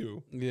about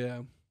too.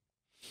 Yeah.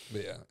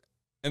 But yeah.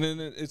 And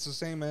then it's the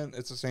same end.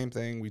 It's the same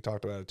thing. We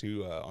talked about it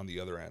too on the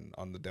other end,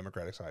 on the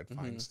Democratic side.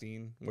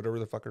 Feinstein, whatever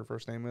the fuck her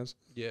first name is.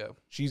 Yeah.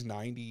 She's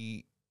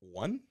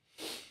 91.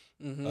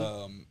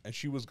 And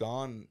she was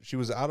gone. She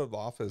was out of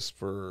office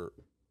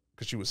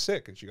because she was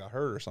sick and she got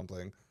hurt or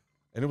something.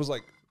 And it was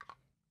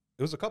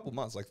a couple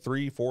months, like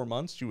 3-4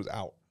 months she was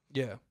out.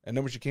 Yeah. And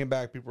then when she came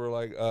back, people were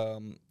like,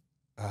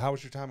 how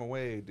was your time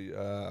away?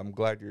 I'm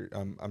glad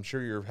I'm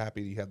sure you're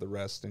happy you had the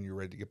rest and you're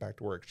ready to get back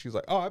to work. She's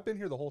like, oh, I've been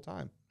here the whole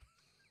time.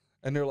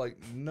 And they're like,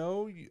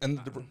 no.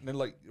 And they're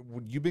like,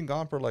 you've been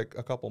gone for like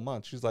a couple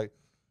months. She's like,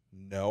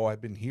 no,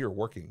 I've been here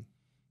working.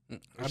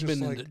 I've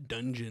been in the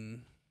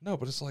dungeon. No,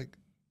 but it's like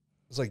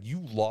you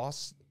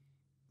lost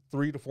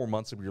 3 to 4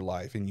 months of your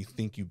life and you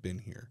think you've been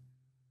here.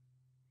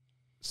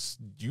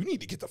 You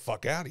need to get the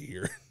fuck out of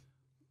here.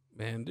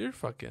 Man, they're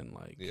fucking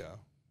like... Yeah.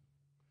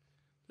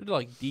 They're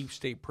like deep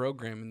state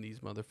programming these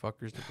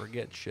motherfuckers to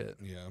forget shit.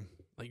 Yeah.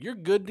 Like, you're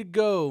good to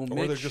go, Mitch.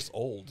 Or they're just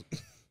old.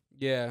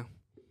 Yeah.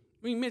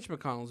 I mean, Mitch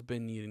McConnell's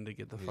been needing to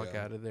get the fuck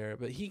out of there,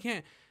 but he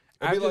can't.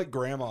 It'd be like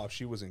Grandma if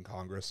she was in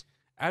Congress.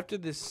 After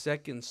this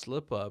second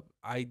slip up,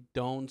 I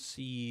don't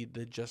see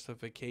the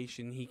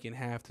justification he can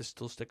have to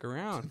still stick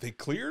around. They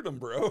cleared him,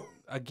 bro.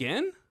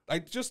 Again? I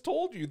just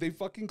told you. They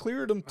fucking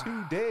cleared him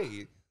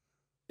today.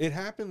 It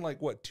happened like,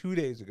 2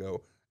 days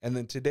ago. And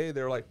then today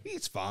they're like,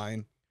 he's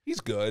fine.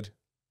 He's good.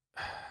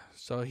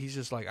 So he's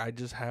just like, I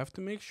just have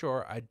to make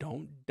sure I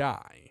don't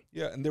die.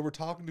 Yeah, and they were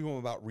talking to him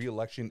about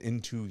re-election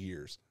in 2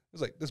 years. It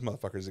was like, this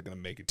motherfucker isn't going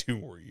to make it 2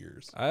 more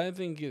years. I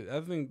think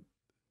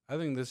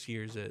this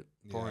year's it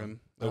for him.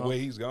 The way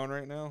he's going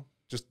right now,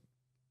 just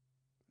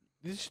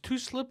these 2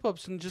 slip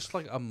ups in just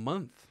like a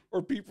month.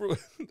 Or people,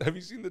 have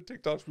you seen the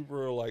TikToks? People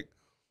are like,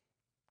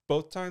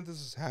 both times this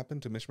has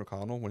happened to Mitch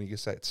McConnell when he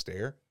gets that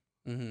stare.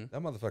 Mm-hmm.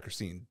 That motherfucker's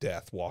seeing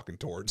death walking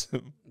towards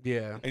him.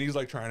 Yeah. And he's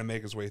like trying to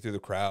make his way through the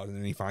crowd, and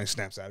then he finally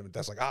snaps at him, and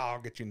that's like, I'll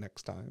get you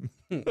next time.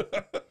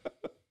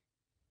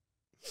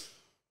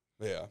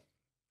 Yeah.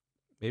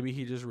 Maybe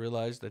he just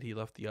realized that he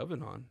left the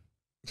oven on.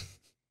 Did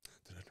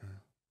I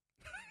turn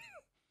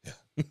it? Yeah.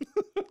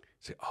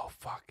 Say, oh,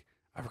 fuck.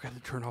 I forgot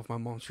to turn off my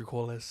mom's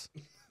frijoles.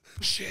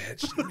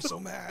 Shit. She's going to be so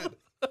mad.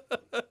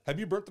 Have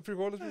you burnt the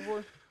frijoles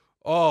before?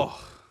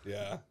 Oh.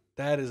 Yeah.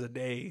 That is a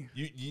day.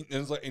 And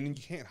it's like, and you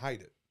can't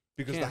hide it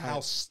because the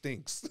house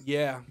stinks.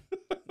 Yeah.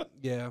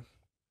 Yeah.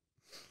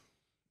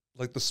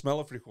 Like the smell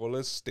of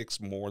frijoles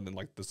sticks more than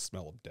like the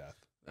smell of death.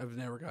 I've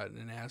never gotten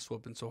an ass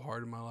whooping so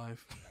hard in my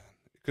life.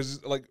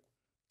 Because like,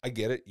 I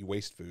get it. You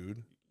waste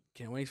food.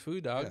 Can't waste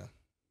food, dog. Yeah.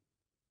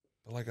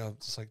 But like,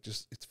 it's like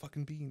it's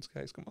fucking beans,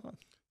 guys. Come on.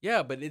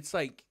 Yeah, but it's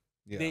like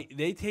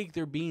they take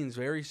their beans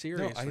very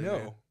seriously. No, I know.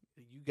 Man.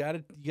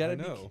 You gotta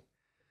know.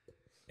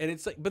 And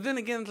it's like, but then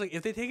again, it's like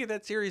if they take it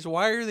that serious,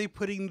 why are they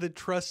putting the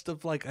trust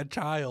of like a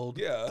child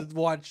to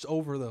watch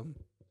over them?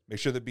 Make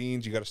sure the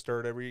beans, you got to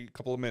stir it every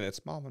couple of minutes.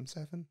 Mom, I'm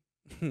 7.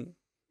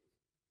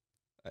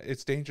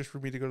 It's dangerous for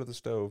me to go to the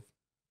stove.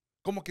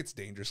 ¿Cómo que it's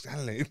dangerous?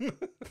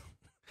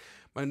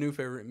 My new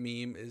favorite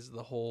meme is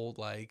the whole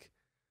like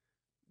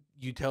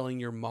you telling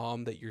your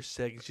mom that you're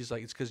sick. And she's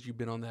like, it's because you've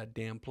been on that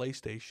damn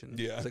PlayStation.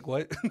 Yeah. It's like,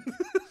 what?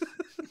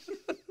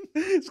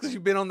 It's because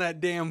you've been on that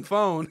damn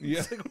phone. Yeah.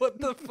 It's like, what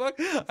the fuck?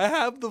 I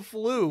have the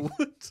flu.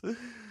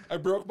 I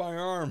broke my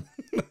arm.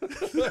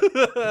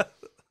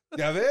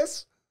 ¿Ya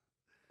ves?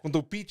 Con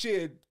tu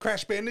pinche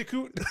Crash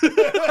Bandicoot. Yeah.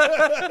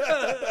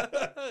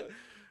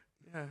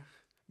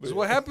 This is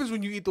what happens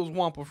when you eat those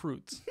Wampa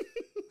fruits.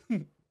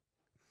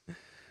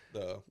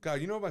 God,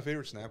 you know what my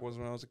favorite snack was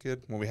when I was a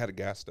kid? When we had a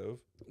gas stove?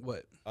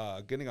 What?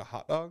 Getting a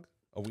hot dog,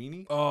 a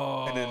weenie,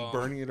 and then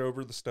burning it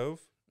over the stove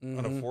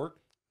on a fork.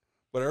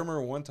 But I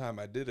remember one time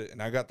I did it,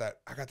 and I got that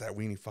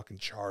weenie fucking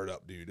charred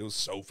up, dude. It was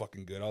so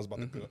fucking good. I was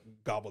about to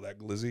gobble that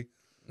glizzy.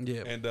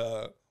 Yeah. And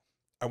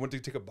I went to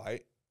take a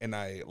bite, and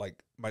I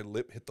like my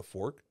lip hit the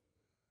fork,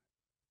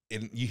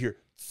 and you hear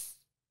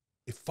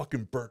it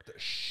fucking burnt the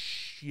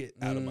shit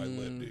out of my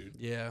lip, dude.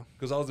 Yeah.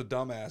 Because I was a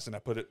dumbass, and I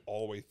put it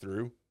all the way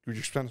through. You're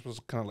just supposed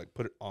to kind of like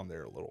put it on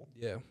there a little.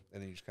 Yeah.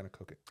 And then you just kind of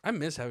cook it. I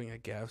miss having a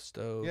gas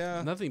stove.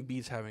 Yeah. Nothing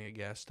beats having a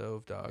gas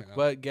stove, dog. Yeah.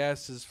 But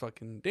gas is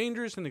fucking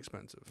dangerous and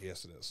expensive.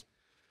 Yes, it is.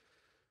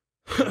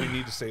 We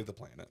need to save the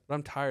planet. But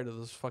I'm tired of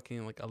those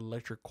fucking like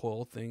electric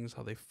coil things,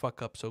 how they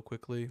fuck up so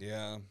quickly.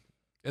 Yeah.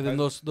 And then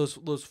those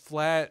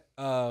flat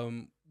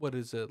what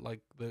is it?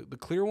 Like the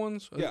clear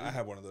ones? Yeah, I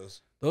have one of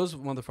those. Those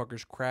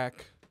motherfuckers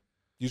crack.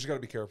 You just got to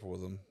be careful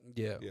with them.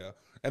 Yeah. Yeah.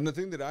 And the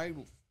thing that I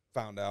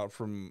found out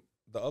from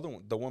the other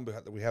one, the one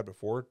that we had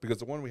before, because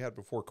the one we had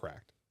before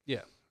cracked.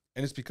 Yeah.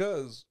 And it's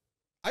because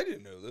I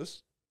didn't know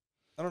this.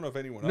 I don't know if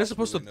anyone else. You're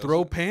supposed really to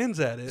throw pans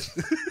at it.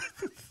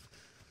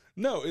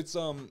 No, it's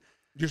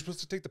you're supposed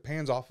to take the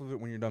pans off of it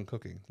when you're done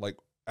cooking. Like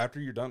after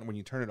you're done, when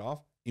you turn it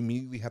off,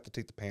 immediately have to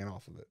take the pan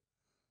off of it.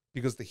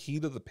 Because the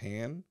heat of the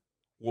pan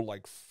will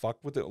like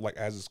fuck with it like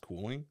as it's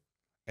cooling,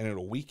 and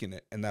it'll weaken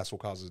it, and that's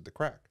what causes it to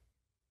crack.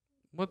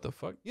 What the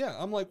fuck? Yeah,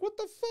 I'm like, what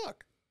the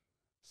fuck?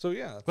 So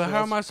yeah. But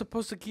how am I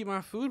supposed to keep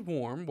my food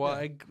warm while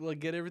I like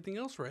get everything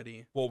else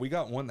ready? Well, we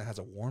got one that has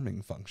a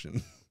warming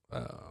function.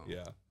 Oh.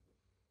 Yeah.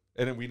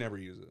 And then we never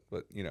use it,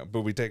 but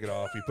we take it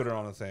off, we put it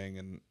on a thing,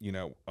 and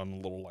on a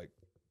little like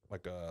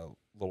a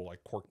little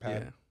like cork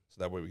pad, so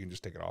that way we can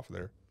just take it off of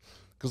there.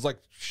 Because like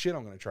shit,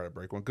 I'm gonna try to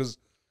break one because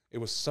it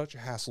was such a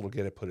hassle to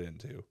get it put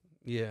into.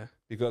 Yeah.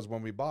 Because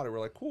when we bought it, we're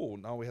like, cool.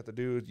 Now we have to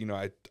do, you know,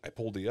 I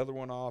pulled the other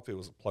one off. It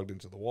was plugged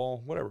into the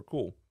wall. Whatever,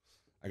 cool.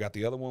 I got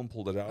the other one,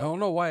 pulled it out. I don't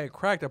know why it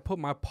cracked. I put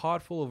my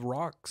pot full of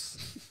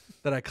rocks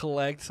that I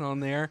collect on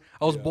there.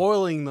 I was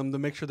boiling them to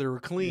make sure they were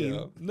clean.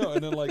 Yeah. No,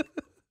 and then like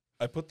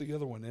I put the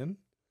other one in,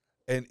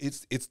 and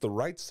it's the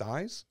right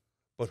size,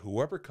 but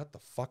whoever cut the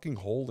fucking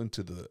hole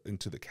into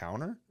the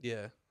counter,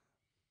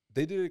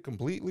 they did it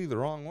completely the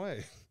wrong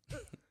way.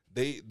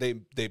 They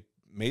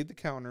made the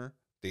counter,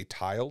 they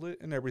tiled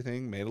it and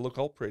everything, made it look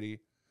all pretty,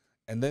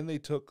 and then they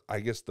took,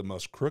 I guess, the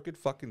most crooked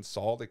fucking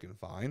saw they can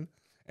find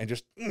and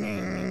just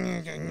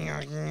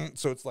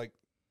so it's like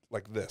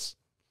this.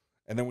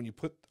 And then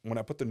when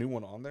I put the new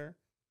one on there,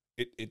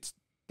 it's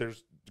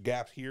there's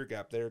gap here,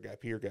 gap there,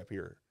 gap here, gap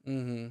here.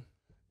 Mm-hmm.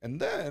 And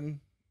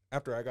then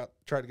after I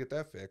tried to get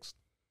that fixed,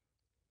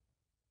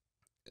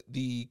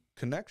 the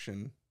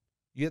connection,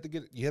 you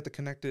have to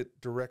connect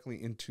it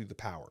directly into the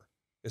power.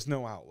 It's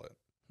no outlet.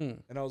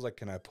 And I was like,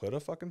 can I put a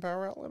fucking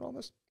power outlet on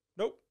this?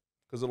 Nope.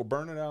 Because it'll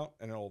burn it out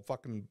and it'll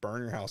fucking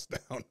burn your house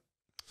down.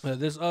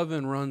 This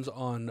oven runs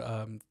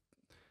on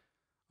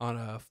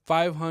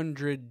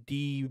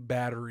 500D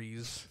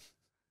batteries.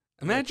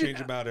 Imagine change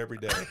them out every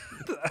day.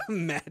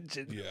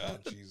 Imagine. Yeah,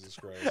 Jesus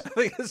Christ. I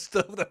think it's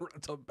stuff that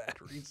runs on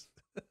batteries.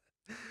 But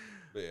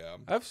yeah,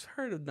 I've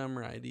heard of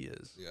dumber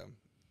ideas. Yeah.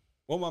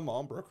 Well, my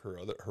mom broke her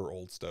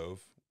old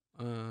stove.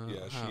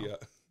 Yeah, how?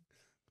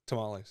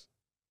 Tamales.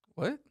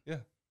 What? Yeah,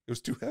 it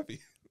was too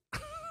heavy.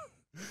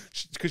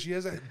 Because she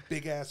has that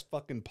big ass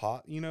fucking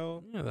pot, you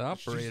know. Yeah, the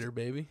operator,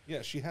 baby.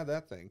 Yeah, she had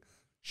that thing.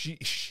 She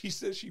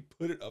said she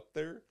put it up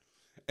there,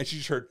 and she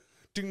just heard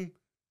ding,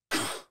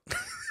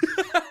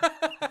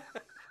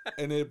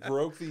 and it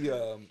broke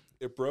the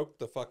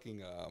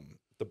fucking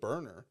the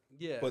burner.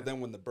 Yeah. But then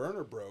when the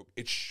burner broke,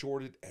 it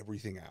shorted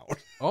everything out.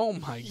 Oh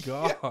my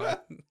god. Yeah.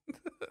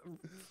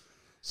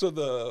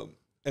 So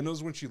and it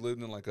was when she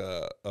lived in like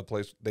a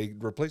place, they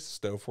replaced the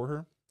stove for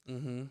her.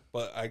 Mm-hmm.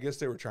 But I guess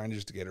they were trying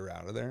just to get her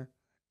out of there.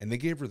 And they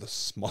gave her the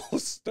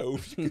smallest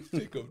stove you could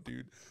think of,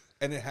 dude.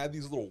 And it had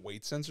these little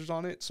weight sensors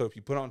on it. So if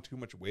you put on too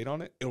much weight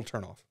on it, it'll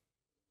turn off.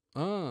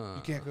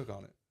 You can't cook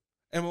on it.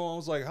 And my mom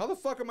was like, how the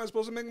fuck am I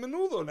supposed to make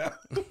menudo now?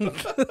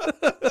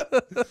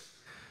 But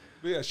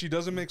yeah, she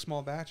doesn't make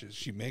small batches.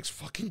 She makes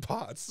fucking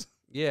pots.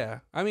 Yeah.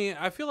 I mean,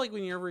 I feel like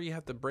whenever you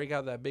have to break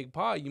out that big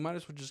pot, you might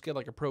as well just get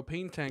like a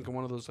propane tank and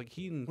one of those like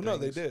heating things. No,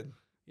 they did.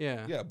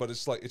 Yeah. Yeah, but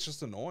it's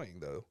just annoying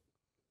though.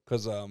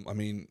 Because, I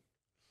mean,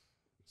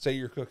 say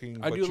you're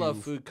cooking. I do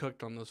love food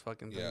cooked on those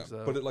fucking things,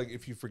 though. But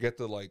if you forget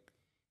to,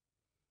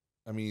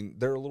 I mean,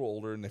 they're a little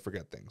older and they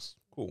forget things.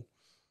 Cool.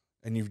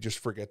 And you just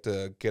forget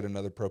to get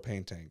another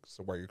propane tank.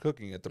 So while you're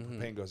cooking it, the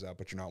propane goes out,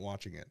 but you're not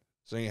watching it.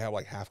 So then you have,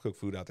 half-cooked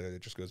food out there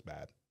that just goes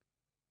bad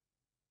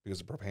because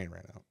the propane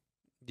ran out.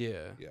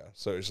 Yeah. Yeah.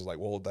 So it's just like,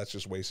 well, that's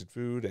just wasted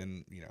food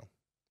and,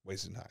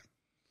 wasting time.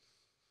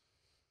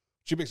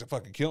 She makes a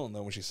fucking killing,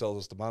 though, when she sells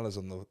those tamales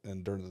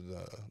during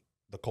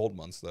the cold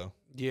months, though.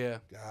 Yeah.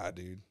 God,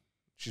 dude.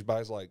 She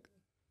buys I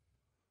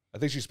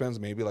think she spends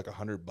maybe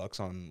 $100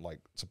 on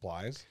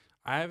supplies.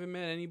 I haven't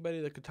met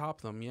anybody that could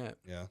top them yet.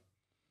 Yeah.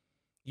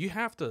 You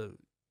have to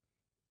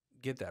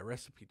get that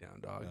recipe down,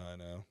 dog. I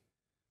know.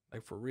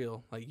 For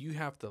real. You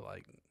have to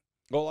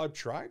Well, I've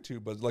tried to,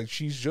 but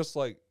she's just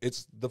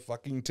it's the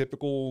fucking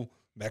typical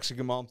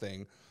Mexican mom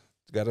thing.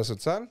 Gotta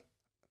sal,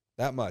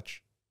 that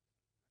much.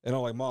 And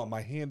I'm like, Mom,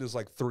 my hand is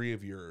 3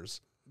 of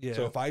yours. Yeah.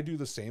 So if I do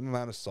the same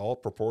amount of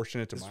salt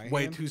proportionate to my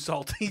way hand, too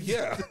salty.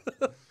 Yeah.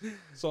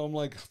 So I'm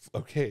like,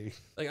 okay.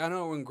 I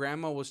know when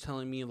Grandma was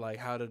telling me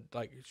how to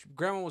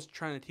Grandma was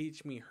trying to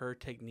teach me her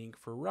technique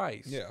for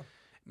rice. Yeah.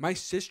 My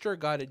sister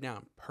got it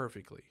down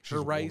perfectly. She's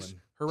her rice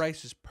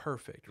is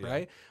perfect,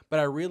 right? But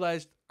I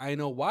realized I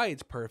know why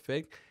it's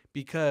perfect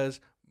because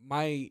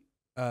my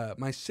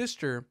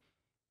sister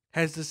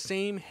has the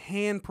same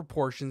hand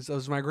proportions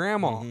as my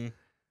grandma. Mm-hmm.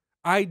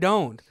 I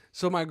don't.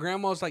 So my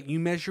grandma was like, you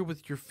measure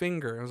with your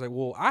finger. I was like,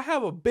 well, I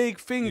have a big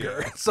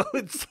finger. Yeah. So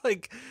it's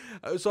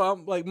so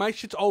I'm my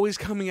shit's always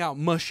coming out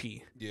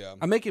mushy. Yeah.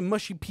 I'm making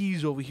mushy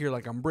peas over here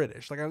like I'm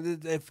British.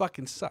 It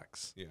fucking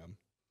sucks. Yeah.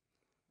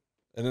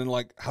 And then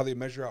how they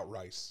measure out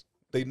rice.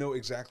 They know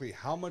exactly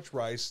how much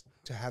rice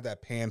to have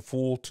that pan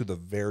full to the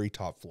very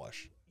top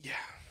flush. Yeah.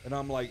 And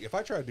I'm like, if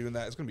I try doing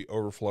that, it's going to be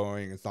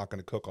overflowing. It's not going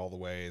to cook all the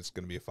way. It's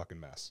going to be a fucking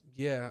mess.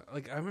 Yeah.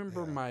 I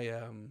remember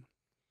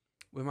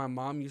when my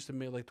mom used to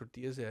make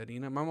tortillas de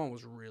harina, my mom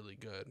was really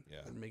good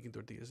at making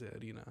tortillas de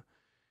harina.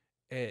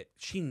 And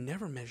she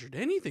never measured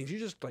anything. She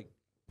just put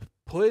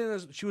it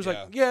in. She was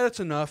like, yeah, that's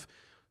enough.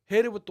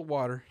 Hit it with the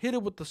water. Hit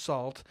it with the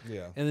salt.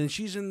 Yeah. And then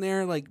she's in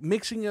there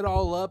mixing it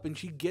all up, and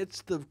she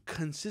gets the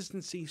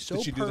consistency so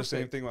perfect. Did she do the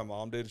same thing my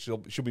mom did? She'll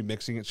be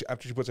mixing it.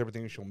 After she puts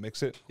everything in, she'll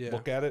mix it,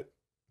 look at it,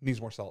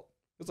 needs more salt.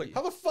 It's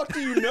how the fuck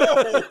do you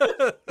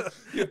know?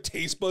 You have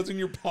taste buds in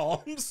your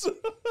palms.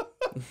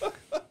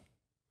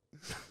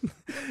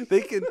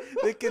 They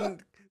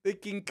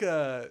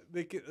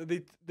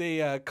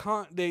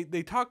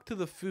talk to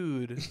the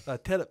food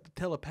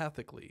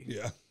telepathically.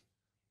 Yeah.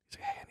 He's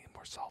like, hey, I need more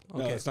more salt.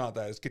 No, Okay. it's not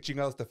that. It's que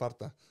chingados te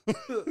falta.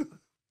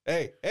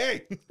 Hey.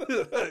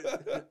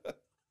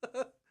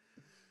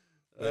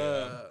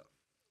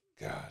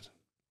 God.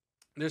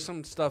 There's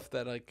some stuff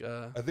that like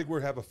I think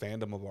we have a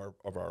fandom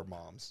of our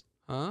moms.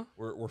 huh?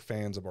 We're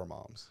fans of our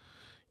moms.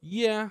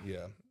 Yeah.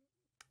 Yeah.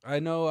 I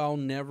know I'll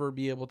never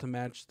be able to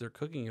match their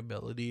cooking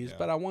abilities, Yeah.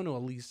 but I want to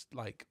at least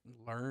like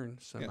learn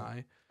semi.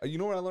 Yeah. You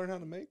know what I learned how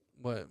to make?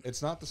 What?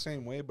 It's not the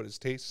same way, but it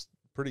tastes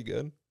pretty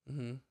good.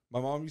 Mm-hmm.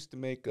 My mom used to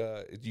make.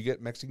 You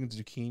get Mexican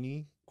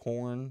zucchini,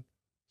 corn,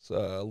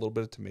 a little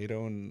bit of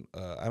tomato, and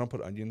I don't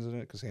put onions in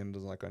it because Hannah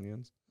doesn't like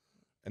onions.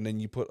 And then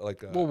you put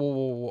like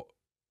whoa.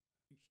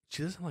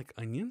 She doesn't like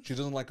onions? She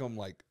doesn't like them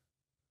like.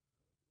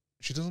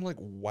 She doesn't like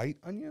white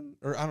onion,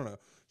 or I don't know,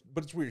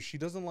 but it's weird. She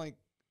doesn't like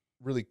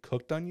really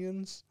cooked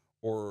onions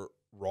or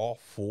raw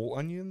full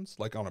onions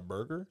like on a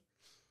burger,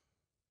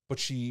 but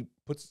she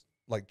puts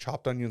like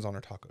chopped onions on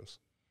her tacos.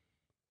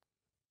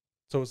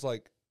 So it's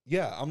like,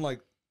 yeah, I'm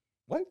like,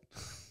 what?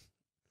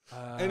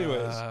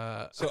 Anyways,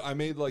 so I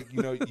made like,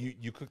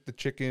 you cook the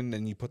chicken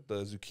and you put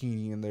the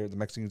zucchini in there, the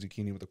Mexican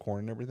zucchini with the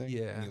corn and everything.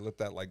 Yeah. And you let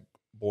that like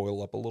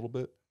boil up a little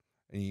bit,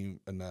 and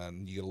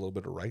then you get a little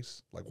bit of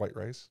rice, like white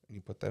rice, and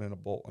you put that in a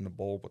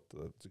bowl with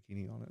the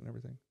zucchini on it and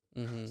everything.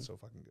 Mm-hmm. It's so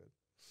fucking good.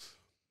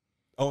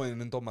 Oh,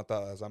 and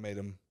entomatadas, I made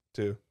them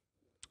too.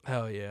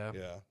 Hell yeah.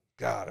 Yeah.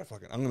 God,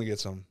 I'm gonna get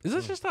some. Is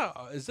this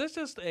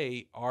just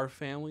a our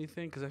family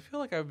thing? Because I feel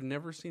like I've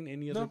never seen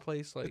any other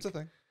place like. It's a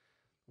thing.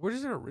 Where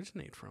does it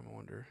originate from? I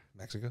wonder.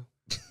 Mexico.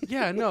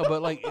 Yeah, no,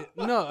 but like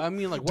no, I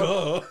mean like what?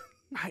 Duh.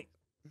 I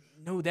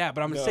know that,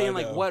 but I'm No, saying I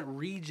like know. what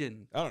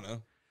region? I don't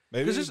know.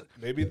 Maybe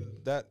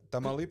that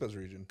Tamaulipas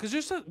region. Because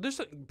there's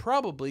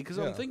probably because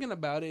Yeah. I'm thinking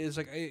about it is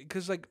like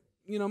because like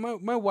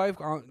my wife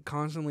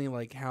constantly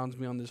like hounds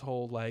me on this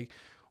whole like,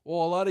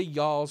 well, a lot of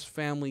y'all's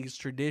family's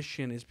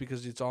tradition is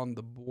because it's on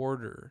the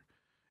border,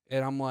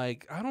 and I'm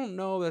like, I don't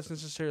know if that's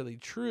necessarily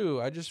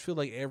true. I just feel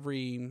like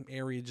every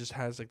area just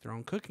has like their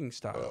own cooking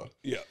style.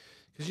 Yeah.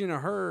 Because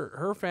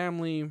her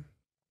family,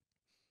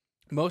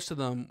 most of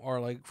them are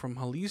like from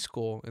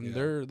Jalisco, and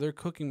Yeah. their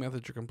cooking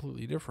methods are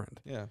completely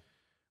different. Yeah.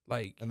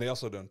 Like And they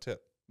also don't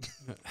tip.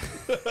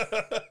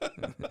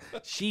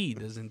 she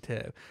doesn't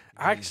tip.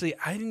 Actually,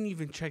 I didn't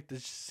even check to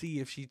see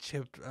if she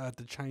tipped at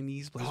the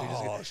Chinese place.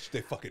 Oh,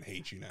 they fucking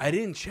hate you now. I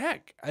didn't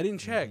check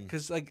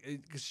because like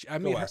I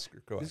made Go her. ask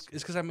her. Go ask her.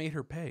 It's because I made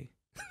her pay.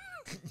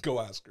 Go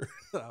ask her.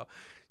 So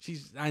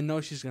I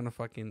know she's gonna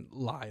fucking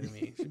lie to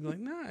me. She'd be like,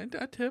 "Nah,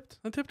 I tipped.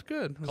 I tipped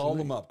good." Call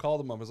them up.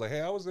 It's like,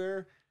 hey, I was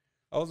there.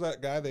 I was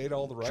that guy. They ate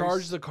all the rice.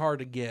 Charge the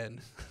card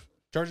again.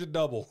 Charge it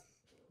double.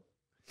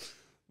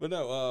 But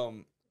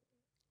no,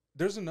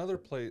 there's another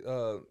place.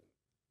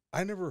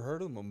 I never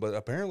heard of them, but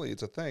apparently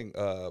it's a thing.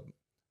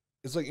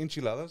 It's like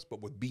enchiladas,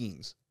 but with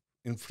beans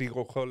in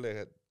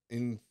frijoles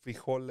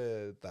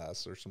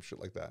or some shit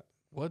like that.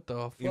 What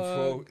the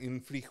fuck?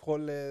 In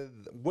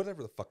frijoles,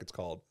 whatever the fuck it's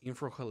called.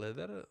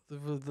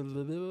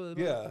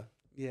 Yeah.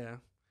 Yeah.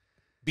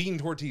 Bean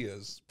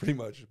tortillas, pretty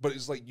much. But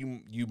it's like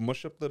you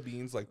mush up the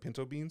beans like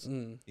pinto beans.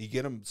 Mm. You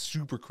get them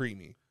super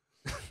creamy.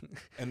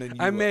 And then you,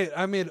 I made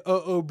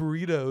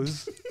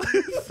burritos.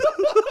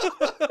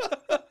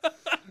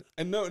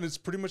 and it's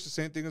pretty much the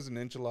same thing as an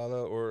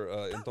enchilada or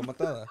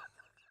entomatada.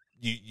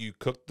 You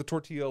cook the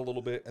tortilla a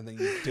little bit and then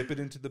you dip it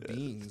into the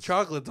beans.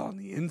 Chocolate's on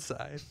the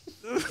inside.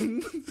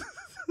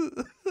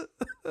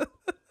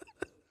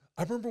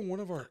 I remember one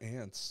of our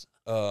aunts.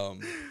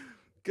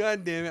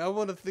 God damn it! I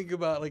want to think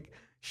about like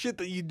shit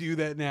that you do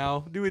that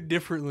now. Do it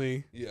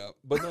differently. Yeah,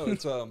 but no,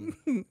 it's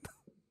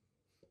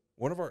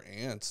one of our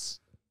aunts.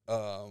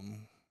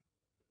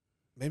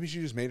 Maybe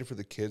she just made it for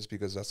the kids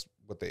because that's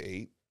what they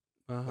ate.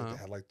 Like they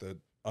had like the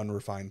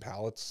unrefined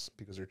palates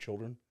because they're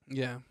children.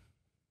 Yeah.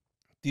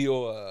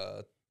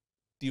 Tio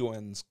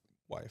N's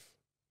wife.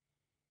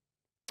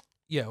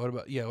 Yeah. What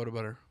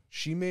about her?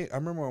 She made. I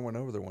remember I went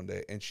over there one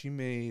day and she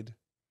made.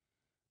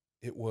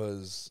 It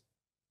was.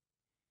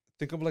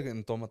 Think of like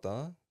an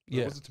entomatada.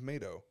 Yeah. It was a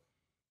tomato.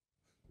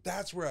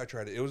 That's where I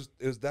tried it. It was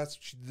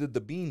she did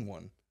the bean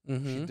one.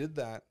 Mm-hmm. She did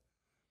that,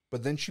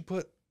 but then she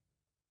put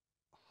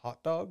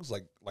hot dogs,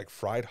 like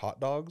fried hot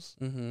dogs,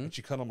 Mm-hmm. and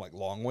she cut them like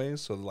long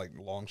ways, so like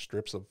long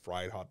strips of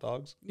fried hot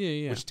dogs,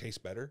 Yeah. which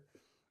taste better.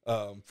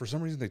 For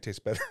some reason, they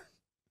taste better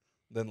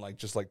than like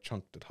just like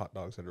chunked hot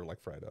dogs that are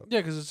like fried up. Yeah,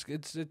 because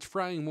it's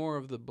frying more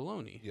of the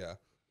bologna. Yeah,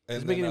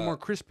 It's making it more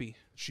crispy.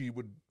 She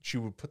would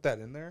put that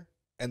in there,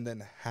 and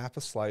then half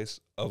a slice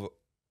of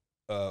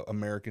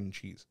American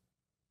cheese.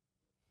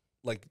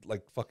 Like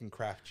fucking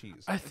Kraft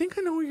cheese. I think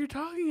I know what you're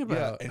talking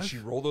about. Yeah, and she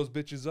rolled those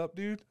bitches up,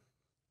 dude.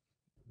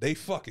 They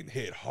fucking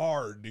hit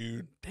hard,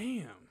 dude.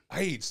 Damn. I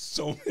ate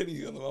so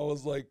many of them. I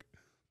was like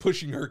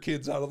pushing her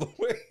kids out of the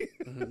way.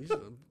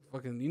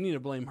 You need to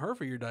blame her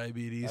for your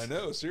diabetes. I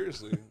know,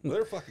 seriously.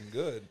 They're fucking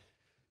good.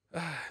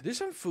 There's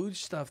some food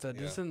stuff that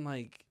doesn't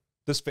like.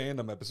 This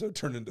fandom episode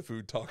turned into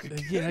food talk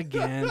again. Yeah,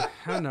 again.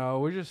 I know.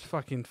 We're just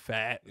fucking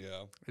fat.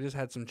 Yeah. I just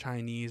had some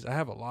Chinese. I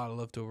have a lot of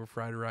leftover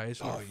fried rice.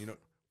 Oh,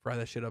 Fry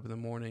that shit up in the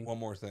morning. One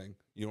more thing.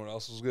 You know what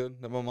else was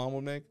good that my mom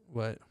would make?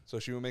 What? So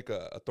she would make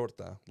a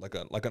torta, like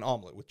an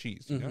omelet with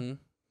cheese. You know,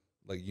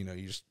 like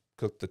you just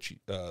cook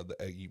the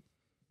egg.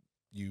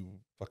 You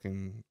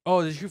fucking.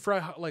 Oh, did you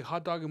fry like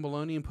hot dog and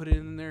bologna and put it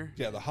in there?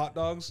 Yeah, the hot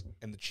dogs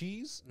and the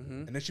cheese,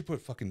 and then she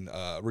put fucking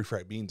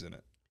refried beans in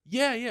it.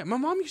 Yeah, yeah. My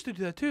mom used to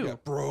do that too. Yeah,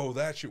 bro,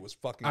 that shit was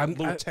fucking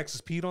little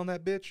Texas Pete on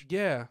that bitch.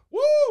 Yeah.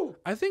 Woo!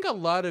 I think a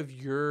lot of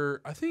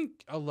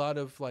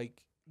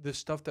like the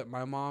stuff that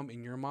my mom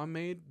and your mom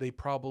made, they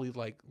probably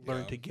like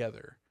learned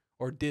together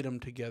or did them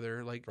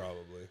together. Like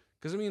probably.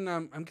 Because I mean,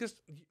 I'm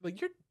just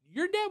like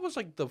your dad was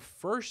like the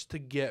first to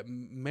get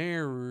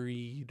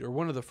married or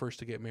one of the first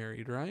to get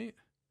married, right?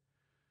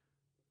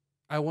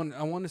 I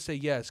want to say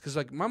yes because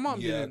like my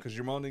mom didn't. Yeah, because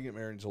your mom didn't get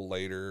married until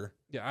later.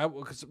 Yeah,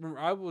 because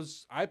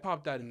I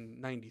popped out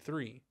in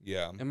 '93.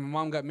 Yeah, and my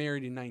mom got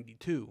married in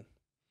 '92.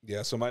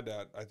 Yeah, so my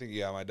dad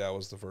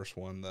was the first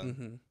one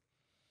then.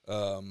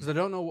 Because I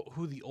don't know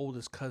who the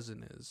oldest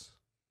cousin is.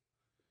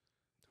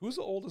 Who's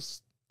the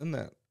oldest in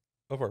that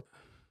of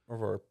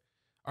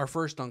our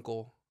first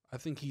uncle? I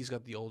think he's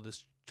got the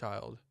oldest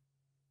child.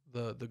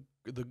 The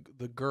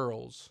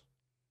girls,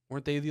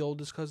 weren't they the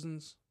oldest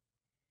cousins?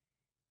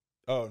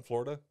 Oh, in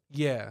Florida?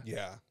 Yeah.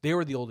 Yeah. They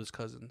were the oldest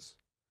cousins.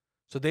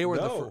 So they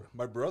were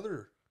my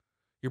brother.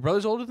 Your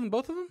brother's older than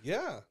both of them?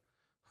 Yeah.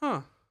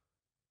 Huh.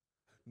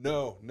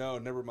 No,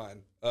 never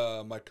mind.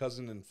 My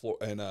cousin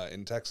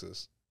in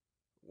Texas,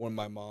 when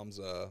my mom's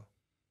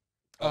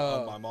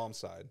on my mom's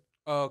side.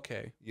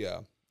 Okay. Yeah.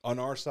 On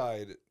our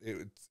side,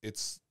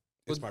 it's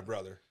my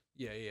brother.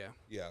 Yeah.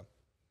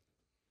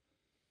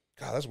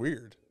 God, that's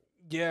weird.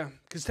 Yeah,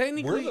 because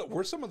technically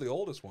we're some of the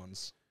oldest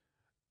ones.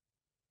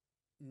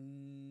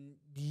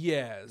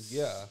 Yes.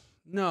 Yeah.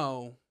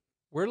 No,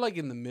 we're like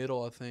in the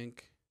middle, I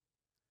think.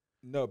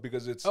 No,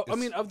 because it's I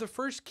mean, of the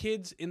first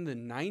kids in the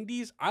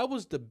 90s, I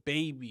was the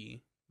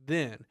baby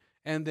then.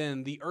 And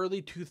then the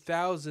early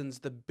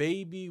 2000s, the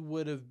baby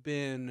would have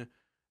been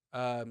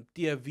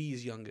Tia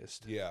V's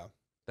youngest. Yeah.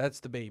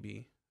 That's the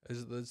baby.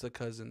 Is the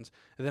cousins.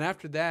 And then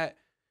after that,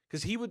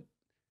 because he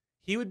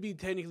would be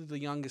technically the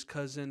youngest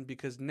cousin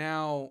because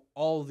now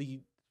all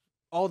the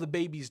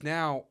babies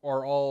now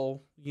are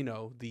all,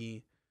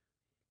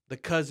 the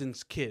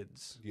cousins'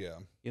 kids. Yeah.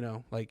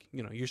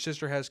 Your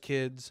sister has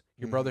kids,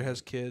 your brother has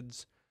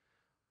kids.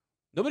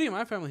 Nobody in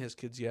my family has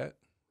kids yet.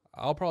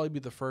 I'll probably be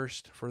the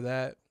first for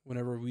that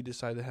whenever we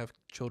decide to have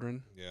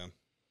children. Yeah.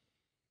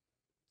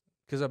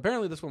 Because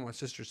apparently that's what my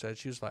sister said.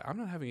 She was like, I'm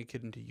not having a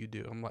kid until you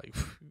do. I'm like,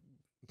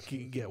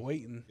 get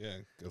waiting. Yeah.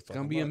 It's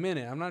going to be a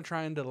minute. I'm not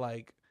trying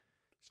to,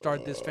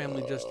 start this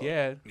family just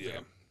yet. Yeah.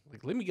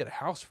 Let me get a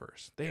house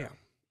first. Damn. Yeah.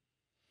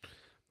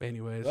 But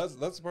anyways.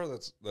 That's the part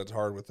that's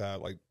hard with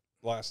that.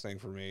 Last thing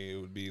for me, it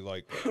would be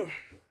we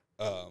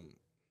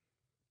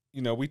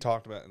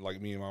talked about,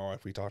 me and my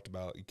wife, we talked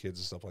about kids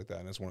and stuff like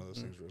that. And it's one of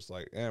those things where it's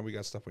we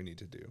got stuff we need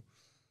to do.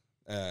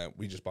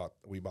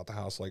 We bought the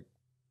house,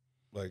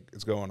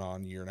 it's going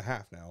on a year and a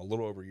half now, a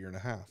little over a year and a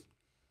half.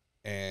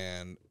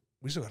 And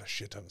we still got a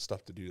shit ton of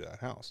stuff to do to that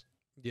house.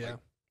 Yeah.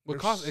 It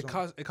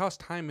costs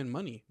time and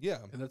money. Yeah.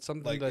 And that's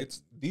something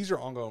these are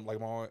ongoing.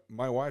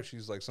 My wife,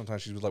 she's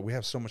sometimes she was we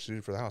have so much to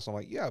do for the house. I'm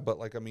like, yeah, but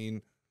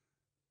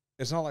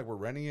it's not like we're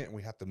renting it and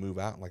we have to move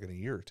out in a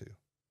year or two.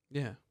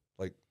 Yeah.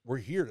 We're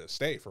here to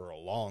stay for a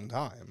long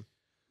time.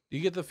 Do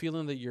you get the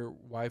feeling that your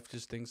wife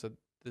just thinks that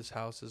this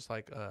house is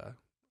like a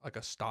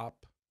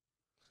stop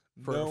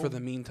for the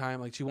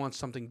meantime? She wants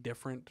something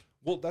different?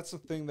 Well, that's the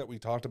thing that we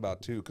talked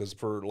about too, because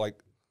for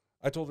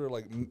I told her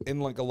in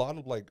a lot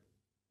of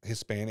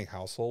Hispanic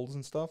households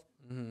and stuff,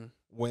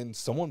 when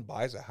someone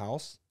buys a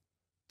house,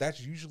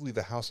 that's usually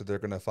the house that they're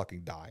gonna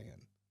fucking die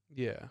in.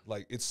 Yeah.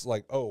 It's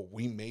oh,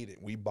 we made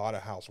it. We bought a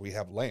house. We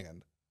have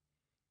land.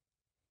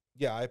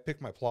 Yeah, I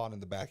picked my plot in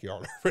the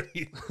backyard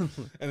already.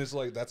 And it's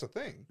that's a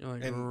thing. You're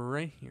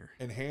right here.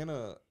 And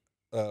Hannah,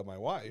 my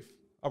wife,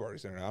 I've already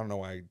said her name. I don't know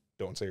why I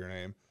don't say her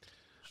name.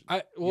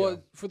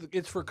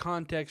 It's for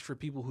context for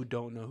people who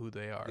don't know who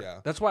they are. Yeah.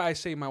 That's why I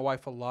say my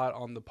wife a lot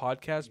on the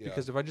podcast,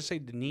 because if I just say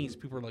Denise,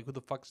 people are like, who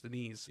the fuck's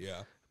Denise?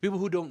 Yeah. People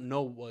who don't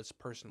know us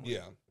personally.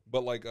 Yeah.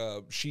 But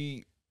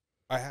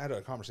I had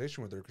a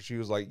conversation with her because she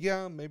was like,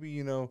 yeah,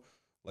 maybe,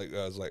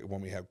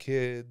 when we have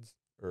kids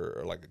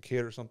or a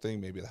kid or something,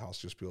 maybe the house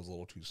just feels a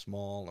little too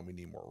small and we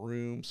need more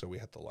room. So we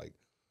have to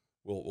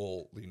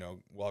we'll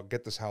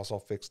get this house all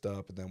fixed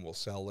up and then we'll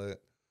sell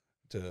it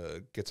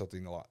to get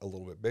something a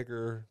little bit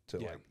bigger to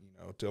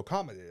to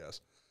accommodate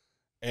us.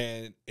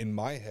 And in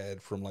my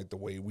head, from the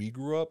way we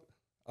grew up,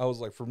 I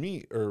was for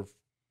me,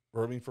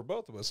 for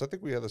both of us, I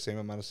think we had the same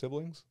amount of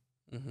siblings.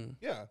 Mm-hmm.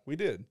 Yeah, we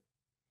did.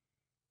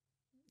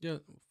 Yeah,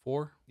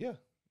 4. Yeah, it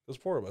was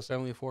 4 of us.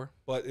 Family of 4.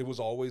 But it was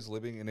always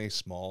living in a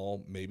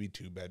small, maybe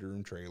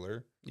 2-bedroom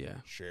trailer. Yeah.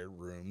 Shared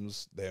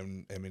rooms.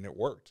 Then, it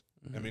worked.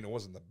 Mm-hmm. It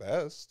wasn't the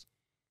best,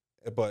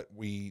 but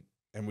we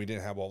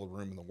didn't have all the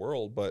room in the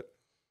world, but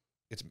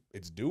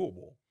it's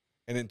doable.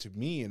 And then to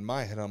me, in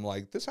my head, I'm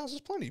like, this house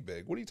is plenty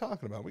big. What are you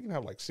talking about? We can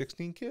have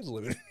 16 kids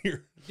living in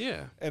here.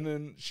 Yeah. And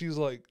then she's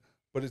like,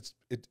 but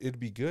it'd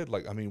be good.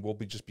 Like, I mean, we'll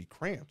just be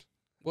cramped.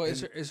 Well,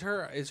 is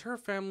her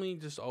family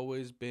just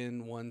always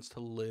been ones to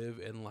live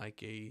in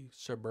like a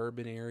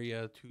suburban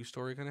area,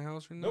 2-story kind of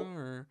house, or no?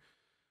 Nope.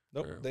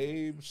 Nope.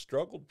 They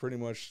struggled pretty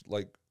much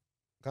like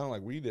kind of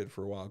like we did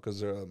for a while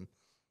because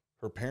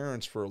her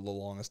parents for the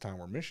longest time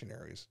were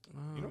missionaries.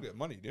 Oh. You don't get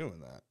money doing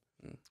that.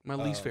 My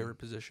least favorite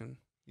position.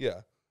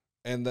 Yeah,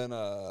 and then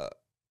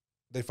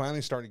they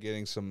finally started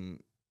getting some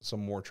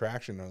more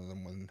traction on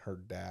them when her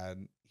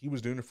dad. He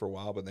was doing it for a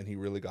while, but then he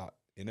really got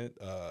in it.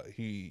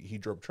 He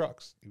drove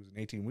trucks. He was an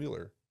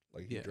 18-wheeler.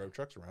 Like, he drove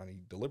trucks around. He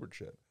delivered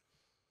shit.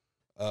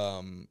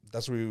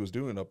 That's what he was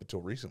doing up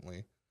until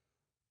recently.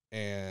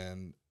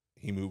 And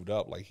he moved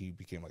up. Like, he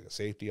became like a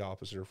safety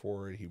officer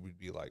for it. He would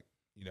be like,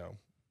 you know,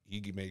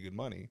 he made good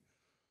money.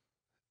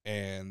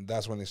 And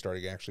that's when they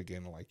started actually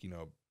getting like, you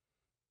know,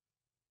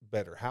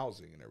 better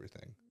housing and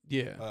everything.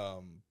 Yeah.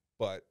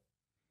 But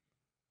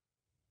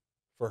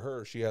for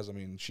her, she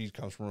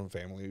comes from a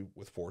family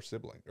with 4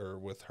 siblings, or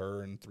with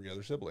her and 3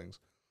 other siblings.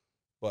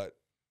 But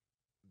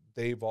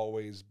they've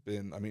always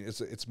been, I mean,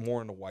 it's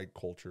more in the white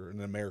culture, in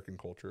the American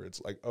culture.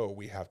 It's like, oh,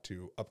 we have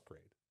to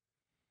upgrade.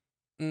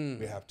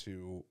 We have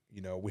to,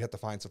 you know, we have to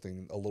find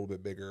something a little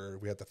bit bigger.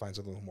 We have to find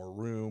something with more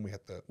room.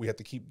 We have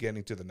to keep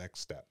getting to the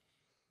next step.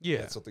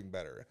 Yeah. Something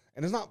better.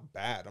 And it's not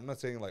bad. I'm not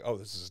saying like, oh,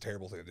 this is a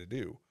terrible thing to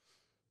do.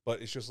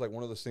 But it's just like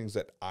one of those things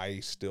that I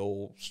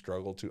still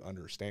struggle to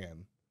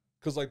understand.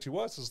 Because, like, to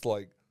us, it's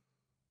like,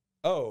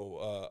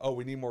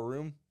 we need more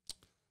room.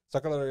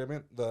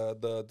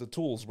 The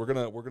tools. We're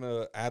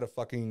gonna add a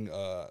fucking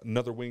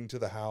another wing to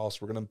the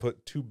house. We're gonna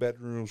put 2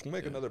 bedrooms. We'll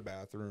make another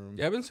bathroom.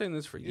 Yeah, I've been saying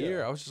this for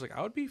years. I was just like,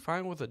 I would be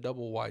fine with a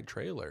double wide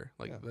trailer.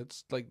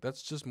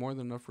 That's just more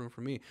than enough room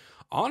for me.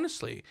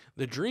 Honestly,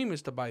 the dream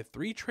is to buy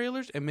 3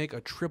 trailers and make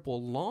a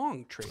triple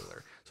long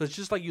trailer. So it's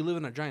just like you live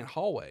in a giant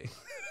hallway.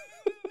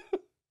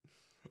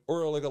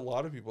 Or like a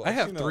lot of people. I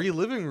have 3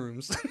 living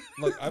rooms.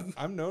 Like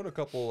I've known a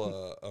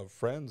couple of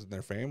friends and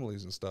their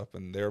families and stuff,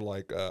 and they're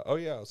like, oh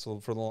yeah. So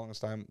for the longest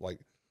time, like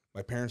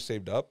my parents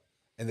saved up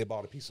and they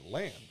bought a piece of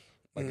land,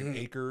 like an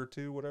acre or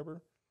 2,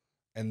 whatever,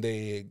 and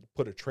they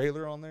put a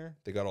trailer on there.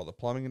 They got all the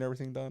plumbing and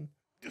everything done,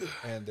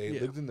 and they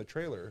lived in the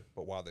trailer.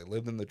 But while they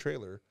lived in the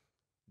trailer,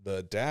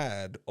 the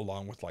dad,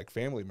 along with like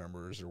family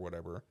members or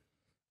whatever,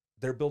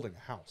 they're building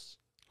a house.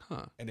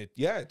 Huh? And it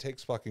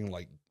takes fucking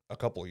like a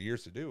couple of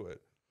years to do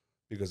it.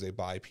 Because they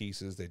buy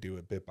pieces, they do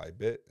it bit by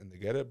bit, and they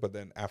get it. But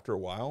then after a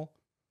while,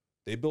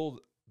 they build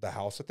the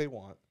house that they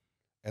want,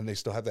 and they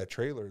still have that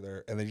trailer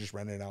there, and they just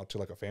rent it out to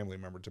like a family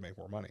member to make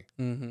more money.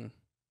 Mm-hmm.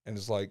 And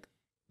it's like,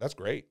 that's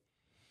great.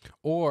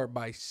 Or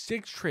buy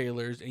 6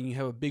 trailers, and you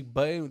have a big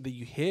button that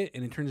you hit,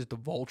 and it turns into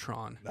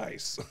Voltron.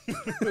 Nice.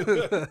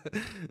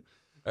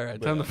 All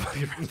right, time to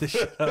fucking wrap this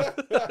shit up.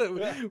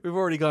 We've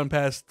already gone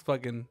past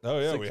fucking. Oh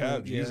yeah, 6 we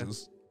have. minutes.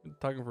 Jesus. Yeah.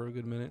 Talking for a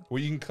good minute. Well,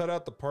 you can cut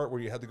out the part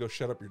where you had to go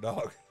shut up your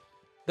dog.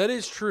 That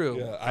is true.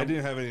 Yeah, I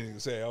didn't have anything to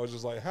say. I was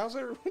just like, how's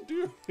everyone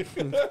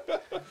doing?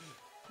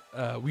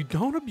 We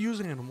don't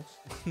abuse animals.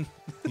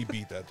 He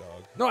beat that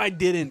dog. No, I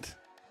didn't.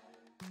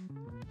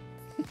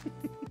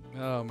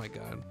 Oh, my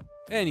God.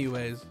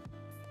 Anyways,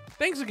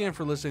 thanks again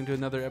for listening to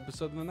another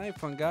episode of The Night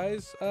Funk,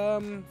 guys.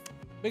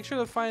 Make sure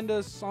to find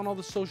us on all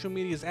the social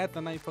medias at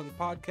The Night Funk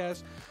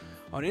Podcast.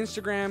 On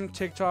Instagram,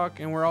 TikTok,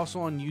 and we're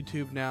also on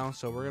YouTube now.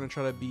 So we're going to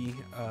try to be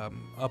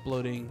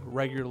uploading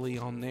regularly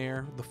on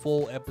there. The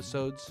full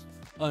episodes,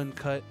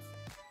 uncut.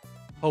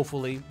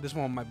 Hopefully. This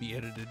one might be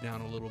edited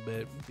down a little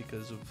bit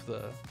because of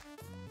the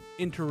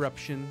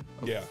interruption.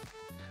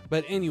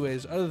 But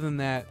anyways, other than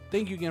that,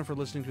 thank you again for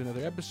listening to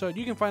another episode.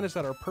 You can find us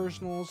at our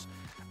personals.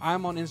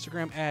 I'm on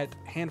Instagram at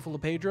Handful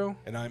of Pedro.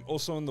 And I'm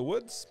also in the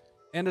woods.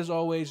 And as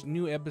always,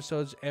 new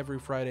episodes every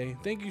Friday.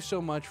 Thank you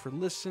so much for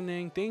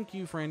listening. Thank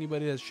you for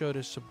anybody that showed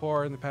us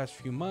support in the past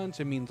few months.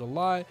 It means a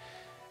lot.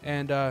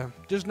 And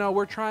just know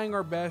we're trying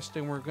our best,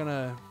 and we're going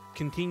to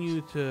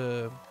continue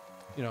to,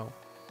 you know,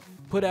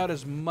 put out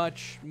as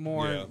much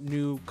more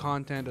new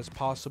content as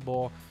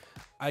possible.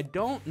 I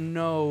don't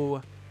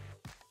know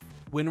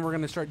when we're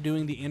going to start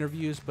doing the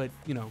interviews, but,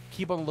 you know,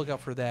 keep on the lookout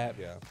for that.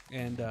 Yeah.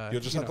 And you'll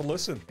just have to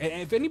listen.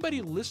 And if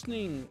anybody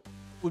listening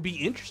would be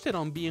interested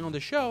on being on the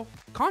show,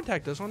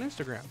 contact us on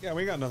Instagram. Yeah,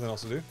 we got nothing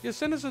else to do. Yeah,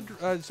 send us a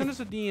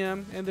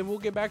DM, and then we'll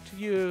get back to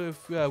you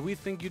if we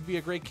think you'd be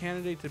a great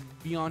candidate to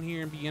be on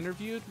here and be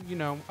interviewed. You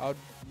know, I'd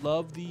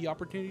love the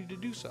opportunity to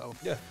do so.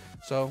 Yeah.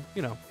 So,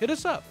 you know, hit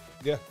us up.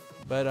 Yeah.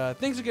 But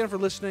thanks again for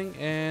listening,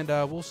 and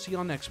we'll see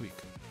y'all next week.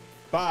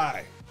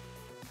 Bye.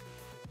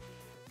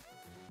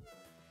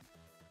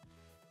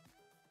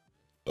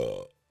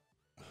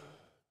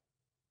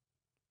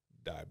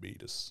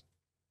 Diabetes.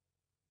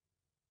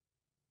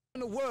 In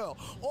the world,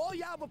 all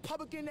y'all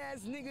Republican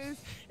ass niggas,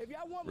 if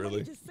y'all want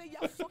money, just say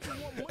y'all fucking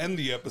want money. End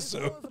the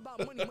episode. It's about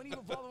money. Money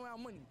revolves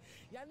around money.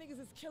 Y'all niggas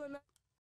is killing us.